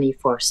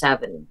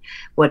 24/7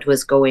 what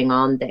was going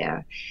on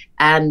there.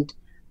 And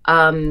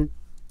I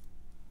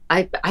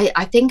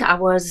think I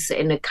was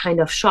in a kind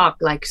of shock,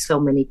 like so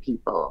many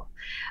people.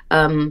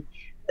 A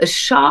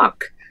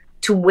shock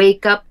to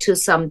wake up to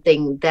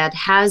something that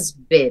has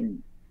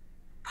been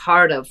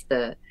part of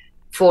the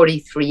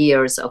 43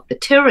 years of the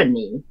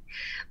tyranny,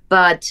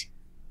 but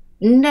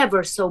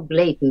never so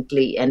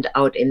blatantly and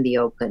out in the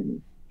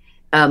open.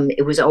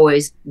 It was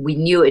always, we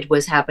knew it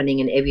was happening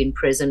in Evin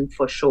prison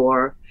for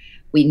sure.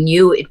 We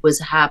knew it was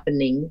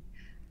happening.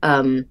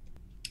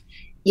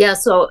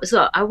 So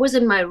I was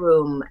in my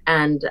room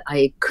and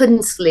I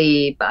couldn't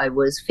sleep. I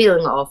was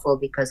feeling awful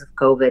because of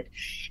COVID.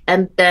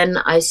 And then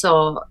I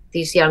saw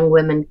these young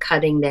women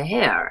cutting their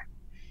hair.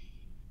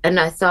 And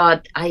I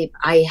thought,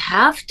 I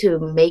have to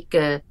make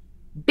a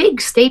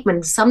big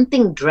statement,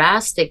 something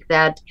drastic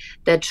that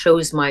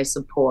shows my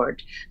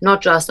support.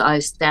 Not just I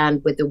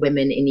stand with the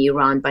women in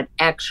Iran, but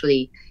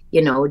actually,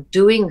 you know,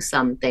 doing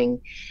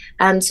something.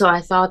 And so I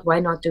thought, why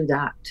not do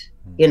that?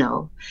 You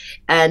know,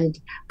 and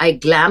I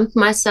glammed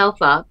myself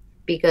up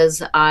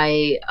because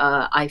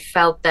I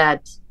felt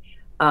that,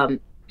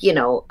 you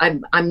know,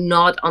 I'm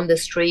not on the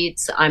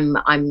streets. I'm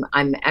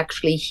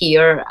actually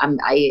here.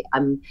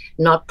 I'm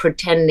not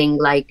pretending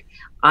like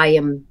I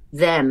am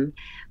them.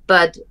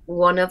 But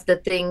one of the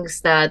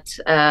things that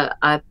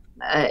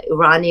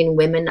Iranian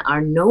women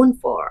are known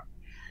for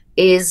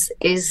is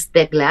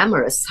the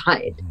glamorous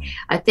side.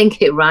 I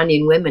think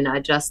Iranian women are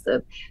just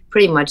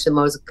pretty much the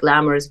most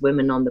glamorous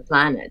women on the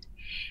planet.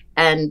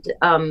 And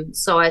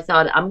so I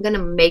thought, I'm going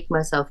to make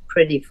myself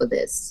pretty for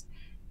this.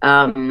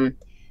 And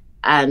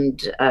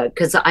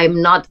because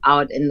I'm not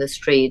out in the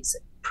streets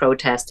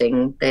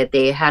protesting, that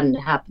they hadn't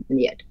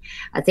happened yet.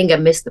 I think I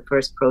missed the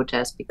first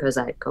protest because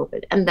I had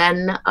COVID. And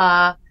then,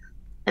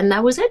 and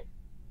that was it.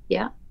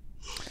 Yeah.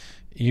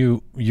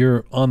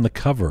 You're on the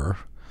cover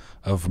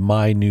of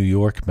My New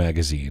York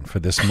magazine for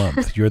this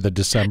month. You're the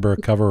December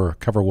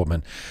cover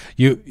woman.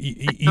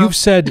 You've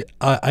said,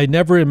 I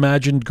never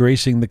imagined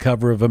gracing the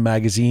cover of a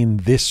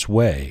magazine this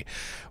way.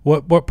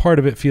 What part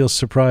of it feels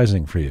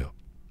surprising for you?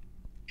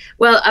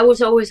 Well, I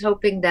was always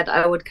hoping that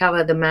I would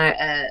cover the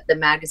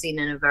magazine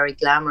in a very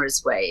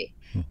glamorous way,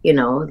 you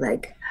know,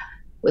 like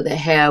with the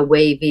hair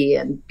wavy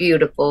and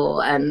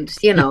beautiful, and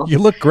you know. You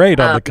look great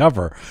on the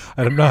cover.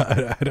 I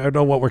don't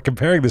know what we're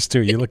comparing this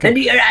to. You look. And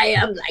here I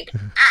am, like,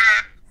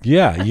 ah.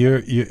 Yeah,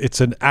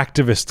 it's an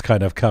activist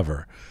kind of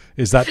cover.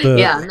 Is that the?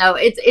 Yeah, no,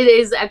 it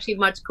is actually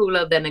much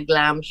cooler than a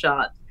glam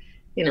shot,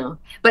 you know.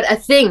 But I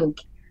think,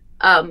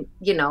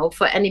 you know,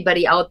 for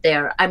anybody out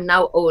there, I'm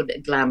now owed a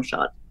glam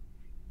shot.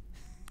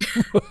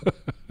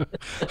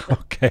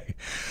 Okay,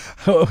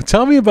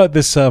 tell me about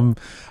this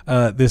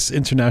this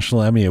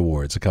International Emmy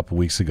Awards a couple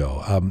weeks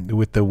ago,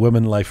 with the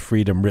Women, Life,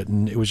 Freedom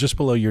written. It was just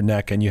below your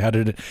neck, and you had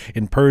it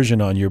in Persian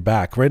on your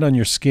back, right on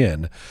your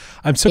skin.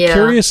 I'm so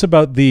curious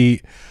about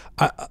the.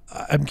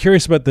 I'm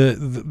curious about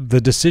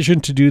the decision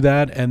to do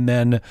that, and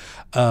then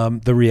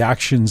the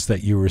reactions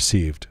that you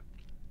received.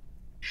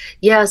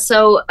 Yeah,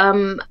 so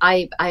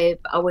I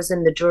was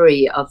in the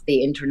jury of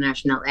the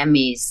International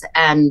Emmys,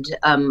 and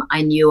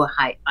I knew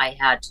I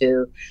had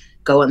to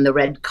go on the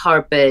red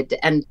carpet,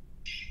 and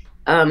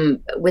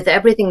with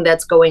everything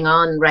that's going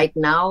on right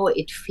now,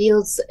 it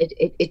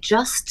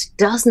just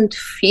doesn't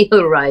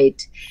feel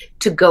right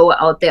to go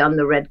out there on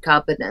the red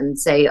carpet and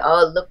say,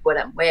 oh, look what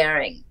I'm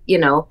wearing, you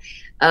know.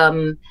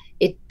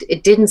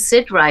 It didn't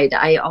sit right.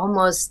 I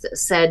almost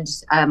said,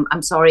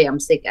 I'm sorry, I'm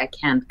sick, I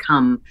can't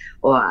come,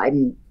 or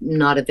I'm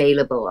not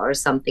available or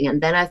something.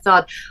 And then I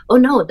thought, oh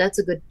no, that's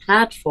a good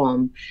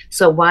platform.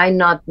 So why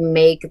not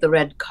make the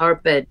red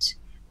carpet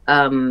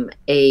a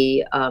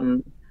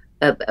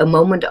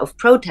moment of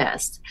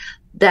protest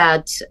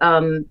that,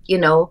 you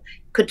know,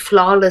 could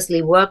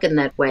flawlessly work in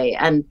that way.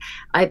 And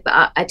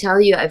I tell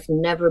you, I've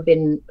never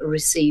been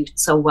received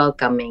so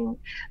welcoming,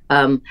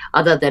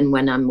 other than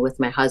when I'm with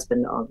my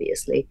husband,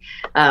 obviously.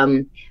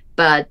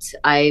 But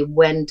I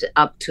went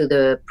up to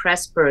the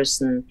press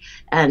person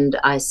and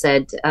I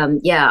said,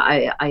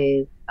 yeah,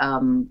 you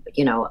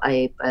know,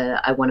 I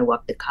want to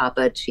walk the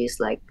carpet. She's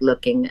like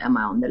looking, am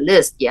I on the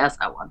list? Yes,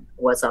 I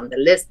was on the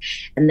list.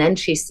 And then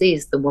she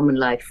sees the Woman,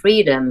 Life,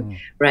 Freedom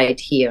right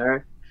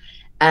here.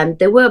 And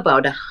there were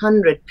about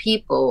 100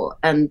 people,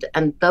 and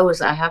those,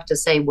 I have to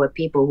say, were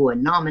people who were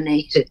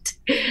nominated.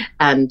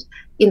 And,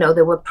 you know,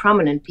 there were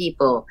prominent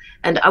people,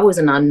 and I was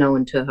an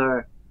unknown to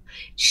her.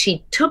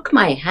 She took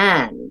my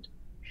hand,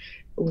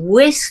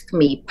 whisked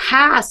me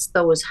past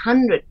those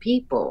 100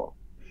 people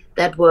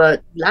that were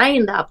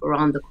lined up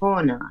around the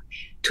corner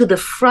to the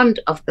front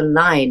of the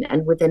line,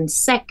 and within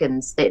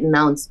seconds, they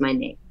announced my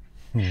name.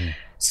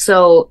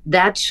 So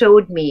that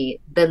showed me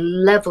the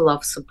level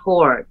of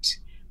support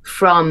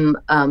from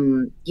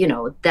you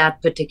know,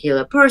 that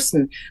particular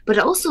person, but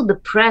also the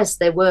press.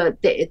 They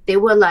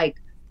were like,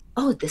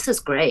 oh, this is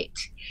great,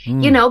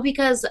 you know,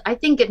 because I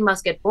think it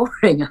must get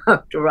boring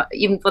after,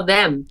 even for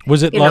them.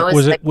 Was it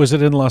was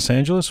it in Los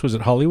Angeles? Angeles? Was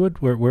it Hollywood?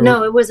 Where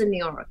No, it was in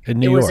New York. It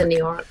was in New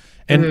York.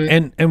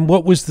 And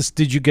what was this?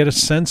 Did you get a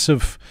sense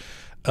of?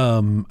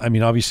 I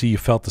mean, obviously you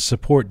felt the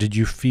support. Did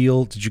you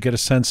get a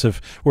sense of,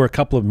 we're a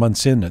couple of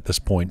months in at this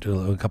point,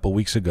 a couple of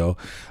weeks ago,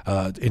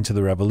 into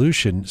the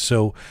revolution.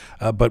 So,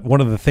 but one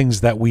of the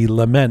things that we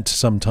lament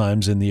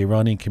sometimes in the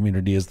Iranian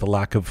community is the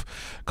lack of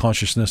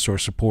consciousness or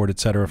support, et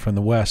cetera, from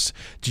the West.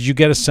 Did you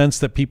get a sense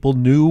that people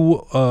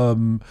knew,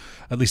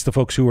 at least the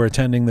folks who were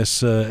attending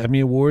this Emmy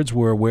Awards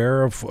were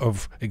aware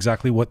of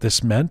exactly what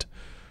this meant?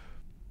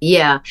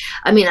 Yeah,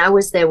 I mean, I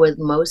was there with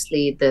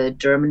mostly the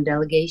German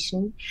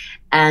delegation,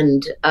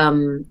 and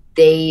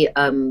they,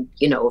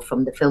 you know,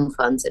 from the film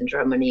funds in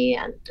Germany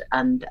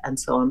and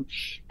so on,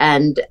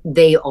 and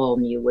they all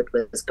knew what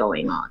was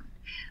going on.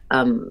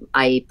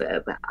 I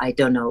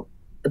don't know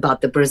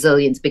about the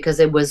Brazilians, because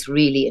it was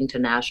really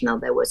international.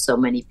 There were so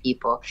many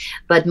people,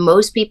 but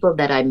most people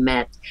that I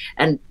met,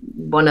 and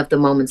one of the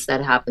moments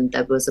that happened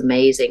that was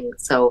amazing.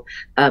 So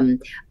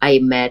I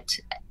met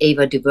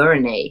Ava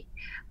DuVernay,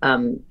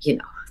 you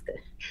know,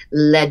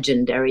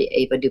 legendary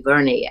Ava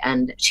DuVernay,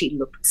 and she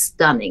looked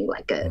stunning,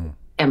 like an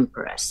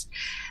empress.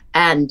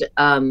 And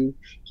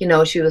you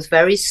know, she was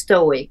very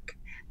stoic,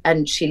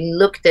 and she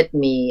looked at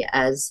me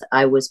as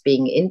I was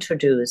being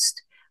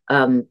introduced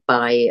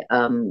by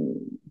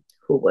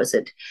who was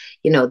it?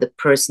 You know, the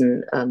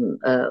person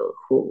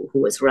who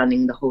was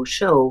running the whole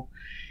show.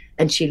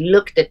 And she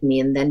looked at me,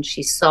 and then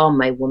she saw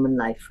my Woman,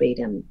 Life,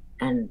 Freedom,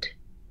 and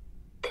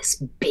this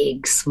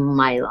big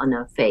smile on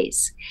her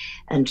face,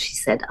 and she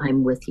said,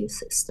 I'm with you,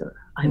 sister,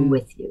 I'm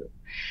with you.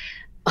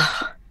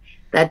 Oh,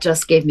 that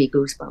just gave me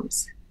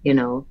goosebumps, you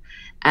know.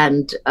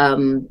 And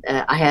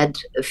I had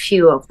a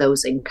few of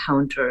those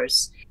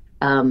encounters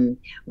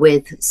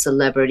with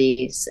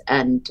celebrities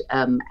and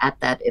at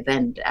that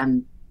event,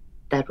 and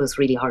that was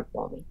really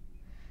heartwarming.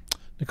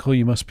 Nicole,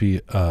 you must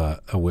be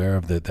aware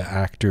of the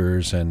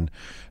actors and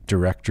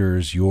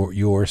directors,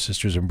 your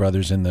sisters and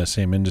brothers in the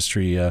same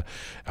industry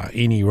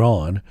in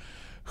Iran,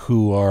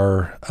 who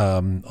are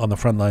on the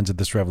front lines of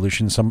this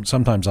revolution,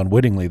 sometimes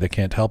unwittingly. They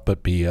can't help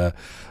but be,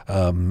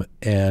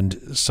 and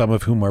some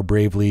of whom are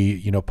bravely,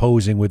 you know,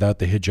 posing without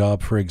the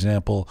hijab, for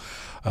example.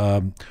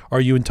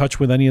 Are you in touch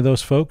with any of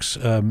those folks?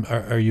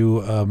 Are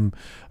you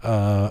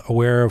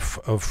aware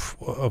of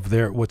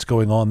what's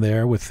going on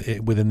there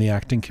within the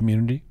acting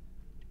community?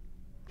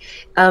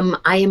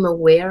 I am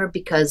aware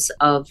because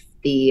of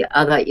the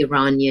other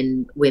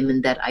Iranian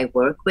women that I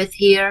work with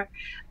here.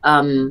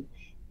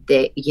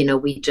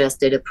 We just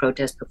did a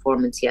protest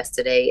performance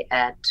yesterday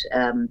at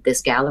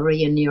this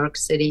gallery in New York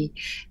City,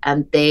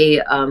 and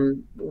they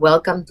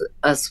welcomed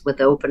us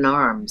with open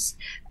arms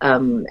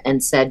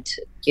and said,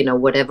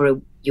 whatever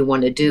you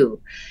want to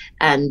do.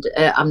 And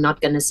I'm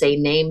not going to say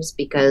names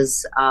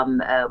because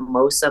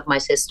most of my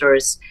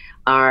sisters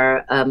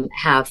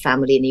have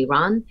family in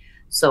Iran.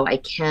 So I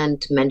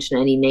can't mention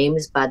any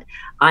names, but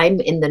I'm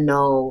in the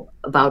know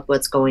about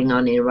what's going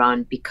on in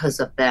Iran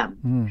because of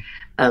them.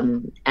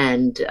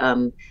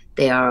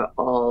 They are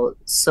all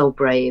so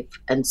brave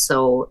and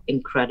so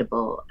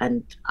incredible,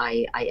 and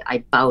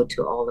I bow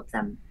to all of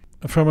them.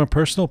 From a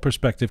personal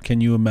perspective, can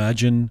you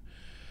imagine,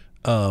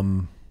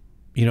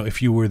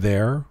 if you were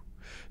there,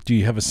 do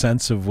you have a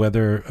sense of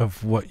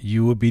what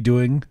you would be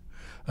doing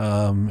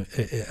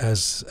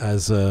as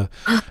a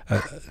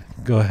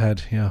go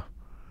ahead, yeah.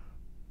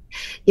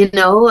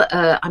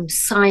 I'm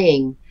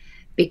sighing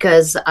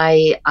because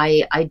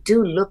I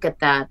do look at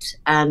that,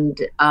 and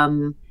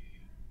I'm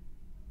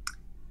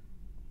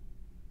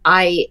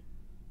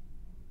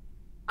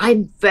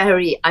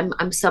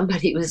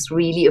somebody who's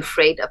really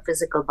afraid of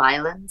physical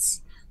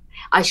violence.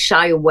 I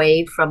shy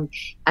away from,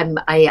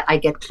 I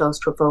get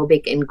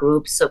claustrophobic in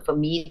groups. So for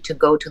me to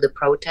go to the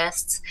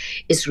protests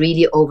is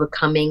really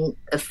overcoming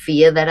a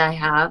fear that I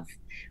have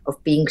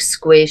of being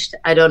squished.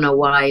 I don't know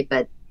why,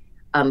 but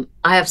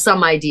I have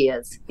some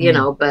ideas,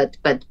 but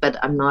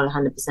I'm not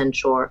 100%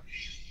 sure.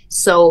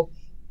 So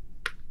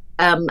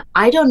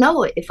I don't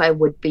know if I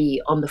would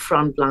be on the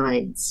front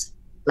lines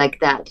like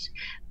that.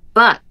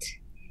 But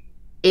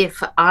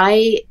if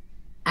I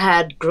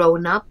had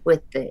grown up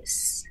with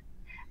this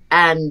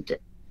and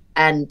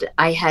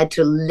I had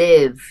to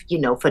live,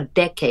 for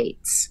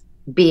decades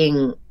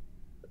being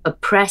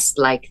oppressed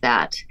like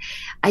that,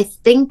 I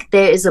think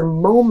there is a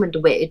moment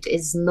where it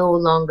is no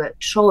longer a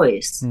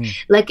choice.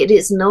 Like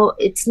it's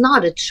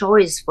not a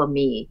choice for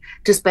me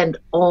to spend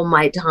all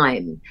my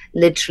time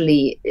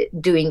literally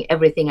doing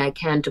everything I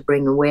can to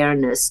bring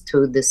awareness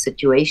to the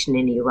situation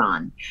in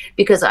Iran,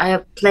 because I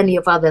have plenty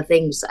of other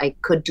things I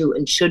could do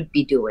and should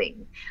be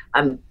doing.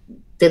 I'm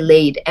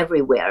delayed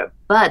everywhere,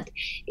 but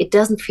it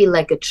doesn't feel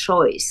like a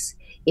choice.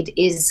 It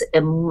is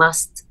a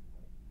must,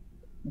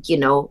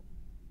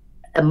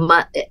 a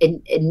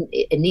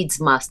needs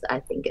must, I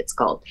think it's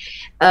called.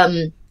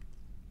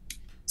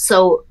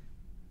 So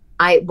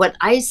what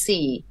I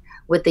see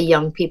with the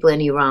young people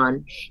in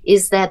Iran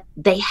is that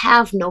they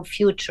have no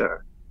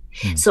future.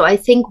 So I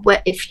think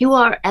if you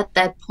are at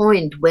that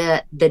point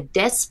where the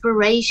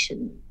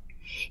desperation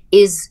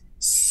is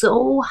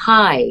so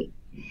high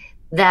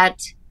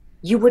that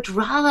you would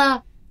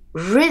rather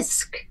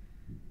risk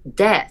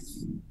death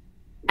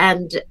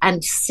and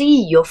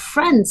see your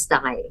friends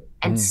dying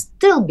and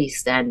still be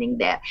standing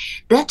there,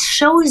 that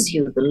shows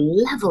you the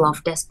level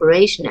of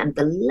desperation and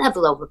the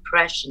level of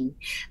oppression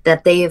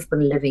that they have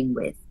been living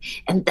with.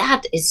 And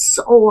that is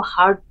so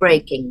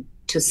heartbreaking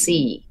to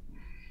see.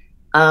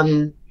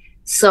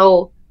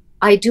 So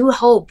I do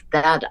hope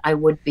that I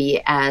would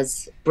be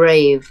as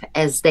brave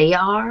as they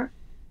are,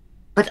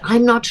 but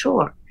I'm not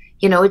sure.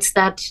 It's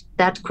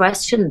that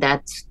question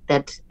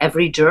that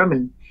every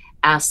German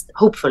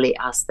hopefully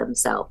asked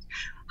themselves,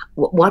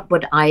 what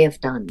would I have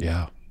done?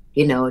 Yeah.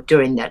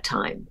 During that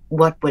time,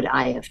 what would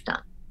I have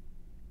done?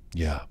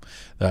 Yeah.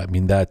 I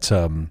mean, that,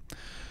 I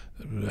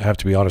have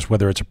to be honest,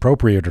 whether it's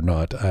appropriate or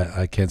not,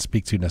 I can't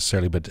speak to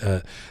necessarily, but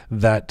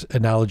that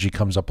analogy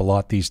comes up a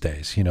lot these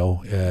days, in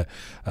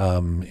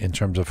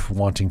terms of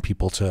wanting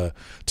people to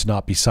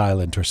not be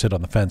silent or sit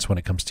on the fence when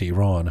it comes to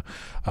Iran,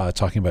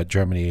 talking about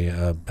Germany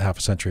half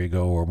a century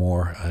ago or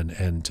more,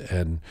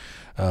 and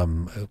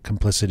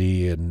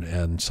complicity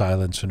and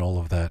silence and all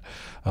of that.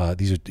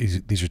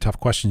 These are tough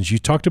questions. You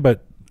talked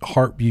about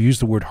you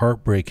used the word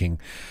heartbreaking,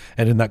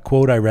 and in that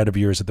quote I read of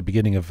yours at the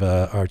beginning of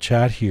our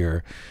chat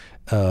here,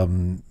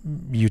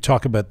 you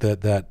talk about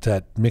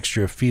that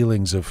mixture of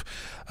feelings of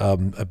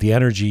the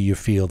energy you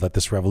feel that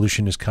this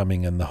revolution is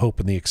coming and the hope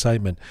and the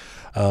excitement,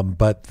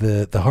 but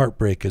the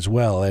heartbreak as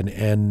well,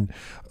 and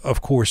of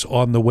course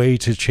on the way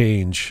to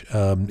change,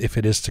 if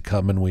it is to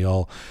come, and we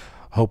all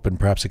hope and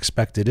perhaps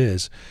expect it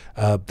is,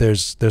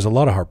 there's a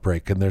lot of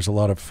heartbreak, and there's a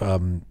lot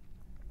of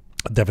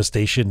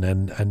devastation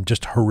and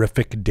just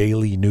horrific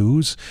daily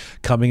news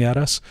coming at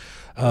us.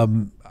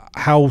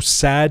 How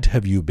sad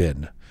have you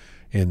been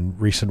in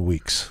recent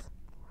weeks?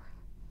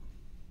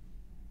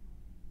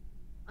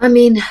 I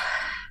mean,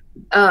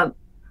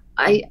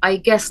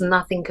 I guess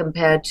nothing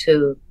compared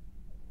to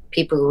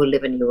people who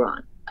live in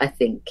Iran, I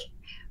think,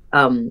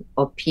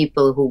 or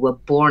people who were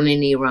born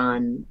in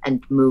Iran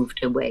and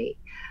moved away,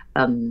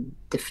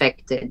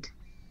 defected.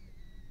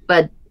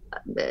 But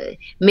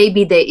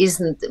maybe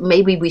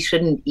we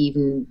shouldn't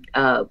even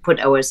put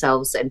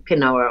ourselves and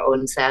pin our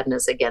own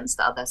sadness against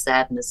other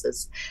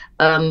sadnesses.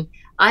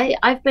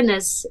 I've been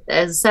as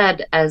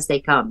sad as they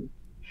come.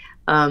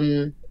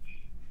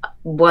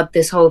 what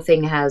this whole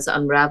thing has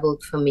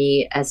unraveled for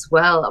me as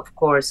well, of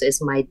course,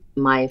 is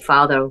my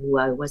father, who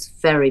I was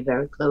very,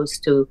 very close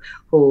to,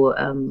 who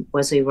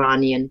was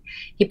Iranian.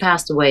 He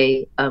passed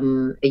away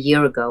only a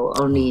year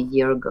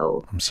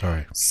ago. I'm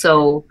sorry.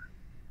 So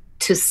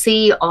to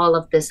see all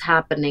of this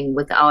happening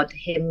without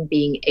him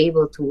being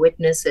able to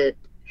witness it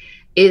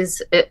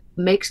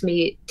makes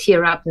me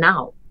tear up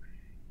now.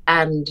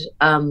 And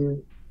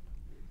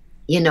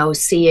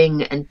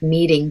seeing and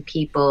meeting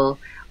people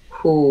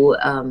who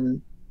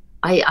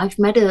I've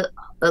met a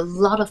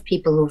lot of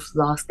people who've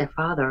lost their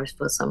fathers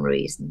for some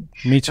reason.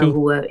 Me too. Who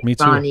were Me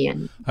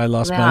Iranian. too. I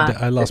lost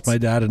my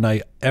dad,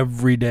 and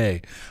every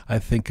day I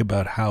think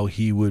about how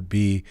he would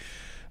be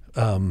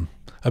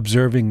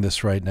observing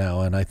this right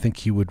now, and I think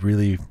he would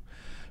really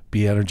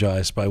be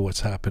energized by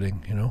what's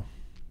happening.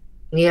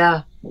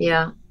 Yeah,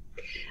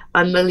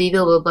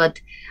 unbelievable.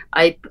 But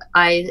I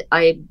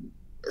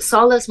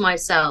solace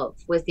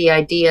myself with the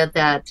idea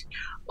that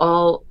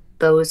all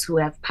those who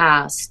have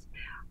passed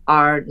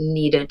are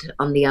needed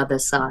on the other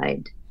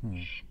side,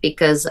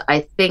 because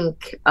I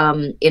think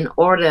in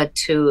order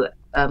to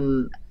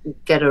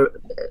get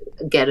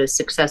a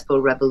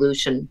successful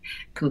revolution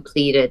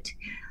completed,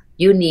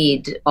 you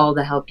need all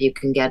the help you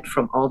can get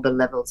from all the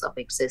levels of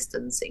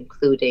existence,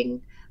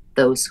 including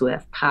those who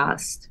have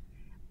passed.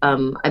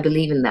 I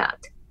believe in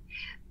that,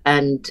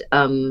 and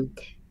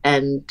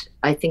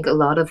I think a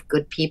lot of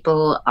good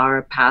people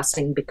are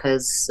passing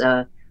because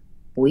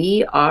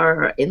we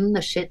are in the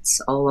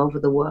shits all over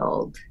the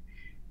world.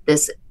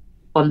 This,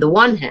 on the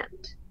one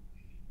hand.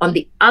 On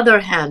the other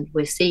hand,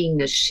 we're seeing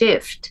a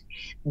shift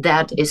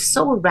that is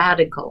so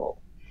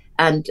radical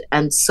and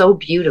so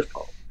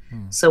beautiful.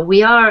 So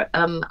we are.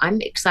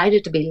 I'm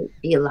excited to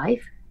be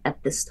alive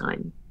at this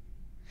time.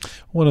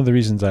 One of the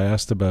reasons I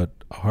asked about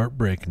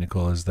heartbreak,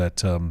 Nicole, is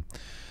that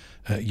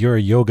you're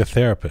a yoga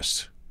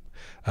therapist.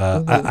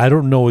 I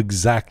don't know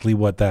exactly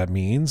what that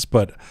means,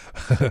 but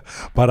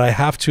but I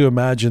have to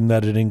imagine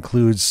that it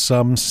includes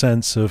some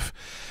sense of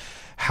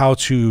how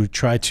to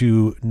try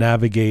to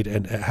navigate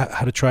and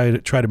how to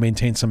try to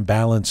maintain some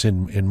balance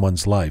in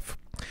one's life.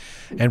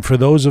 And for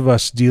those of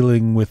us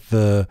dealing with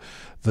the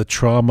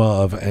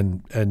trauma of,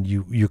 and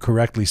you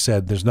correctly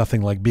said, there's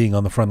nothing like being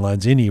on the front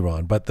lines in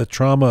Iran, but the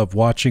trauma of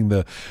watching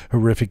the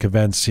horrific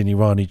events in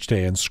Iran each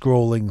day and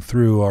scrolling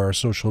through our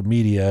social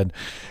media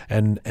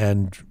and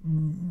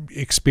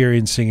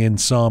experiencing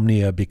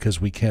insomnia because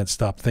we can't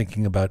stop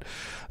thinking about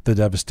the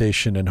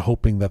devastation and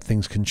hoping that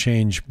things can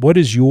change. What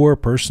is your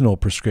personal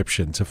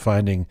prescription to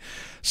finding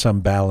some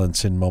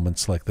balance in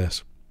moments like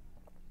this?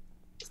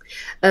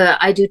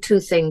 I do two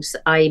things.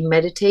 I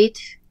meditate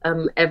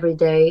every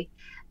day,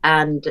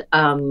 and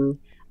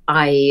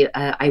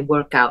I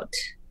work out.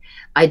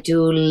 I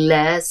do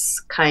less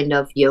kind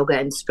of yoga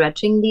and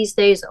stretching these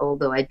days,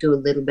 although I do a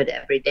little bit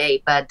every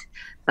day, but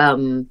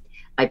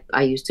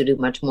I used to do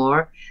much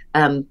more.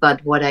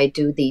 But what I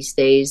do these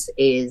days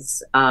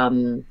is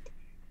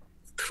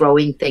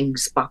throwing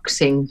things,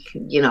 boxing,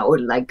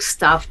 like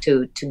stuff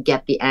to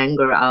get the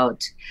anger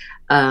out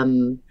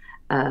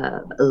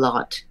a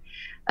lot.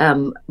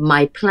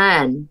 My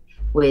plan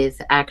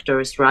with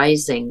Actors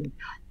Rising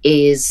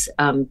is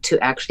to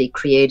actually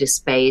create a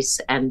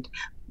space, and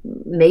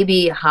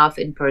maybe half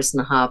in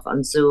person, half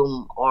on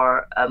Zoom,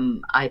 or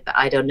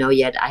I don't know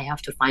yet. I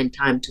have to find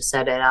time to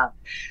set it up.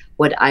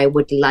 What I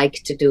would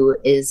like to do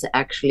is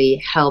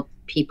actually help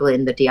people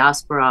in the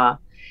diaspora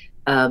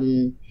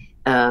to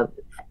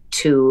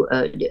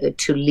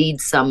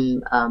lead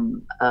some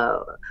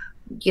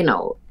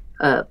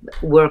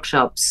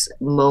workshops,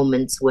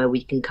 moments where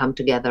we can come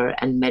together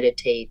and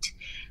meditate.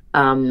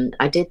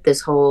 I did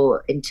this whole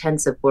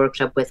intensive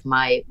workshop with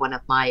one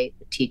of my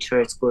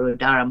teachers, Guru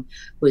Dharam,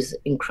 who's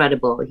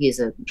incredible.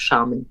 He's a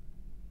shaman.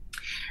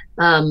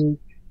 And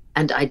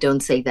I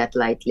don't say that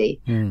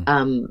lightly.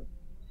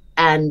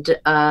 And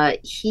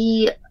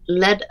he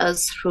led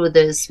us through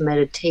this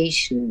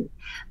meditation,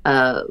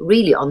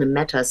 really on a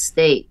meta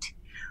state,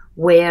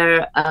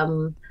 where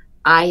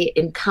I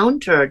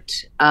encountered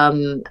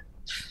the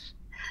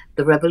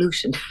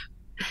revolution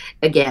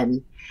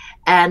again,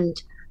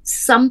 and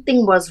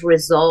something was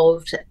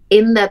resolved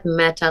in that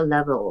meta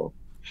level,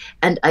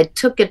 and I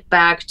took it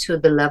back to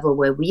the level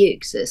where we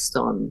exist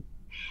on,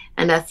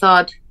 and I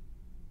thought,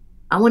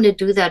 I want to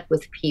do that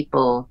with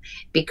people,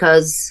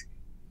 because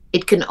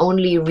it can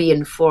only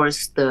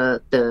reinforce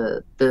the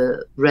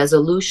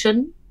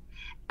resolution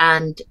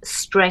and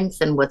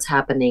strengthen what's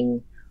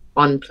happening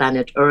on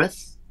planet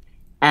Earth,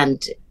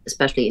 and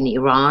especially in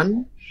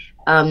Iran,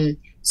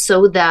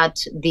 so that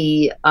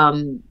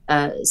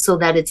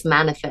it's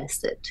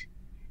manifested,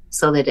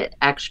 so that it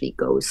actually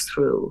goes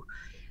through.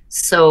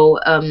 So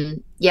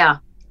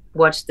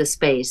watch the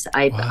space.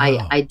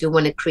 I do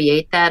want to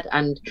create that,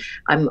 and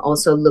I'm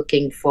also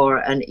looking for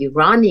an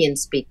Iranian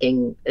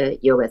speaking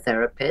yoga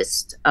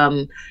therapist,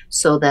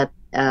 so that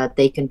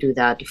they can do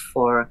that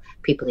for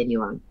people in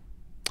Iran.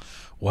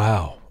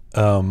 Wow.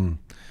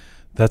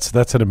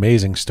 That's an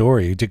amazing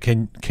story.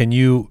 Can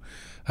you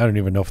I don't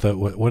even know if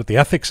what the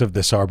ethics of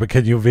this are, but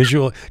can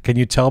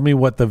you tell me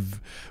what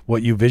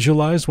you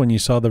visualized when you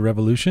saw the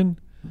revolution?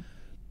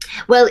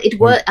 Well, it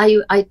was,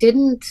 I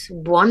didn't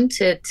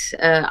want it.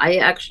 I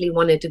actually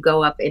wanted to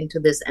go up into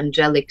this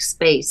angelic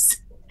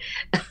space.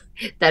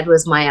 That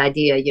was my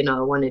idea. You know,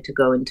 I wanted to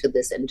go into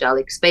this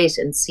angelic space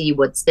and see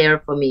what's there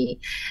for me.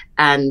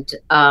 And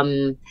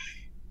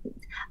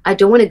I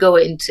don't want to go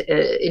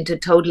into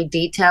total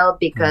detail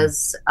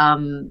because,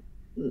 you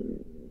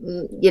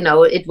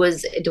know, it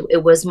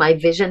was my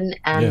vision,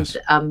 and yes.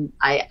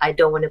 I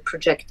don't want to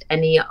project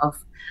any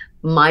of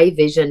my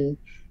vision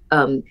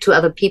to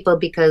other people,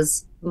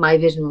 because my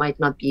vision might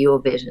not be your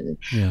vision.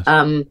 Yes.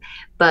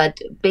 But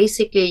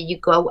basically, you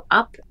go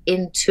up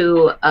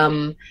into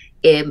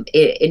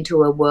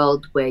a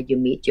world where you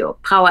meet your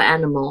power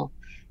animal,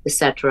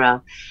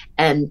 etc.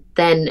 And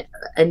then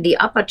in the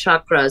upper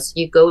chakras,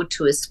 you go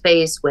to a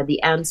space where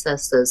the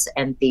ancestors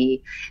and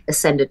the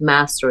ascended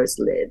masters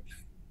live.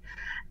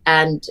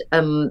 And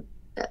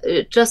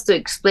just to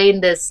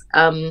explain this,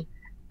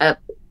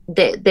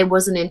 there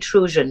was an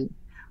intrusion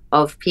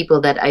of people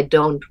that I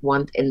don't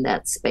want in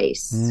that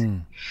space.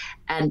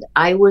 And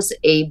I was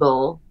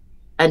able,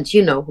 and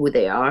you know who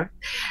they are,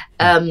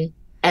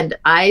 and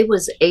I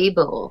was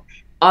able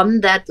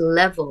on that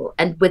level,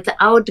 and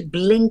without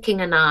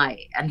blinking an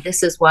eye, and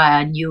this is why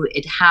I knew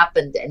it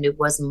happened, and it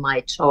wasn't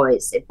my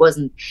choice. It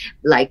wasn't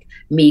like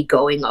me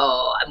going,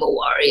 oh, I'm a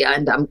warrior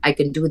and I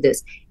can do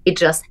this. It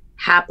just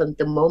happened.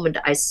 The moment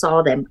I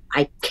saw them,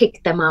 I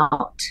kicked them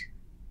out,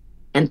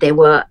 and they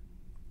were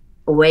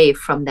away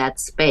from that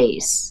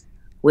space,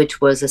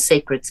 which was a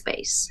sacred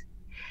space.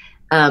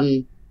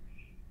 And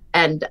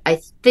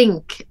I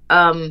think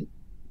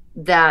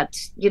that,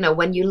 you know,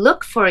 when you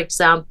look, for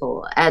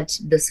example, at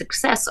the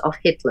success of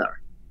Hitler,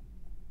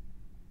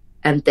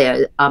 and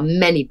there are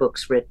many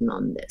books written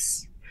on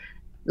this,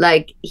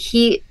 like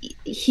he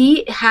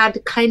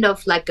had kind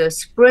of like a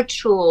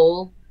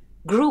spiritual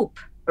group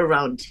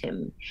around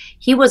him.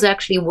 He was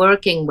actually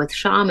working with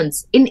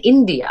shamans in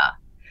India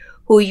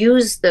who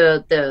used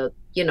the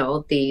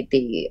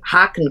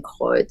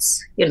Hakenkreuz,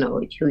 you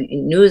know, who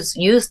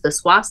used the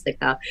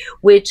swastika,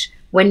 which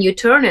when you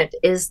turn it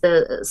is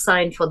the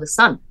sign for the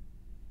sun.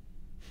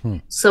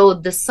 So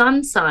the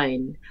sun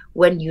sign,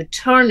 when you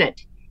turn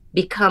it,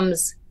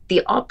 becomes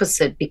the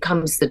opposite,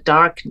 becomes the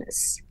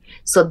darkness.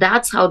 So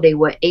that's how they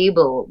were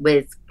able,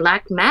 with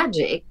black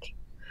magic,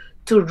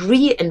 to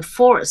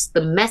reinforce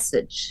the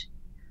message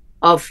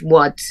of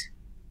what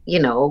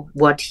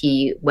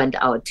he went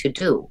out to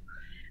do.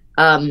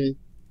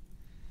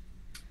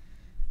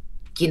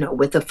 You know,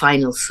 with the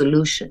final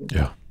solution,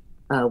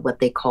 what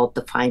they called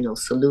the final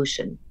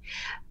solution,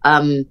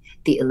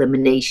 the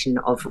elimination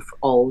of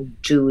all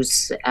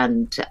Jews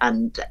and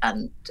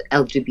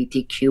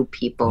LGBTQ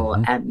people,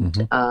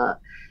 and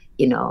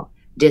you know,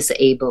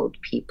 disabled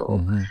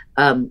people,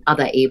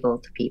 other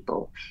abled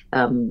people,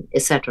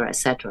 etc.,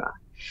 etc.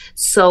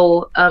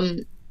 So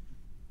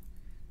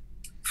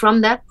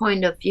from that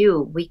point of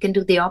view, we can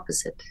do the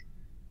opposite.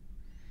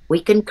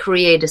 We can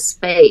create a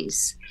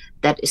space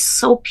that is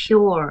so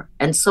pure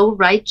and so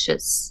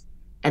righteous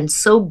and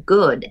so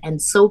good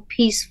and so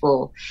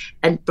peaceful,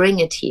 and bring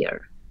it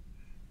here.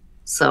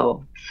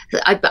 So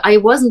I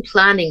wasn't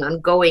planning on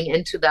going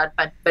into that,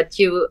 but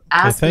you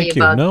asked me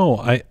about... No,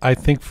 I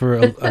think for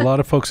a lot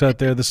of folks out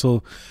there, this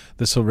will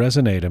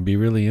resonate and be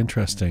really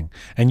interesting.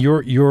 And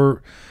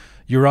your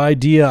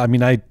idea, I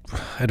mean, I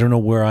don't know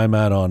where I'm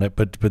at on it,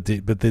 but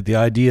the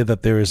idea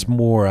that there is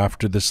more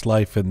after this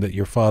life and that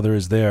your father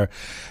is there,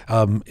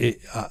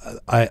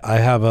 I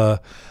have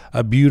a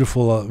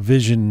beautiful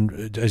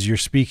vision as you're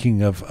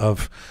speaking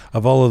of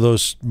all of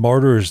those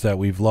martyrs that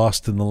we've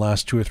lost in the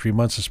last 2 or 3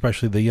 months,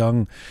 especially the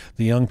young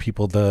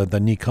people, the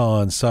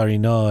Nicole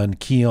Ansari-Cox and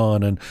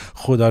Jian and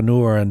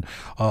Khodanur and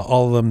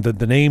all of them,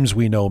 the names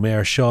we know,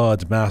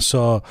 Mershad,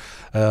 Massa,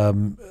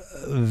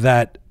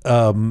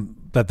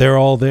 that they're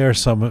all there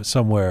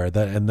somewhere,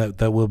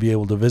 that we'll be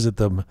able to visit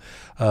them.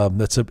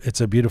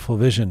 It's a beautiful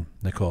vision,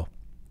 Nicole.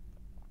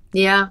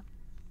 Yeah.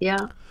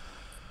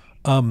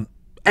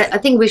 I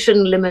think we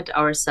shouldn't limit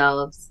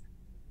ourselves.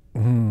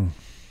 A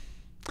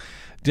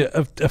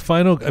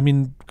final,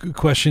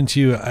 question to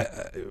you.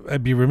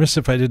 I'd be remiss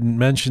if I didn't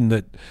mention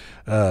that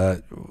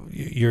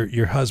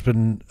your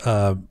husband,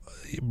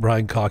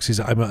 Brian Cox,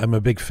 I'm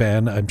a big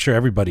fan. I'm sure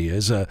everybody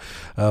is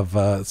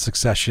of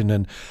Succession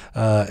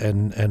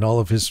and all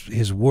of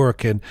his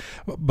work.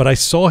 But I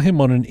saw him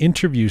on an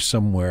interview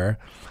somewhere.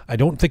 I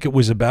don't think it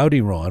was about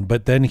Iran,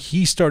 but then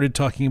he started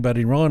talking about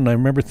Iran, and I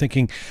remember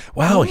thinking,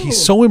 wow,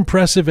 he's so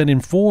impressive and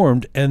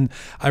informed. And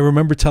I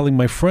remember telling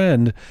my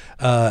friend,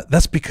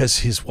 that's because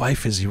his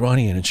wife is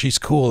Iranian and she's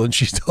cool and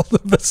she's told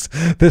him this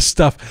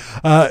stuff.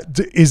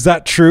 Is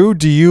that true?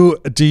 Do you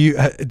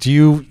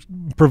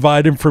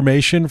provide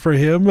information for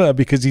him?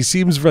 Because he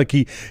seems like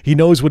he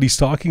knows what he's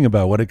talking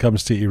about when it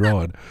comes to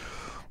Iran.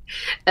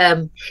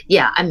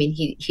 Yeah,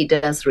 he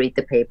does read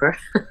the paper.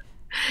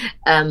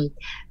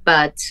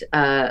 But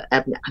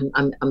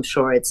I'm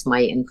sure it's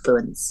my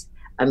influence.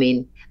 I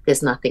mean,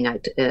 there's nothing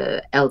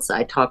else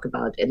I talk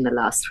about in the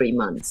last 3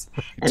 months,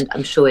 and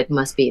I'm sure it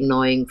must be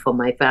annoying for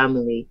my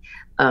family.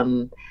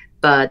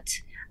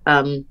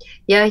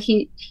 Yeah,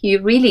 he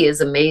really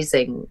is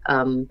amazing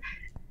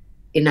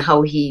in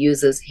how he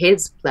uses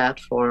his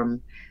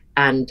platform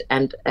and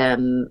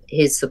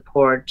his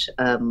support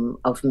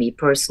of me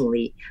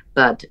personally,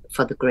 but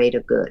for the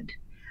greater good.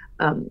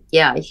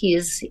 Yeah,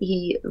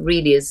 he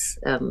really is.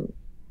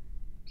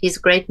 He's a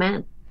great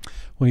man.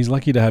 Well, he's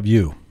lucky to have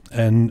you,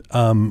 and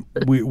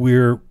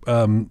we're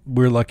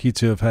lucky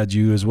to have had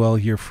you as well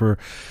here for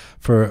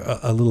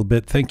a little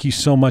bit. Thank you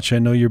so much. I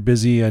know you're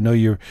busy. I know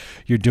you're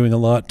doing a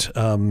lot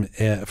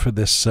for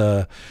this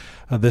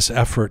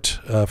effort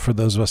for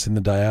those of us in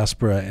the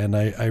diaspora, and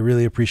I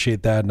really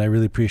appreciate that, and I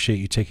really appreciate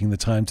you taking the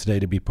time today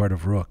to be part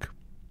of Roqe.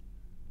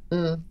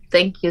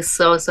 Thank you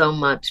so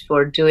much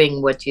for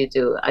doing what you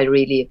do. I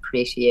really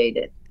appreciate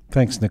it.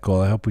 Thanks,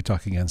 Nicole. I hope we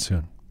talk again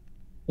soon.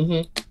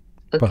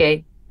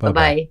 Okay.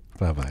 Bye-bye.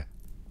 Bye-bye.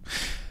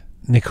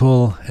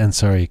 Nicole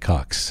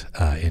Ansari-Cox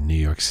in New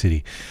York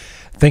City.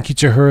 Thank you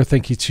to her.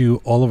 Thank you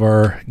to all of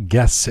our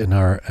guests and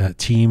our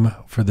team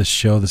for this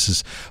show. This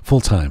is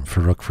full-time for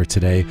Roqe for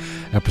today,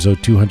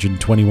 episode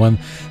 221.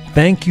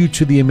 Thank you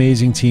to the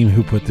amazing team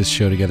who put this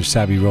show together.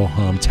 Sabi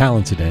Roham,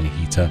 talented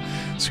Anahita,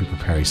 Super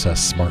Parisa,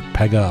 Smart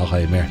Pegah,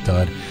 Alhay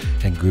Mehtad,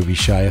 and Groovy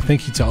Shaya.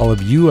 Thank you to all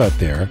of you out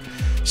there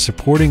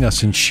supporting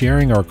us and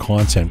sharing our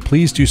content.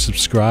 Please do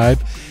subscribe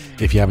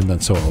if you haven't done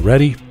so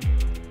already.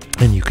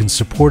 And you can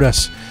support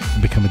us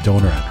and become a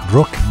donor at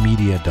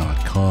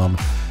roqemedia.com.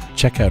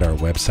 Check out our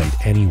website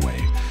anyway,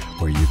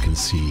 where you can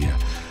see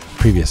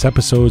previous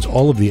episodes,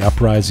 all of the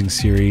Uprising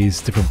series,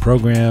 different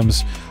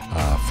programs,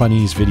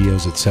 funnies,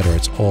 videos, etc.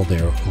 It's all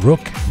there.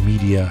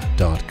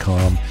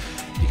 roqemedia.com.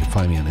 You can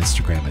find me on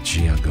Instagram at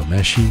Jian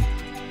Gomeshi.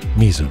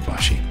 Mizun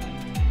Bashi.